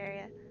little secret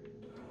area.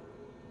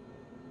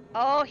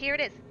 Oh, here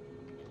it is.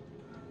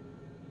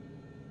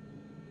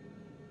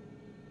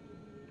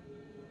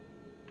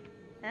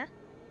 Huh?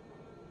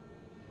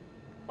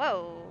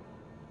 Whoa.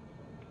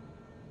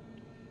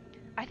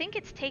 I think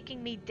it's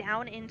taking me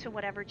down into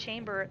whatever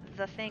chamber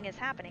the thing is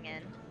happening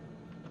in.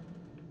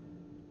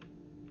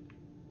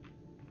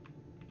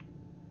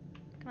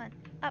 Come on.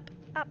 Up.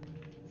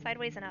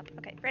 Sideways and up.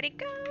 Okay, ready,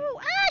 go!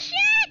 Ah,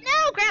 shit!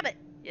 No! Grab it!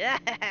 Yeah!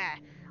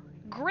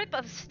 Grip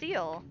of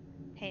steel,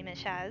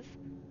 Hamish has.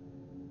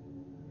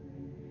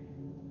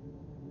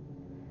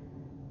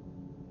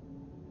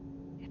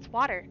 It's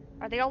water.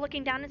 Are they all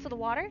looking down into the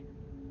water?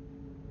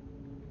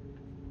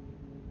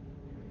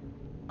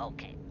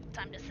 Okay,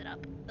 time to sit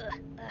up.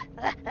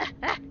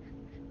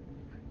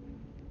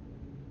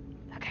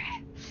 Okay.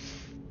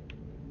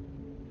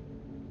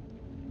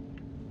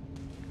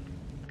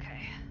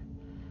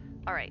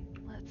 Alright,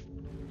 let's...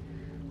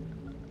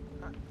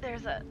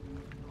 there's a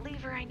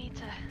lever I need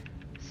to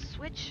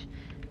switch.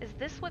 Is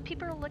this what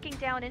people are looking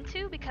down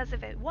into? Because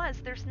if it was,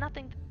 there's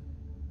nothing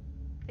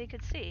they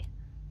could see.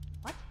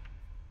 What?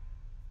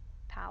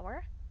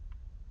 Power?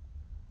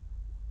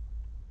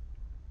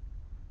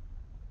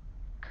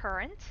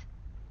 Current?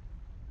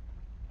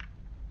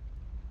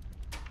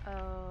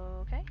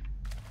 Okay.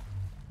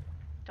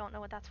 Don't know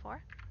what that's for.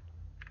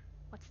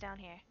 What's down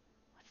here?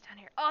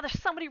 Oh,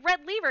 there's so many red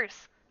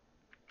levers!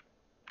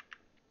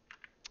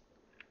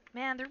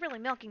 Man, they're really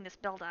milking this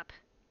build-up.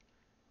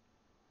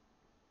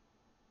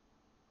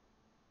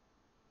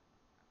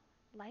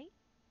 Light?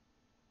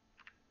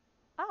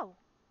 Oh.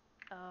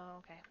 Oh,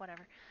 okay,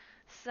 whatever.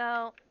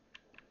 So,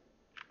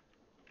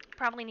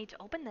 probably need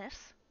to open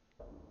this.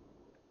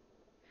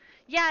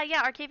 Yeah,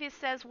 Arcavius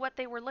says what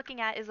they were looking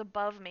at is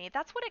above me.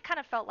 That's what it kind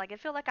of felt like. It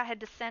felt like I had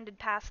descended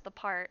past the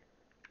part.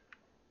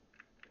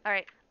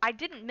 Alright, I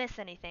didn't miss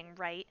anything,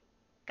 right?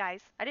 Guys,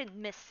 I didn't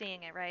miss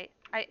seeing it, right?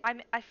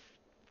 I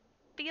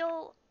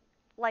feel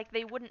like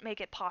they wouldn't make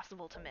it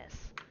possible to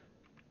miss.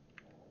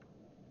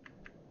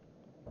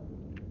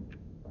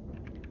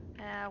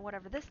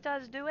 Whatever this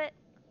does, do it.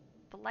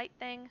 The light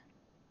thing.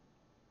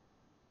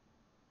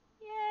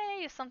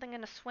 Yay, is something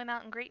gonna swim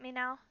out and greet me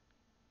now?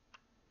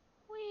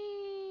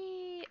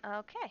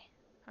 Okay.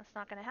 That's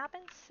not gonna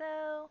happen,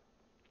 so...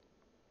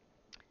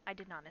 I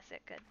did not miss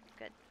it. Good,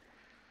 good.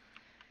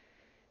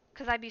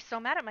 Because I'd be so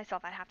mad at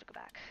myself I'd have to go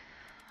back.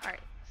 Alright,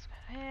 let's go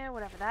here,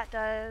 whatever that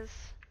does.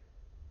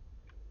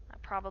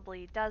 That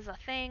probably does a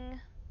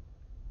thing.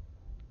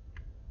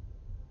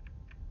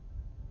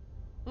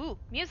 Ooh,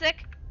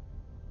 music!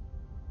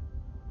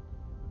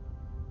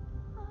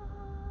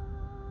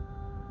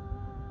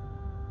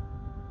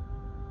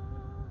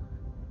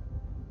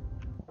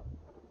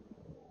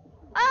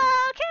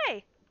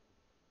 Okay!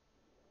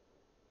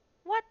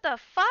 What the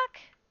fuck?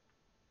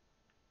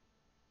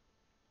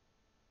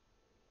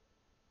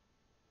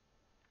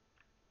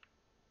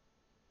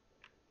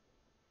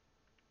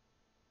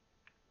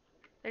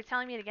 They're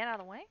telling me to get out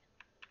of the way?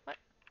 What?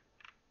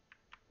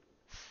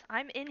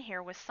 I'm in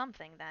here with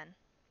something then.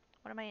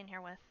 What am I in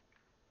here with?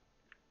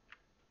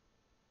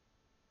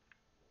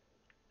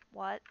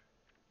 What?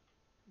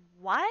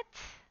 What?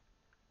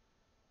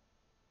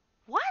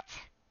 What?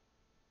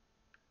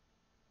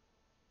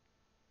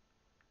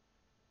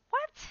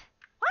 What?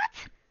 What?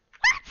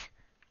 What?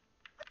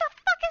 What the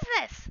fuck is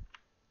this?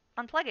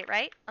 Unplug it,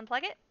 right?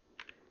 Unplug it?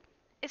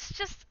 It's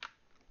just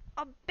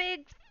a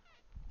big...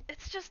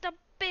 It's just a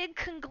big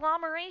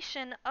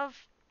conglomeration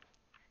of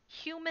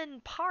human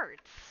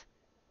parts.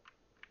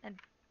 And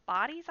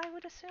bodies, I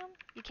would assume?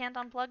 You can't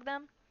unplug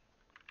them?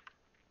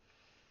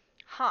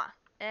 Huh.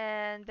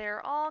 And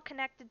they're all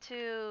connected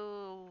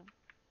to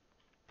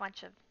a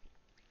bunch of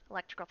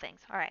electrical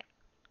things. Alright.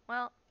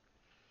 Well...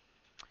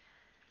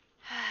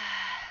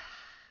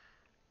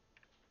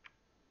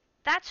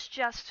 That's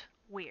just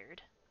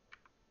weird.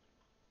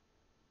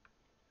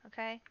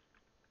 Okay?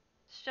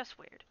 It's just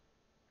weird.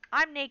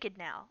 I'm naked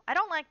now. I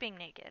don't like being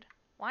naked.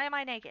 Why am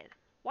I naked?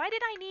 Why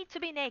did I need to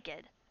be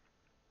naked?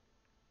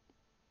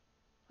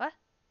 What?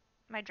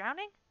 Am I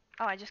drowning?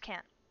 Oh, I just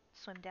can't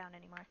swim down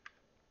anymore.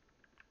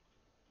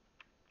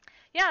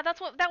 Yeah,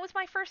 that was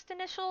my first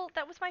initial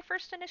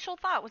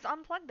thought was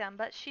unplug them,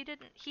 but he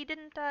didn't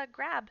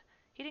grab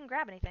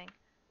anything.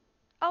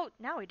 Oh,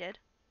 now he did.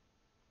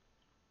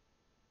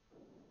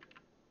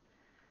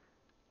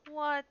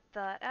 What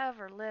the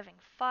ever living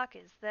fuck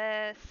is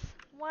this?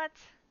 What?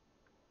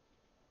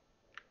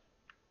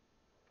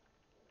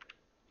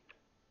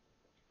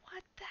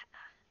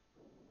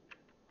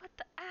 What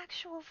the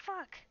actual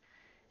fuck?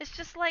 It's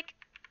just like,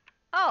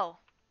 oh,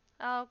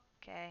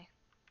 okay.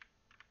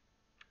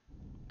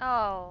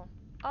 Oh,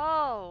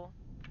 oh,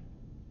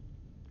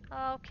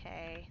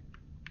 okay.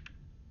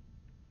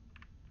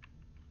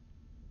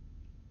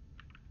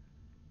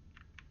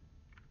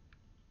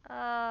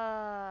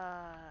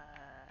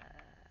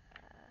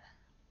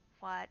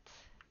 What?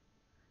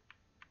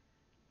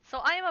 So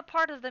I am a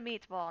part of the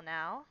meatball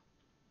now.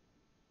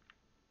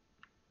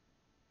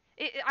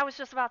 I was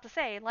just about to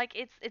say, like,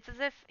 it's as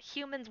if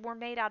humans were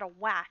made out of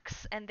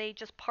wax, and they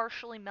just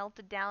partially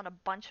melted down a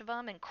bunch of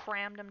them and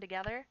crammed them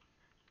together.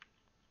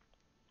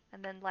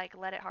 And then, like,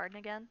 let it harden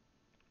again.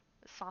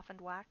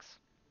 Softened wax.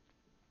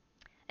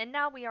 And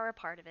now we are a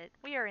part of it.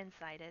 We are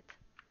inside it.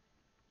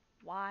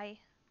 Why?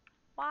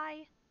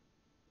 Why?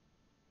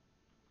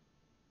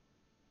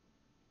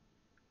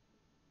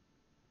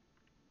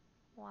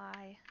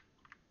 Why?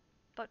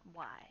 But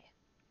why?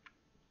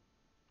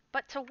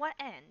 But to what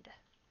end?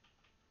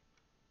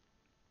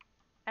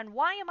 And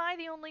why am I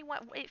the only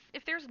one?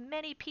 If there's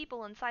many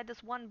people inside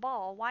this one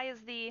ball, why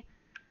is the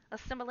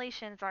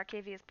assimilation, as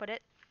Arcavius put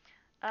it,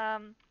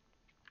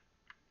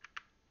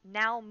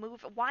 now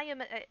move? Why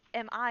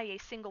am I a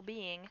single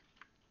being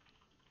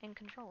in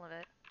control of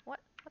it? What?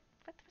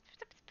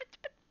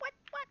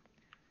 What?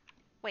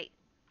 Wait,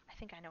 I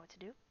think I know what to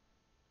do.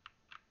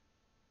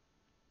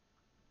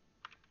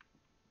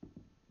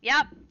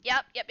 Yep.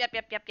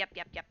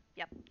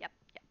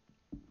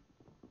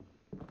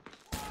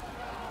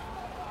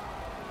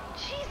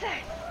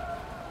 Jesus!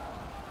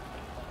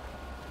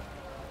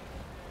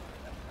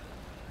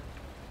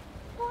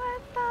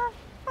 What the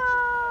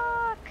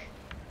fuck?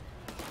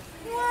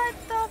 What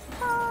the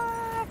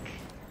fuck?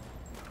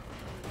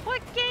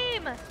 What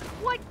game?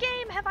 What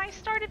game have I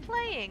started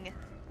playing?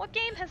 What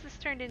game has this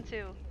turned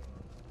into?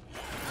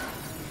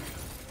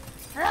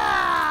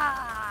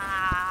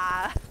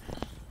 Ah!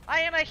 I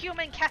am a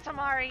human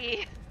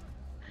Katamari!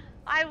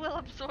 I will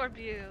absorb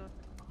you.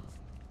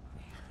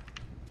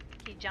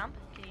 Can you jump?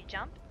 Can you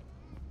jump?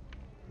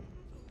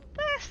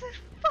 This is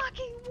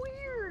fucking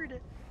weird!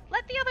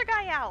 Let the other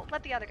guy out!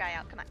 Let the other guy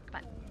out. Come on, come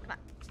on, come on,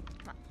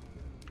 come on.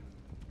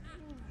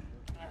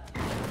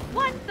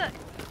 What the?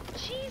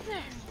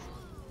 Jesus!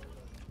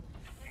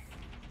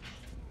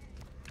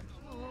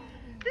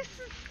 This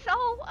is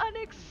so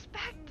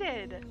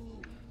unexpected!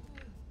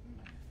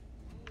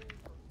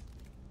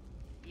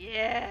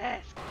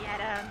 Yes!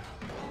 Get him!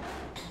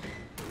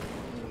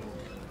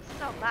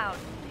 So loud.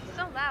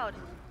 So loud.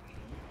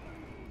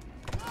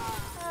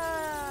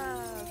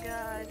 Oh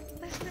god.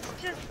 This is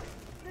just...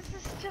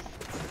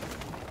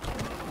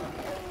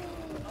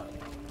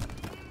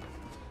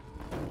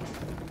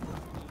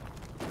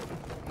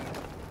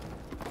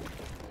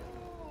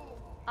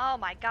 Oh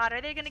my god,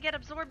 are they gonna get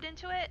absorbed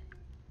into it?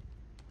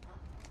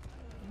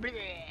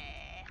 Bleh.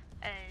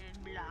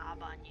 And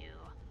blob on you.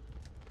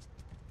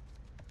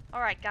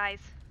 Alright, guys.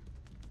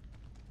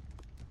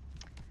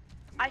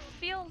 I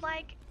feel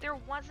like there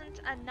wasn't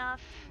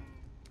enough...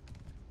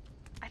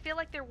 I feel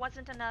like there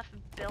wasn't enough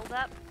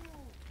build-up.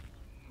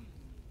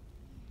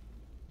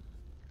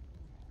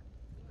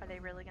 Are they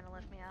really gonna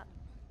lift me up?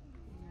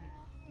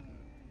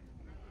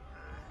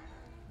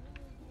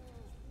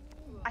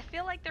 I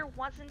feel like there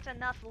wasn't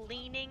enough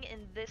leaning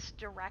in this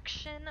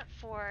direction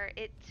for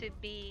it to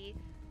be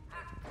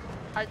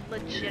a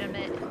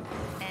legitimate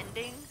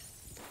ending.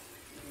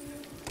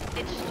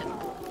 It's just...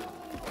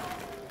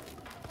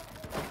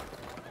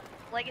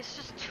 like, it's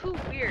just too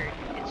weird.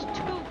 It's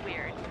too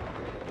weird.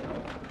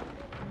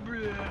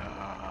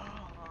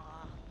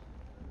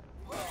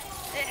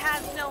 It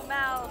has no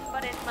mouth,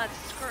 but it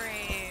must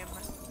scream.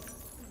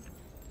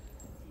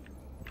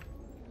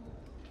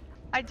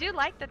 I do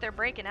like that they're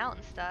breaking out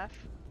and stuff.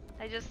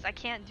 I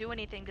can't do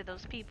anything to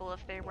those people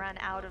if they run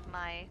out of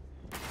my...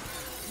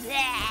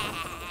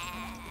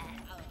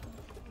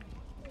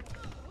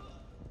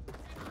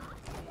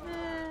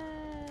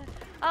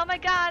 Oh my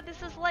god,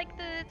 this is like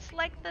the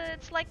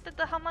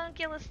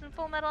homunculus in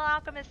Full Metal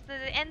Alchemist,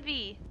 the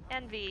envy,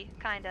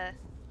 kinda,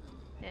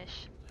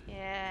 ish.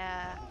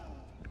 Yeah.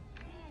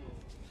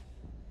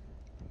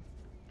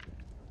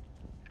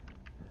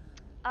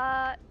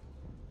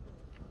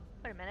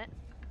 Wait a minute.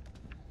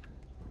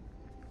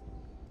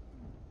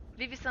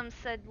 Vivisum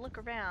said, look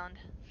around.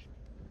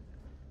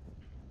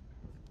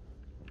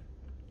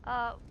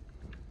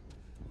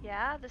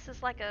 Yeah, this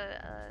is like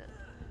a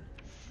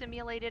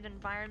simulated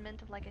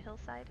environment of like a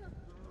hillside.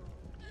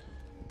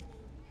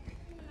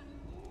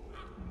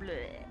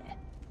 Bleh.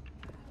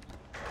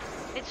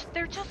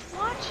 They're just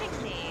watching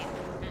me.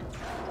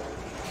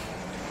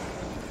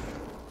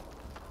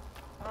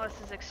 Oh, this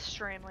is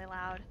extremely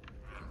loud.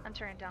 I'm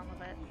turning down a little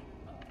bit.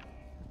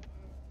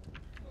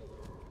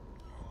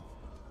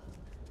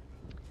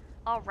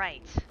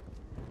 Alright.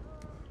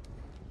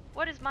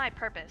 What is my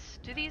purpose?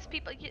 Do these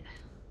people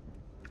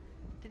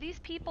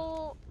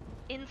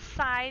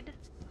inside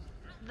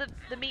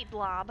the meat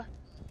blob,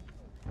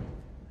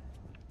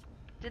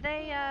 do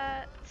they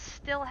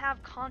still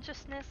have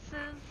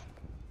consciousnesses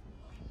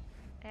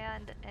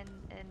and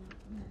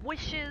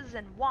wishes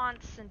and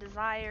wants and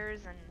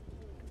desires and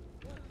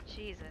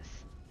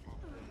Jesus?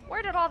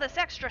 Where did all this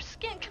extra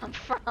skin come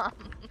from?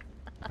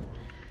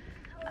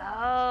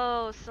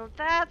 Oh, so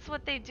that's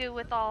what they do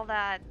with all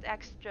that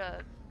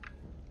extra.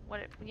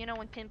 You know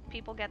when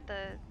people get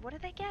the, what do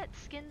they get?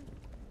 Skin.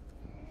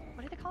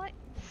 What do they call it?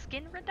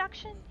 Skin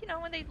reduction? You know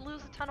when they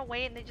lose a ton of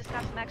weight and they just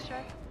have some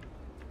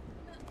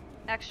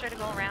extra to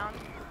go around.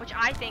 Which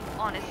I think,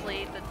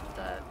 honestly,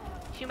 the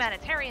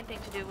humanitarian thing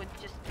to do would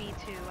just be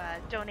to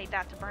donate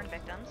that to burn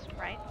victims,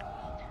 right?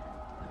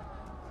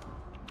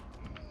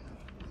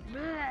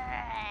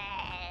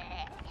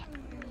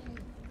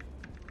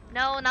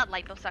 No, not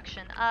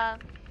liposuction.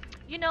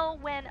 You know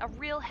when a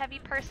real heavy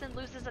person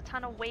loses a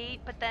ton of weight,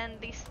 but then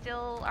they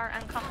still are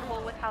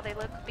uncomfortable with how they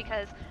look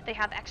because they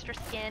have extra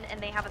skin and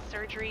they have a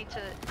surgery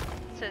to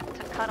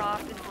cut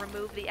off and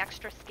remove the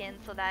extra skin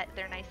so that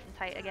they're nice and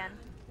tight again?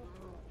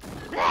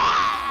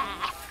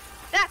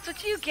 That's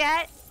what you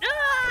get!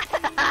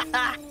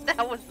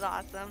 That was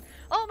awesome.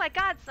 Oh my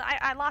god, so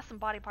I lost some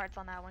body parts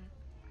on that one.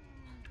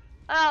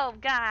 Oh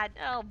god,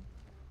 oh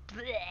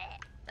bleh.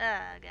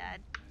 Oh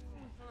god.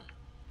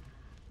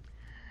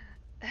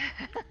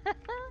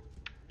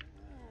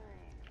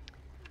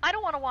 I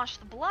don't want to wash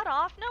the blood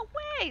off. No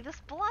way! This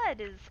blood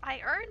is...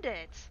 I earned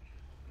it.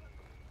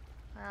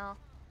 Well...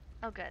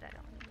 Oh good, I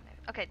don't need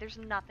it. Okay, there's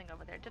nothing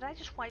over there. Did I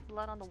just wipe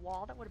blood on the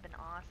wall? That would have been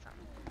awesome.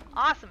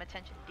 Awesome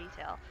attention to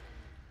detail.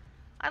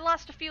 I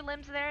lost a few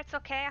limbs there. It's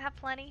okay, I have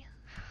plenty.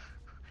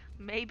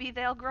 Maybe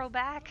they'll grow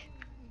back.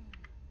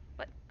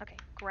 What? Okay,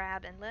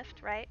 grab and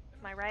lift, right?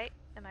 Am I right?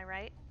 Am I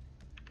right?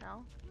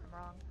 No? I'm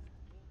wrong.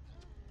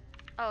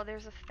 Oh,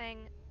 there's a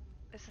thing...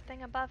 There's a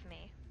thing above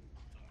me.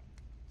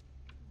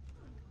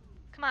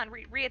 Come on,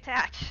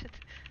 reattach.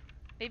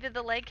 Maybe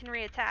the leg can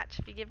reattach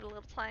if you give it a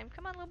little time.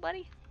 Come on, little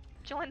buddy.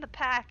 Join the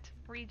pact.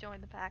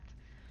 Rejoin the pact.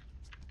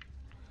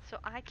 So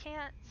I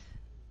can't...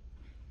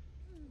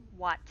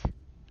 What?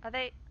 Are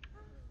they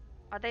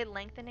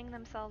lengthening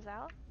themselves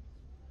out?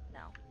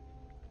 No.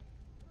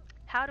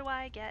 How do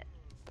I get...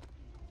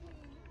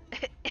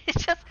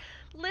 It's just...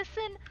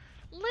 Listen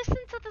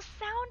to the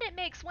sound it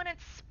makes when it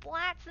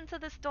splats into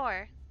this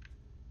door.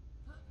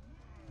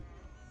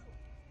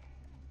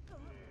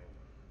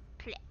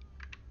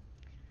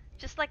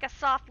 Just like a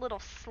soft little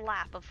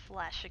slap of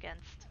flesh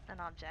against an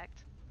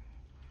object.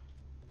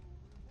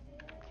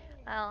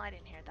 Well, I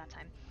didn't hear it that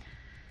time.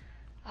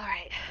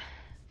 Alright.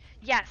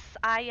 Yes,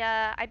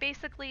 I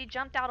basically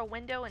jumped out a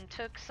window and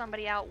took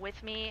somebody out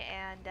with me,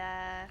 and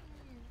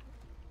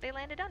they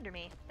landed under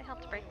me. They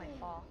helped break my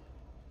fall.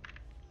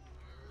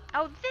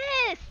 Oh,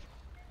 this!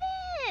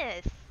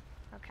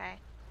 Okay.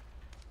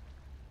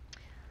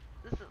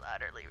 This is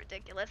utterly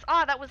ridiculous.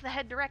 Oh, that was the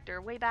head director.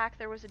 Way back,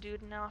 there was a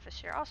dude in an office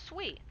chair. Oh,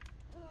 sweet.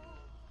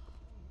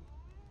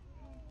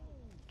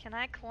 Can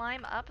I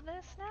climb up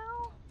this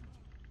now?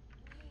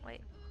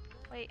 Wait,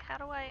 how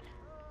do I...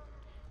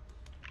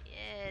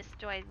 Yes,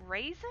 do I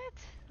raise it?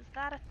 Is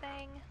that a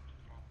thing?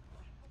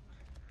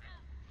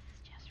 This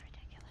is just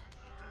ridiculous.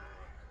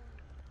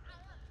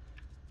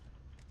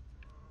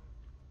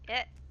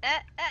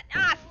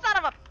 Son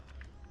of a...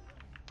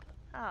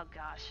 Oh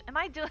gosh, am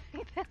I doing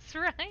this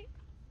right?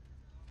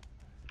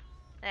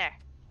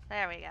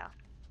 There we go.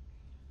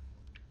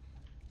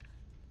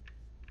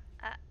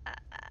 A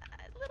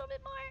little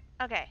bit more.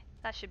 Okay,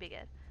 that should be good.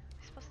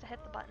 I'm supposed to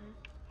hit the button.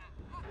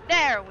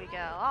 There we go,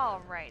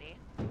 alrighty.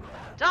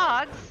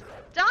 Dogs!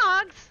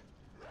 Dogs!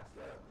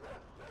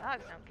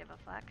 Dogs don't give a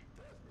fuck.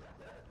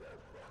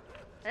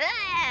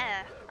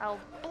 Ah! I'll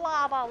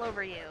blob all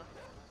over you.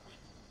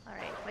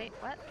 Alright, wait,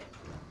 what?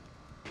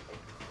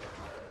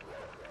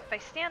 If I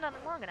stand on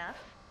it long enough...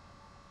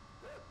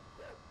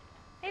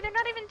 Hey, they're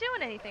not even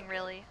doing anything,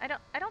 really. I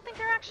don't think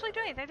they're actually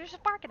doing anything. They're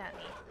just barking at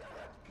me.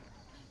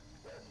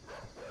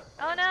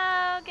 Oh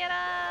no! Get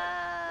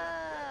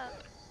up!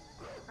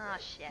 Oh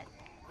shit.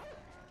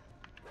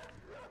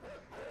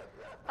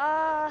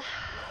 How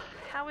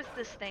is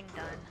this thing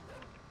done?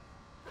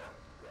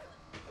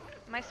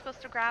 Am I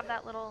supposed to grab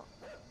that little...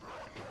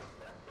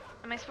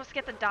 Am I supposed to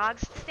get the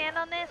dogs to stand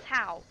on this?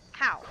 How?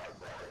 How?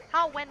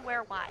 How, when,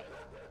 where, why?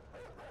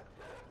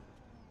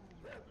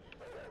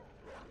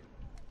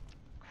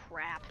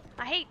 Crap.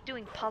 I hate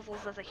doing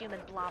puzzles as a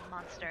human blob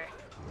monster.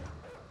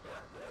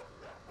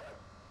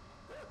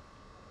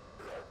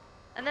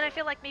 And then I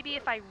feel like maybe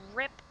if I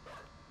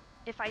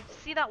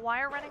see that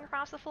wire running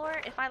across the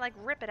floor, if I like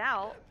rip it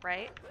out,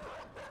 right?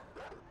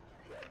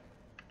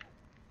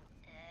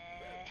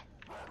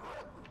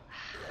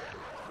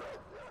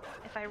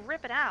 If I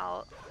rip it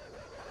out,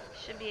 I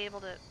should be able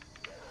to...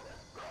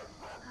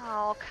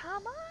 Oh,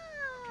 come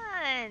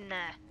on!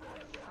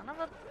 Son of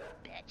a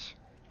bitch.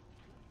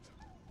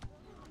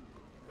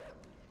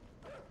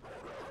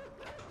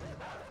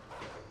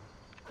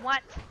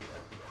 What?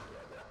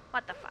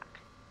 What the fuck?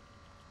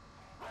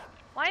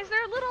 Why is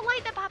there a little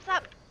light that pops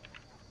up?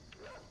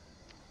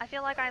 I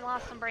feel like I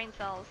lost some brain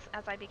cells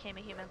as I became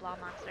a human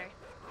blob monster.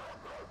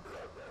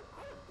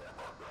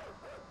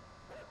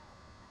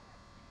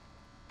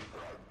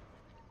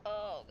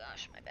 Oh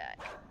gosh, my back.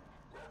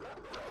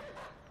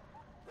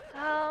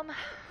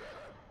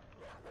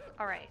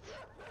 Alright.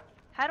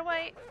 How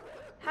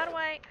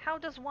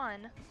does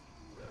one...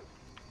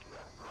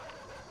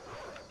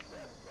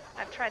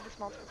 I've tried this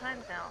multiple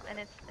times now, and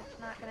it's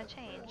not gonna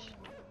change.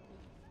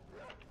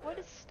 What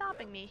is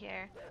stopping me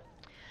here?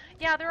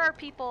 Yeah, there are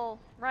people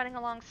running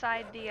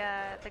alongside the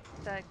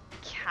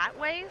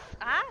catways.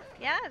 Ah,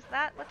 yeah, is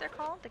that what they're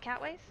called? The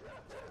catways?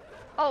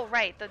 Oh,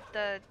 right, this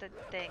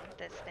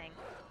thing.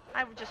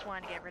 I just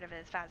wanted to get rid of it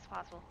as fast as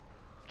possible.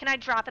 Can I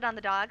drop it on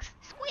the dogs?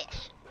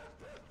 Squish!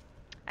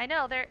 I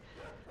know, they're...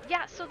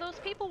 Yeah, so those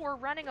people were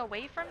running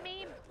away from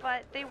me,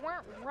 but they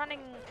weren't running,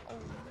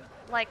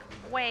 like,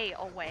 way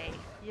away,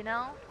 you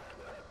know?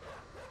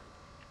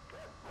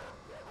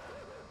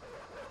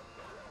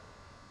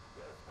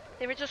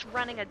 They were just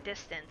running a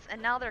distance,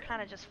 and now they're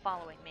kind of just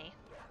following me.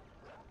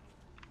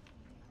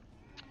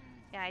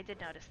 Yeah, I did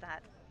notice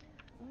that.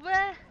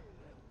 Bleh.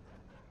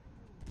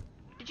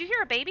 Did you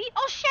hear a baby?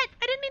 Oh shit!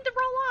 I didn't mean to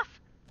roll off!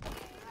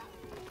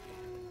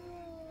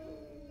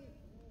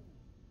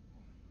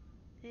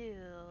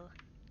 Ew.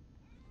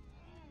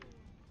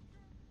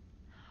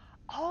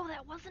 Oh,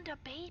 that wasn't a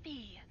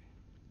baby!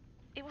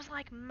 It was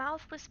like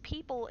mouthless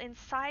people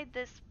inside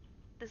this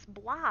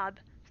blob,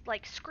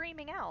 like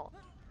screaming out.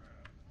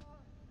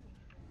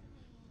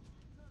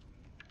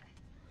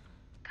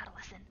 Gotta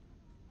listen.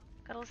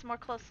 Gotta listen more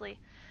closely.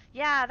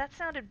 Yeah, that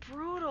sounded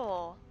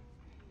brutal.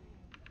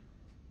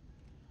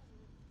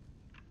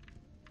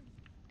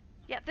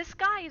 Yeah, this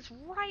guy is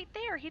right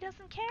there. He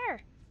doesn't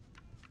care.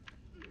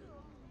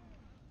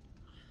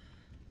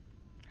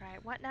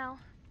 Alright, what now?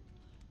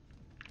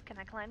 Can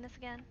I climb this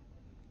again?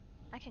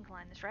 I can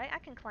climb this, right? I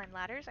can climb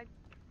ladders.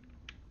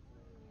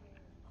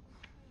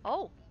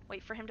 Oh,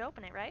 wait for him to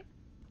open it, right?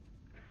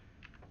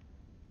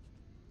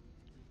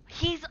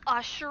 He's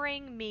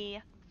ushering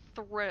me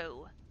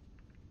through.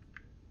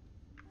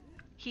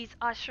 He's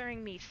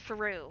ushering me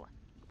through.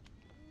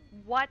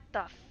 What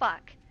the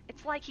fuck?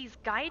 It's like he's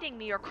guiding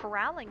me or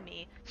corralling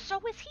me.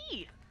 So is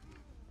he.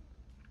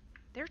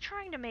 They're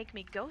trying to make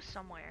me go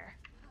somewhere.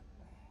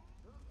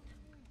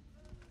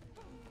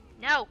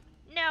 No!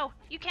 No!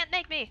 You can't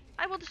make me!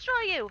 I will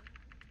destroy you!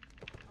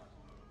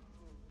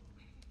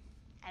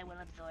 I will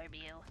absorb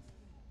you.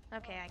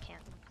 Okay, I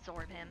can't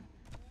absorb him.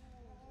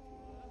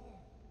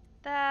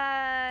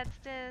 That's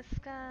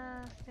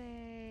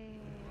disgusting.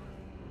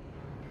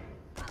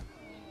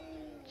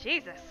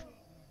 Jesus!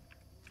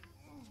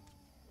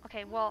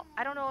 Okay, well,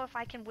 I don't know if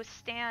I can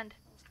withstand...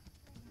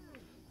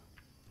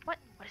 What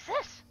is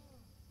this?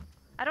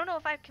 I don't know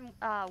if I can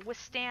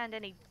withstand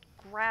any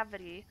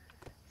gravity.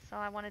 So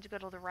I wanted to go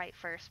to the right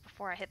first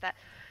before I hit that.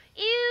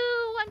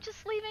 Ew! I'm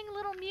just leaving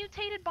little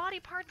mutated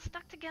body parts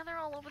stuck together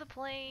all over the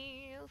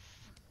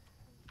place.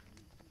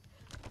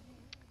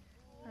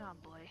 Oh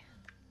boy.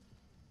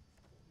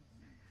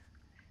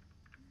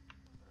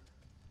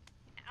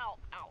 Ow,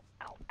 ow,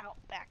 ow, ow.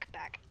 Back,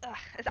 back. Ugh.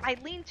 I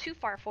lean too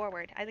far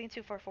forward. I lean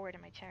too far forward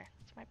in my chair.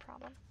 That's my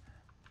problem.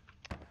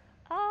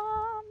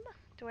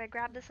 Do I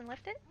grab this and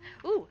lift it?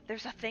 Ooh,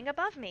 there's a thing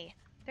above me.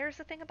 There's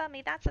a thing above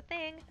me. That's a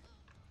thing.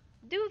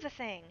 Do the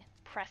thing.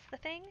 Press the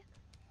thing.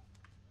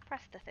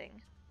 Press the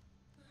thing.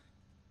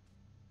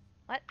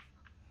 What?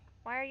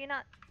 Why are you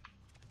not...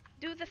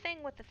 Do the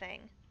thing with the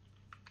thing.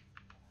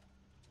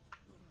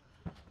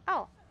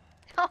 Oh.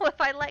 Oh,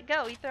 if I let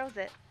go, he throws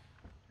it.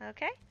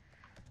 Okay.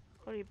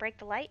 What, do we break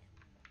the light?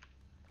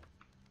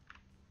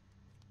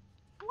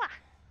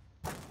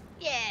 Wah.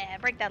 Yeah,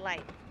 break that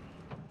light.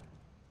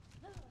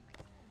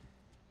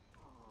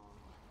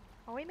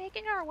 Are we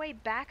making our way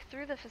back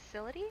through the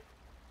facility?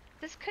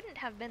 This couldn't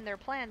have been their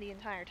plan the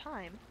entire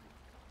time.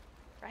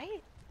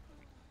 Right?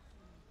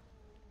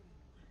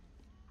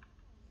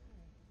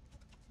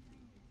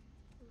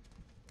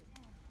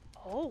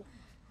 Oh.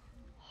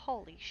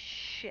 Holy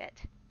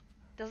shit.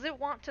 Does it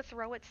want to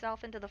throw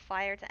itself into the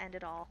fire to end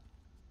it all?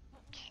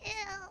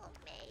 Kill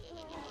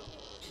me.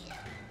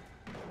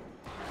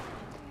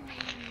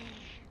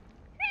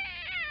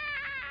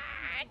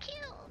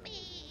 Kill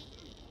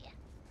me.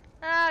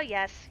 Oh,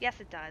 yes. Yes,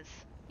 it does.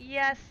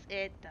 Yes,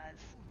 it does.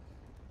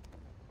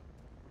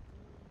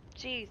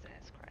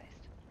 Jesus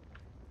Christ.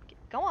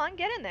 Go on,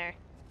 get in there.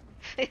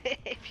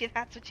 If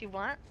that's what you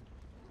want.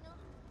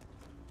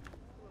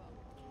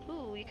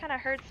 Ooh, you kind of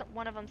heard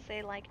one of them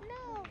say, like,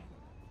 no.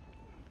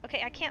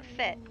 Okay, I can't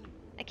fit.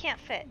 I can't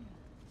fit.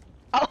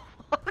 Oh,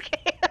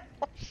 okay.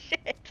 Oh,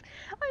 shit.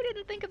 I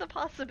didn't think of the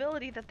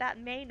possibility that that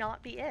may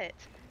not be it.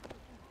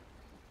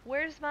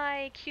 Where's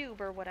my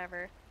cube or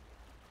whatever?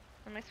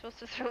 Am I supposed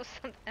to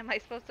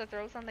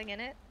throw something in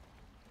it?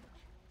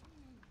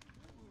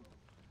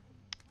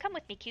 Come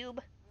with me,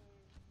 cube.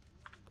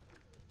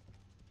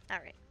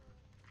 Alright.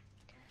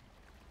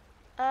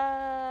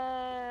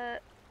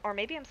 Or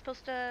maybe I'm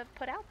supposed to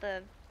put out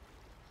the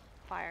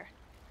fire.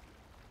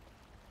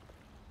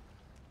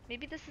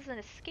 Maybe this is an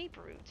escape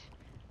route.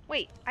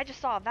 Wait, I just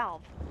saw a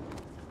valve.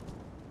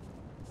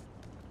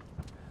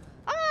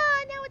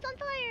 Ah, now it's on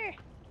fire!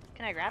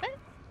 Can I grab it?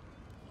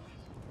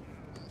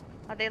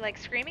 Are they like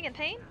screaming in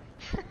pain?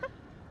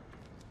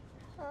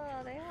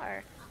 Oh, they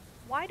are.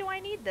 Why do I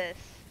need this?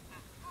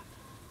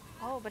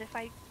 Oh, but if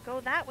I go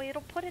that way,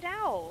 it'll put it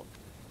out.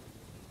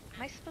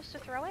 Am I supposed to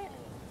throw it?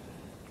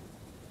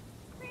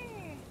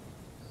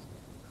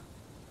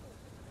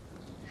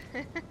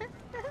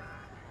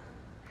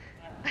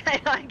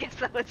 I guess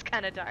that was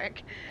kind of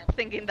dark,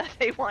 thinking that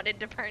they wanted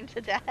to burn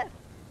to death.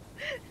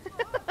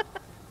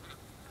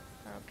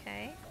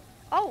 Okay.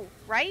 Oh,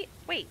 right?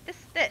 Wait, this,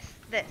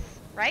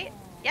 right?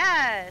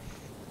 Yes!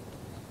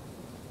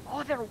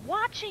 Oh, they're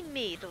watching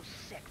me, those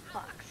sick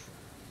fucks.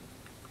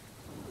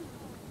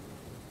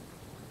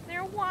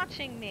 They're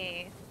watching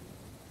me.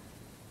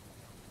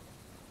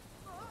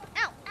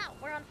 Ow, ow,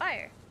 we're on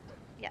fire.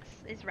 Yes,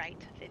 is right,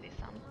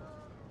 Vivisum.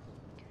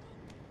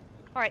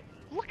 Alright,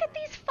 look at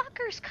these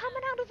fuckers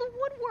coming out of the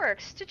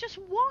woodworks to just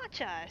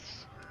watch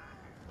us.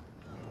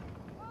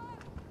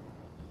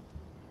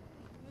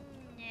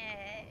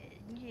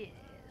 Yes.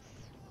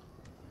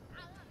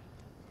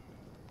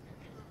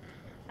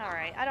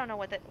 Alright, I don't know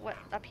what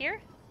up here?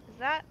 Is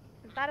that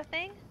a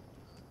thing?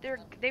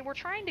 They were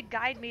trying to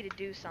guide me to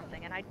do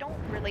something, and I don't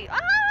really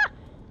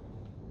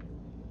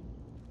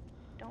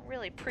don't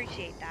really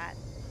appreciate that.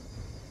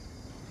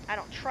 I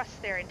don't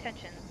trust their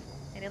intentions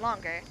any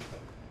longer.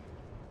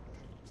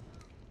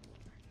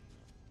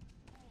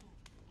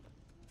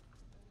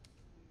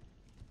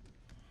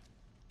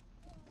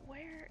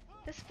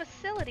 This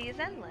facility is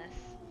endless.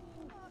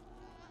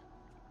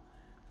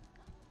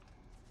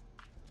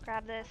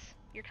 Grab this.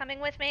 You're coming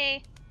with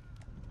me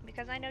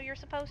because I know you're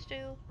supposed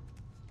to.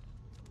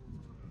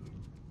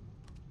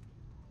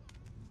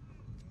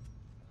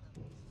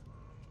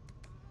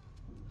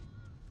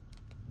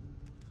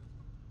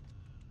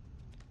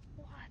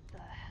 What the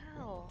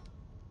hell?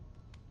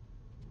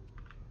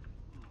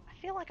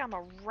 I feel like I'm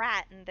a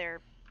rat in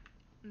their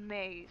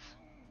maze.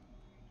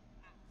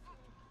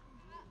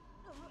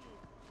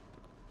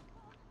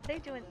 What are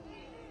they doing?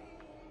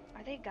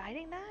 Are they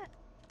guiding that?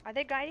 Are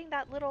they guiding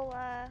that little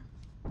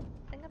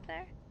thing up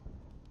there?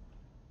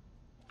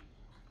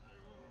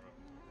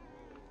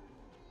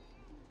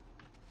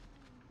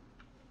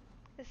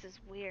 This is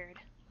weird.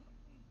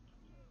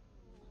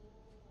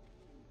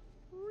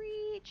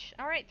 Reach.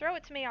 Alright, throw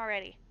it to me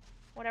already.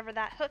 Whatever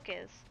that hook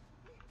is.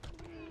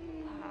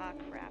 Ah,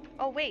 crap.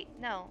 Oh, wait.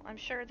 No. I'm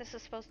sure this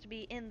is supposed to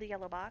be in the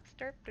yellow box.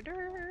 Derp, der,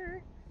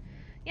 der.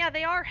 Yeah,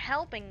 they are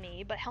helping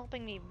me, but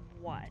helping me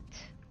what?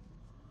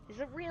 Does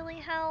it really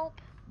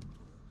help?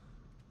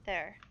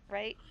 There,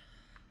 right?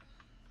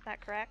 Is that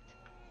correct?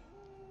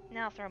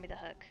 Now throw me the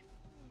hook.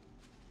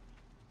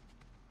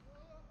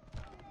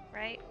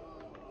 Right?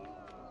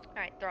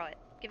 Alright, throw it.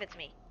 Give it to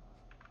me.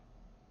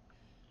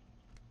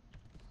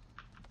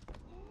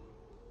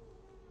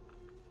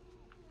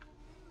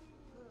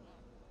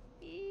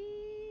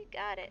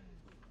 Got it.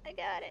 I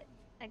got it.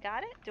 I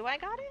got it? Do I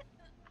got it?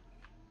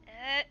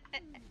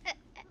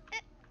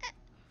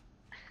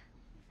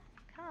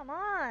 Come Come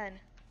on.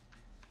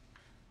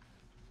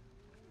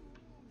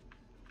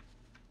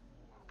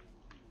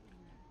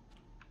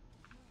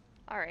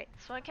 Alright,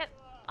 so I kept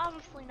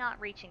obviously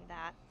not reaching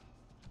that.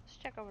 Let's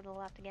check over to the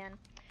left again.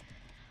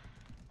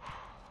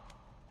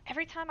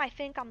 Every time I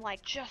think I'm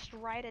like just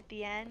right at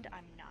the end,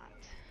 I'm not.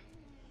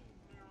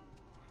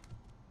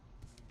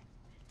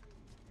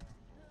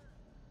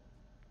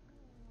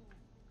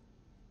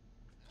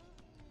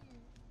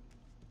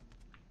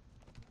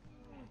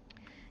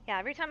 Yeah,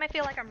 every time I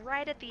feel like I'm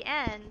right at the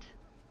end,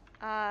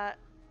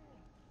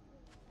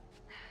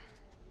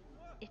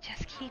 it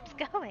just keeps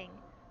going.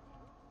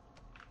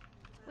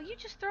 Will you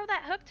just throw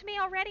that hook to me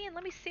already and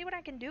let me see what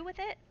I can do with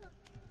it?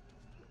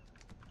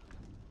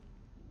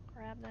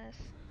 Grab this.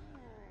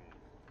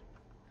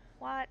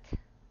 What?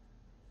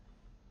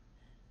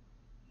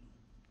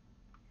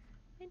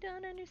 I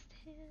don't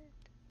understand.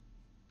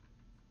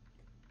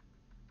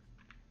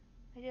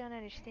 I don't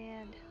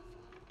understand.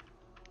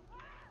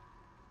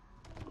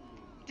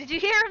 Did you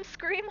hear him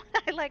scream when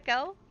I let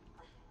go?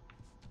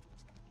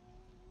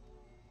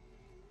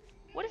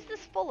 What is this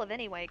full of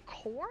anyway?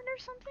 Corn or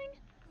something?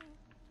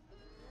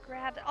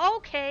 Grab the—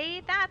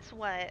 okay, that's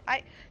what.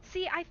 I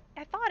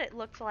thought it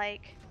looked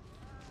like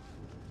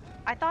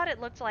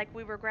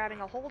we were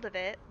grabbing a hold of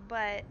it,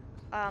 but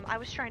I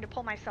was trying to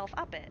pull myself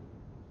up it.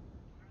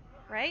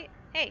 Right?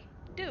 Hey,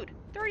 dude,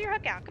 throw your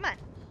hook out. Come on.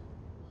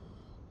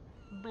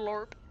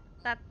 Blorp.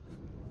 That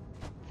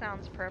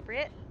sounds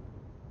appropriate.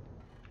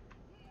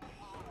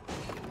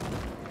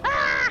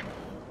 Ah!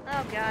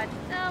 Oh god.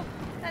 No.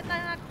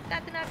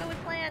 That did not go as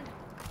planned.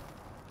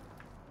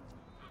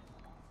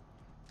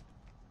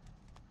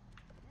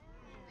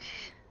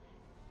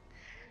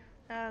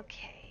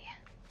 Okay.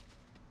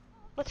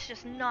 Let's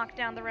just knock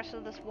down the rest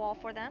of this wall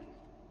for them.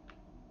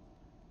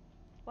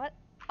 What?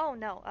 Oh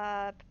no,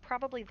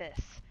 probably this.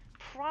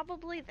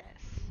 Probably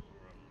this.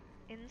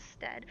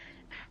 Instead.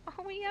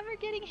 Are we ever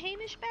getting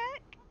Hamish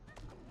back?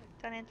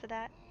 Don't answer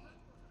that.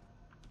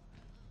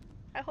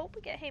 I hope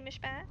we get Hamish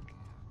back.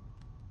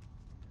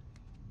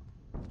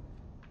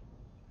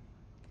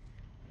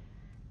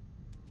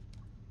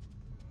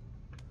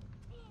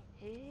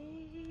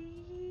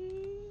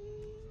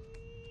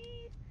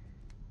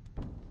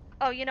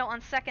 Oh, you know,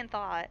 on second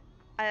thought,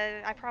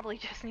 I probably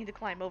just need to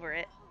climb over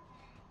it.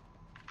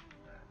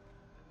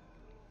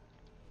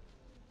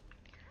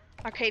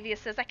 Arcavius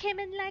says, I came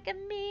in like a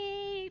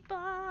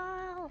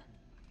meatball.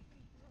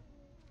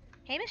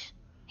 Hamish?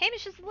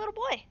 Hamish is the little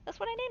boy. That's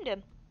what I named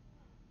him.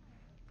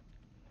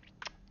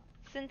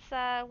 Since,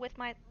 with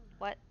my...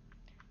 what?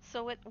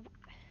 So,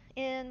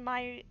 in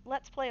my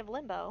Let's Play of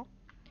Limbo,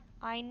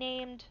 I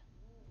named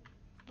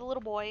the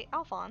little boy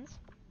Alphonse,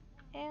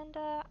 and,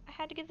 I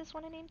had to give this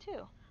one a name,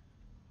 too.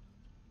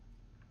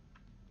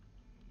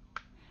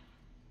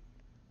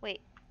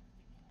 Wait.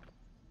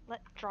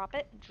 Drop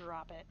it?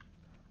 Drop it.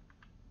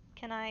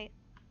 Can I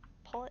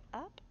pull it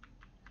up?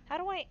 How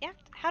do I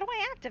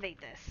activate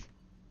this?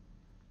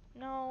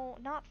 No,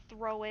 not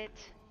throw it.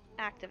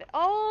 Activate.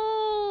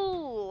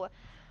 Oh!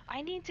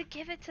 I need to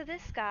give it to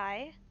this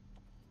guy.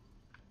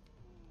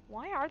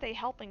 Why are they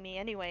helping me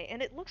anyway?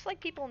 And it looks like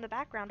people in the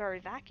background are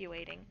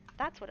evacuating.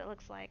 That's what it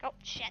looks like. Oh,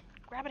 shit.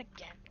 Grab it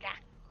again. Gah.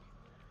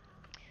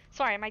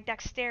 Sorry, my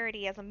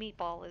dexterity as a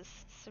meatball is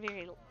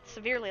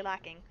severely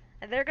lacking.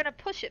 And they're gonna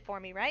push it for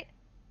me, right?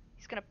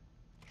 He's gonna,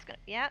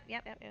 yep.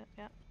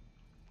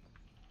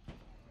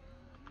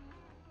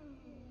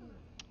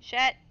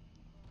 Shit.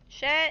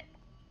 Shit.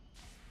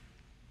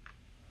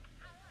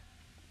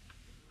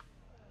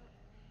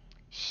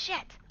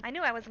 Shit! I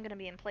knew I wasn't gonna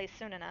be in place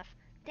soon enough.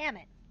 Damn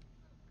it.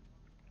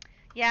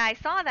 Yeah, I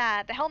saw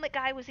that. The helmet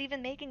guy was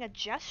even making a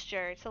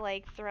gesture to,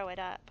 like, throw it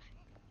up.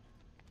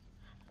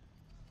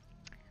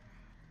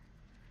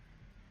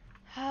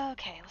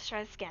 Okay, let's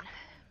try this again.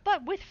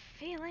 But with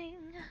feeling.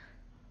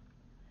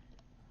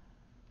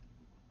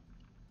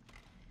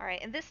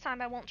 Alright, and this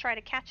time I won't try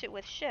to catch it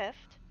with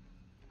shift.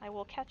 I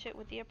will catch it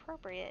with the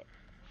appropriate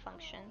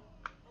function.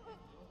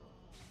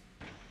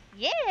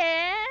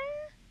 Yeah!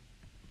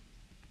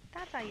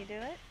 That's how you do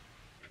it.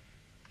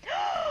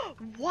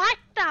 What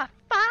the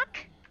fuck?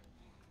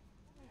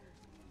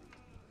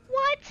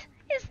 What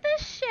is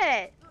this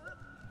shit?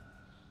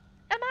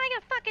 Am I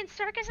a fucking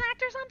circus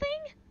act or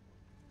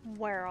something?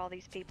 Where are all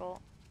these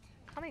people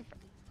coming from?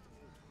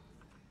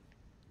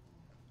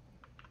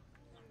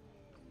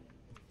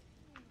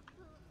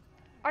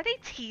 Are they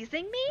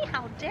teasing me?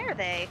 How dare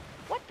they?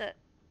 What the?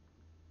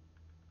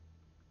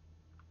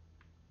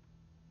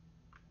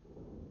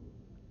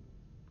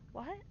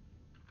 What?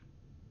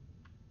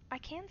 I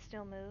can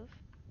still move.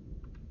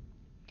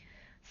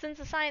 Since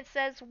the science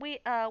says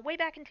way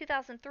back in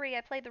 2003,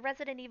 I played the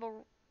Resident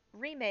Evil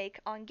remake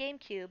on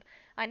GameCube.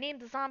 I named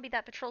the zombie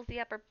that patrols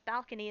the upper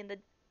balcony in the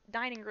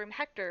dining room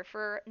Hector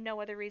for no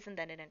other reason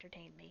than it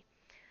entertained me.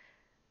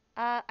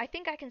 I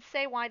think I can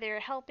say why they're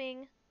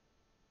helping.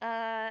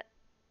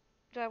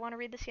 Do I want to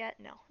read this yet?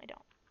 No, I don't.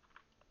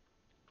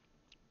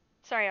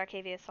 Sorry,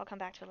 Arcavius. I'll come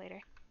back to it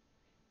later.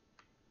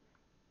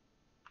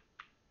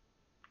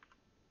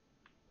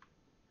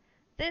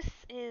 This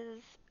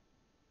is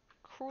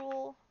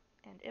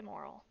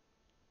immoral.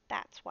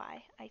 That's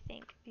why I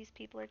think these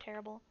people are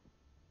terrible.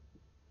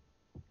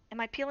 Am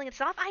I peeling it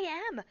off?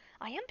 I am.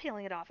 I am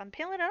peeling it off. I'm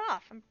peeling it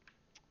off.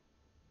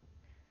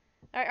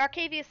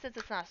 Arcavius says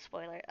it's not a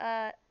spoiler.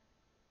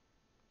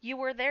 You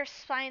were their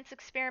science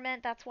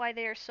experiment. That's why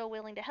they are so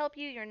willing to help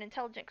you. You're an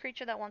intelligent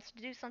creature that wants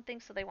to do something,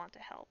 so they want to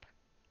help.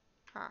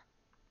 Huh.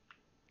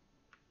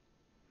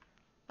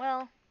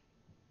 Well,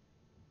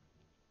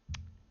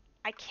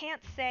 I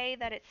can't say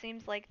that it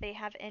seems like they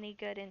have any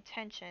good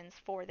intentions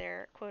for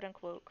their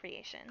quote-unquote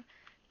creation,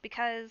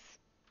 because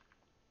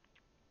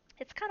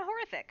it's kind of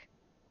horrific.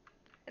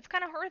 It's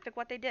kind of horrific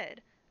what they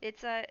did.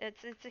 It's a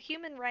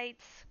human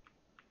rights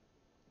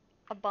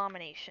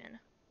abomination.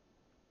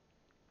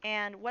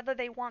 And whether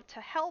they want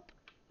to help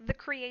the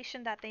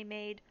creation that they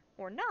made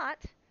or not,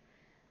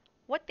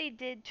 what they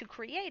did to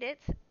create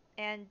it,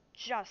 and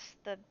just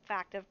the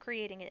fact of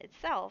creating it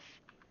itself,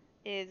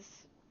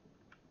 is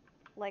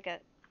like a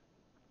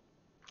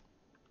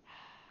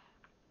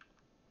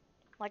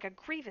like a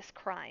grievous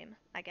crime,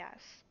 I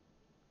guess.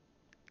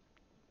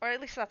 Or at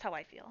least that's how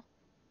I feel.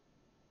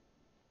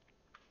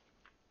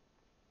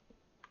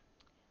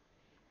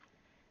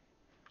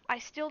 I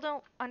still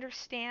don't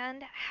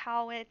understand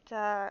how it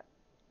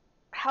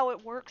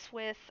works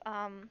with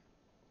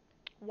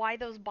why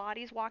those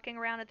bodies walking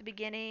around at the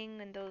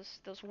beginning and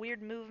those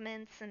weird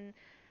movements, and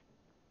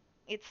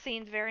it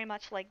seemed very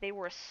much like they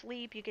were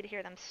asleep. You could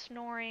hear them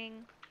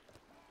snoring.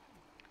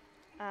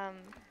 Um,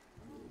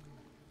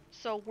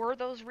 so were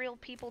those real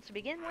people to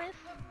begin with?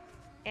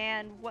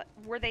 And what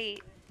were they?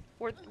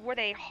 Were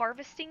they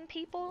harvesting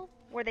people?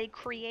 Were they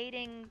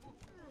creating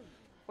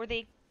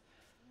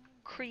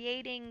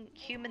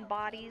human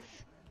bodies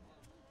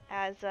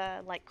as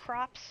like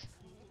crops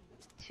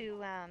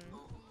to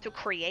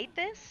create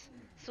this,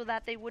 so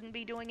that they wouldn't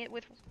be doing it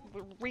with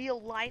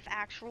real life,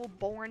 actual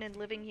born and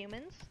living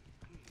humans?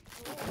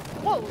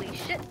 Holy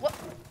shit! What?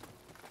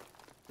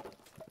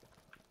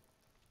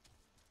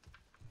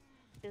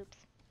 Oops.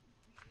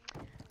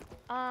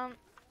 Um.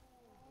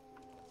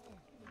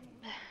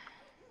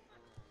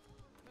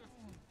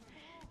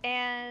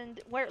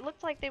 And where it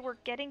looked like they were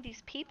getting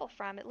these people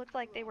from, it looked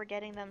like they were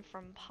getting them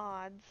from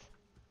pods.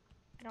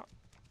 I don't.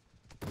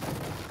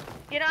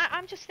 You know,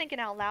 I'm just thinking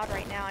out loud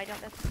right now. I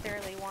don't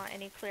necessarily want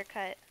any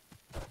clear-cut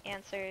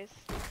answers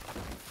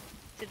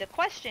to the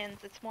questions.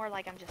 It's more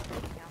like I'm just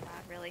thinking out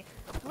loud, really.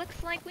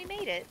 Looks like we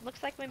made it.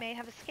 Looks like we may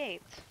have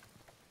escaped.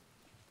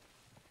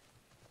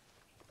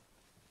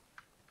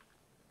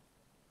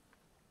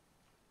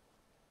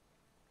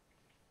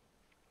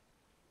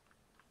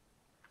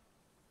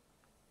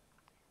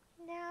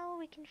 Now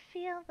we can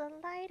feel the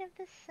light of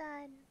the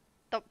sun.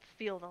 Don't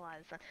feel the light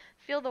of the sun.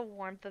 Feel the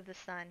warmth of the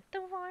sun.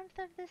 The warmth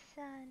of the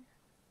sun.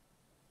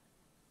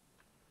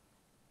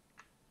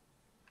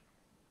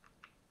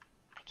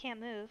 I can't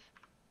move.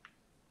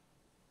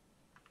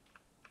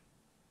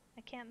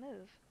 I can't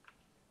move.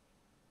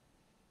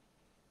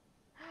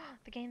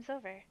 The game's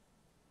over.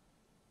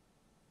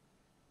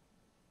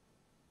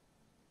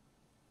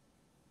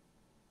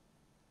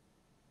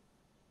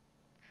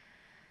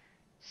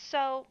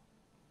 So,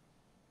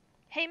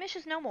 Hamish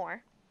is no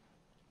more.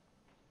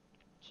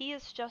 He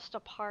is just a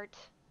part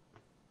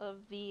of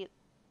the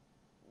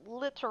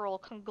literal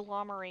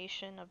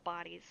conglomeration of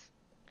bodies.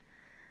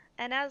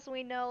 And as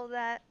we know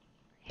that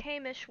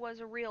Hamish was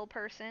a real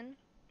person,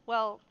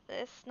 well,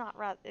 it's not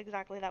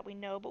exactly that we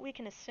know, but we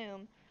can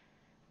assume.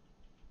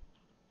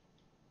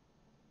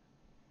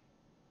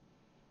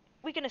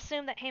 We can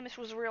assume that Hamish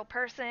was a real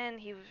person.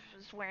 He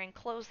was wearing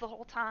clothes the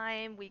whole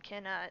time. We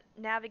can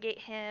navigate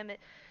him.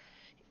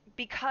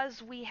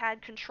 Because we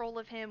had control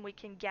of him, we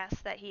can guess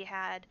that he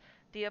had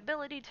the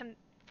ability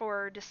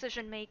for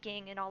decision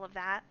making and all of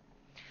that.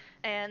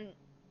 And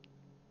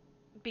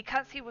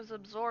because he was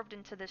absorbed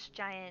into this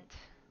giant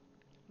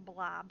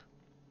blob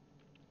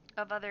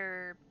of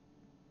other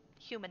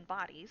human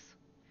bodies,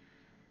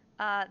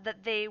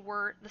 that they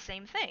were the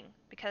same thing.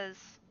 Because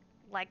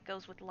like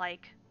goes with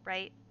like,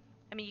 right?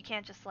 I mean, you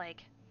can't just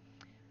like.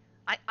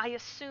 I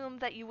assume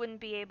that you wouldn't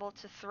be able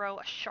to throw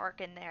a shark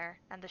in there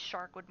and the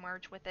shark would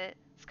merge with it.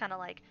 It's kind of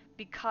like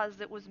because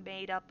it was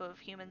made up of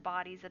human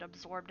bodies, it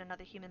absorbed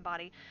another human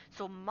body.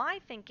 So my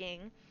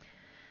thinking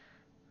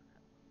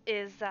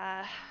is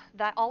that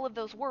all of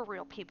those were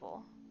real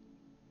people.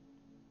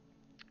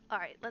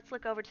 Alright, let's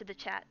look over to the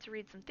chat to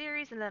read some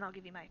theories and then I'll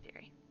give you my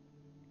theory.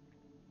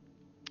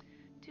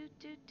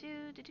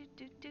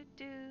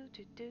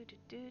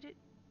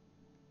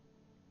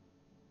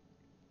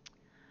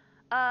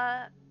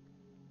 Uh,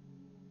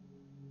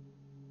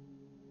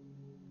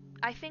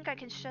 I think I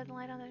can shed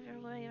light on it.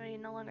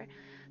 No longer.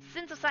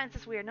 Since the science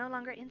is we are no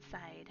longer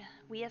inside.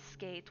 We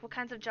escaped. What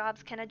kinds of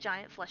jobs can a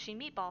giant fleshy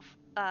meatball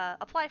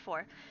apply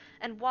for?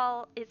 And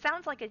while it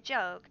sounds like a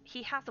joke,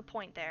 he has a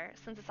point there.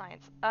 Since the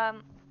science.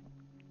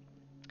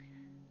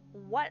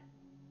 What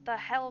the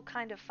hell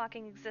kind of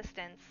fucking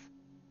existence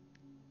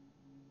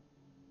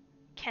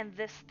can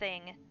this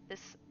thing,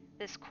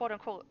 this quote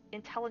unquote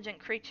intelligent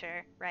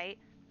creature, right,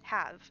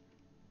 have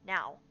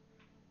now?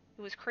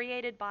 It was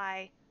created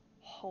by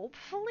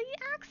hopefully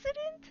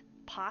accident,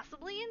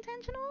 possibly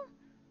intentional.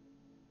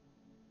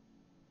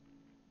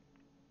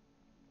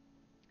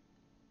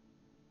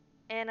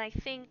 And I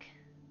think,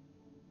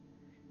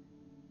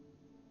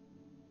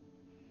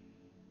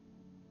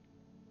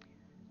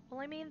 well,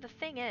 I mean, the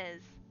thing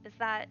is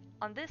that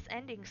on this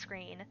ending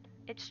screen,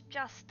 it's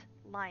just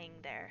lying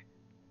there.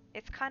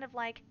 It's kind of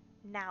like,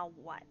 now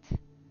what?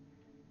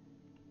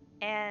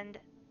 And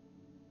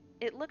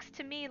it looks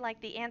to me like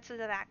the answer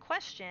to that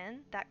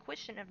question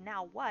of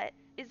now what,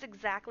 is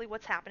exactly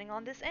what's happening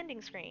on this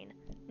ending screen.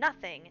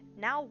 Nothing.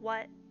 Now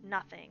what?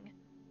 Nothing.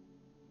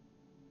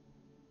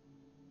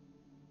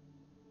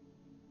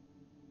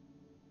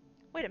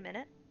 Wait a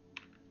minute.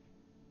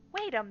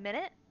 Wait a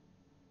minute.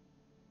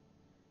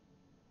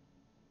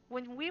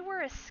 When we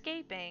were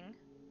escaping,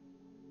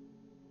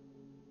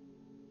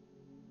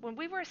 when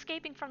we were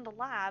escaping from the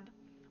lab,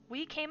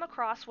 we came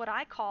across what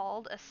I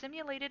called a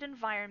simulated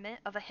environment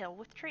of a hill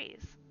with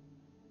trees.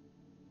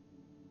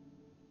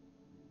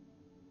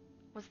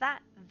 Was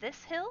that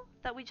this hill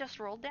that we just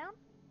rolled down?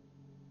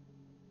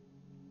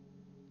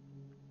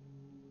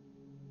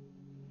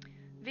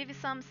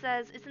 Vivisum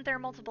says, isn't there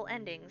multiple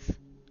endings?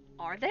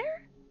 Are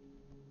there?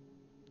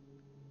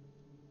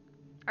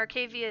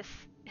 Arcavius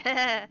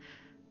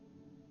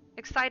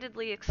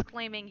excitedly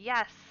exclaiming,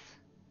 yes.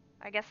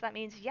 I guess that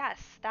means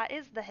yes, that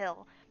is the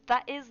hill.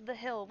 That is the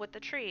hill with the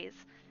trees.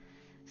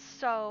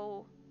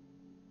 So,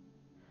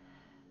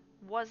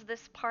 was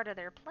this part of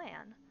their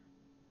plan?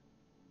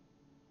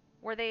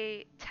 Were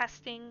they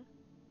testing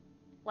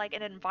like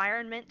an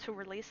environment to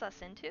release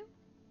us into?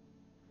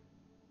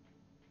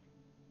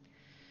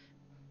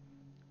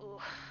 Ooh.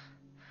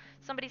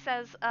 Somebody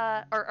says,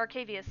 or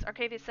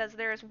Arcavius says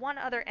there is one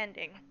other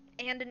ending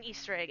and an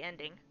Easter egg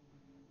ending.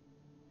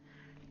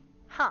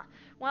 Huh.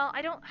 Well,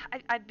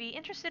 I'd be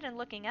interested in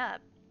looking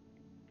up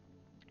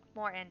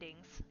more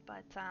endings,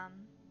 but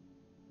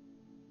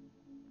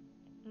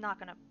not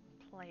gonna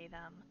play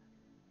them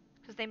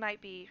because they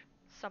might be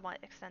somewhat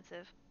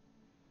extensive.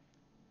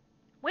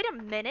 Wait a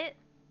minute.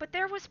 But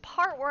there was a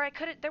part where I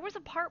could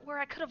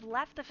have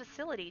left the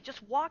facility,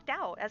 just walked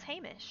out as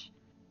Hamish.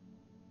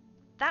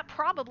 That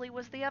probably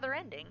was the other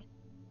ending.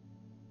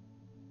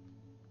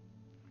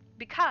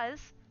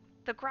 Because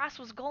the grass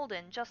was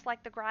golden, just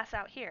like the grass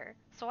out here.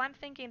 So I'm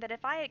thinking that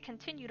if I had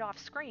continued off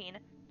screen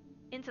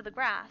into the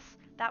grass,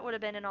 that would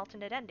have been an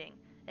alternate ending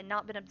and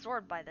not been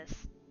absorbed by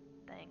this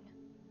thing.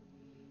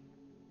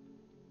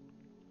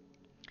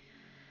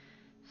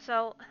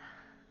 So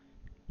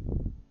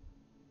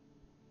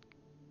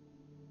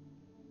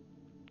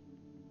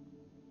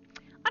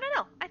I don't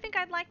know. I think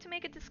I'd like to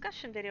make a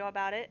discussion video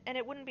about it, and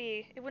it wouldn't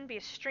be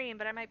a stream,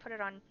 but I might put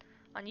it on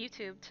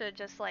YouTube to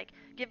just like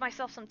give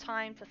myself some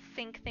time to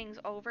think things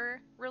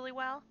over really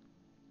well.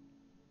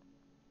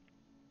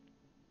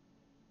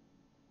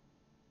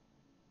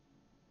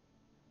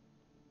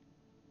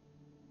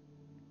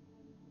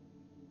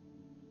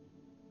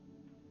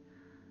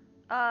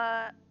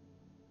 Uh,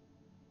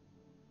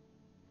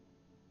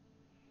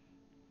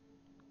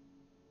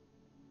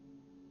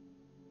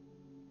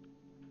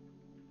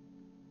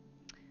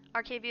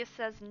 Arcavius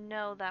says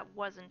no, that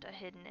wasn't a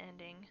hidden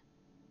ending.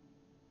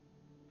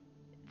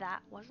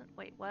 That wasn't.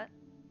 Wait, what?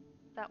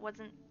 That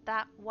wasn't.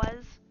 That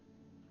was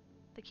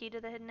the key to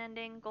the hidden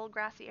ending. Gold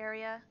grassy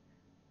area.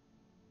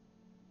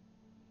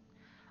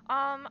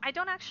 I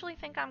don't actually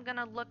think I'm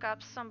gonna look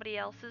up somebody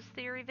else's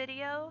theory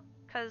video,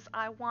 because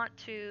I want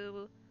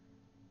to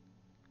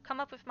come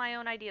up with my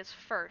own ideas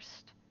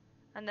first.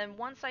 And then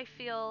once I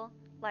feel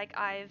like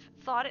I've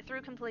thought it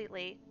through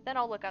completely, then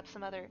I'll look up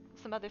some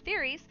other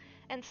theories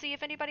and see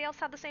if anybody else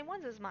had the same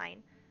ones as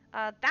mine.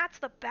 That's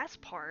the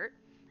best part.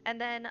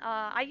 And then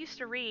I used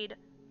to read,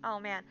 oh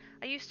man,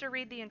 I used to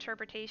read the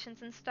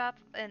interpretations and stuff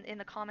in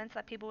the comments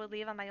that people would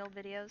leave on my old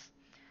videos.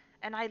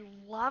 And I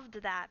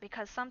loved that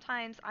because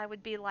sometimes I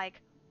would be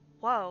like,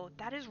 whoa,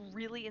 that is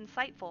really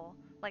insightful.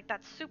 Like,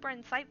 that's super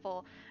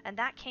insightful. And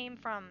that came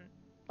from,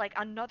 like,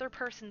 another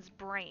person's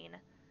brain.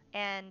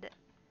 And,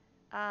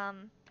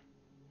 um,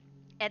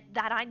 and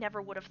that I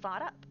never would have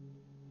thought up.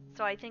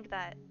 So I think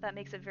that that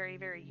makes it very,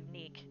 very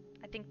unique.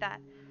 I think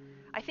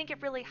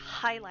it really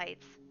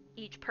highlights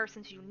each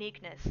person's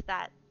uniqueness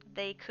that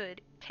they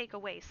could take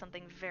away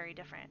something very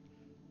different.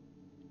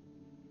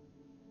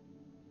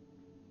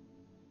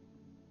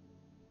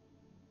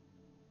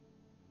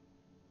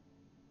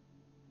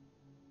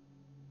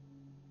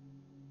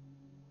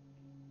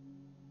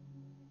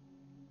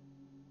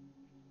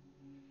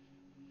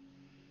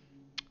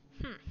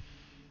 Hmm.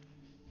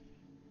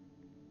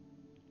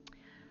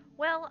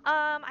 Well,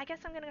 I guess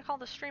I'm gonna call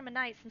the stream a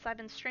night since I've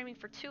been streaming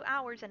for 2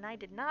 hours and I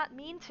did not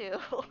mean to.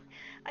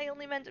 I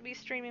only meant to be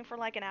streaming for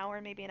like an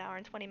hour, maybe an hour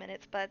and 20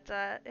 minutes, but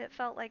it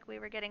felt like we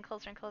were getting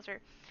closer and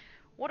closer.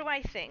 What do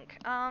I think?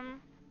 What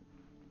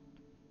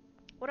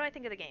do I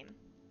think of the game?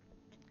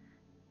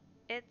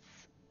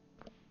 It's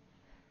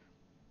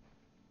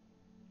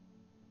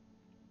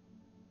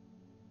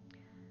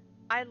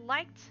I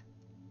liked,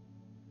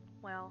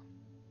 well,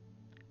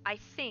 I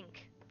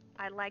think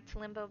I liked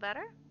Limbo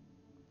better.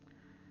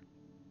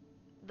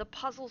 The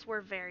puzzles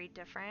were very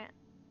different.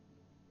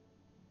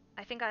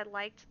 I think I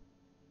liked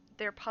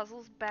their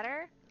puzzles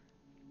better.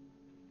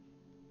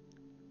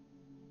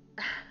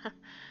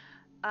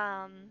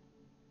 um,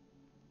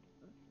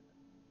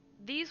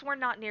 these were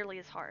not nearly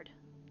as hard.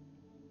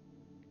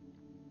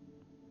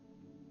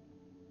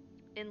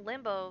 In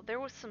Limbo,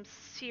 there was some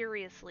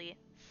seriously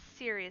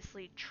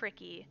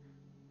tricky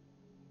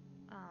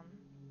um,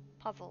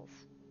 puzzles.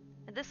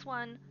 And this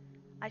one,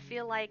 I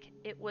feel like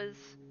it was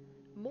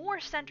more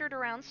centered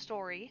around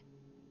story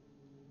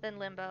than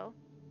Limbo,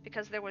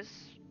 because there was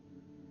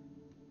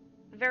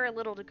very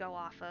little to go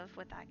off of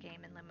with that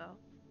game in Limbo.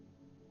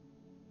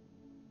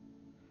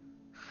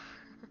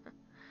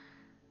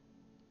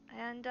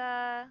 And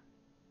I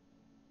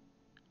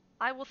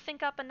will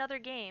think up another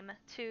game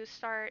to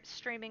start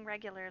streaming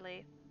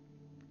regularly.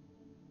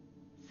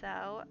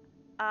 So,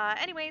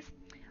 anyways,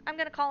 I'm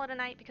gonna call it a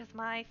night because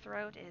my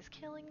throat is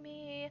killing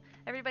me.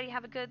 Everybody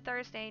have a good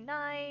Thursday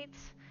night.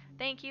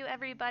 Thank you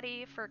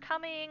everybody for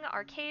coming.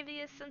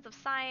 Arcavius, Sins of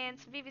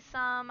Science,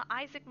 Vivisum,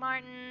 Isaac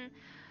Martin,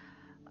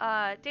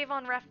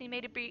 Davon Refney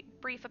made a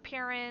brief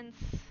appearance.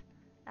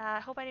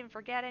 Hope I didn't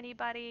forget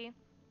anybody.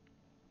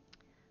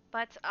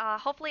 But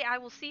hopefully I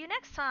will see you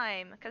next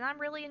time because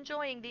I'm really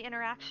enjoying the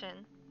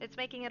interaction. It's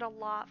making it a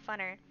lot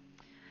funner.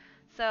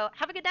 So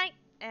have a good night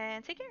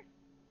and take care.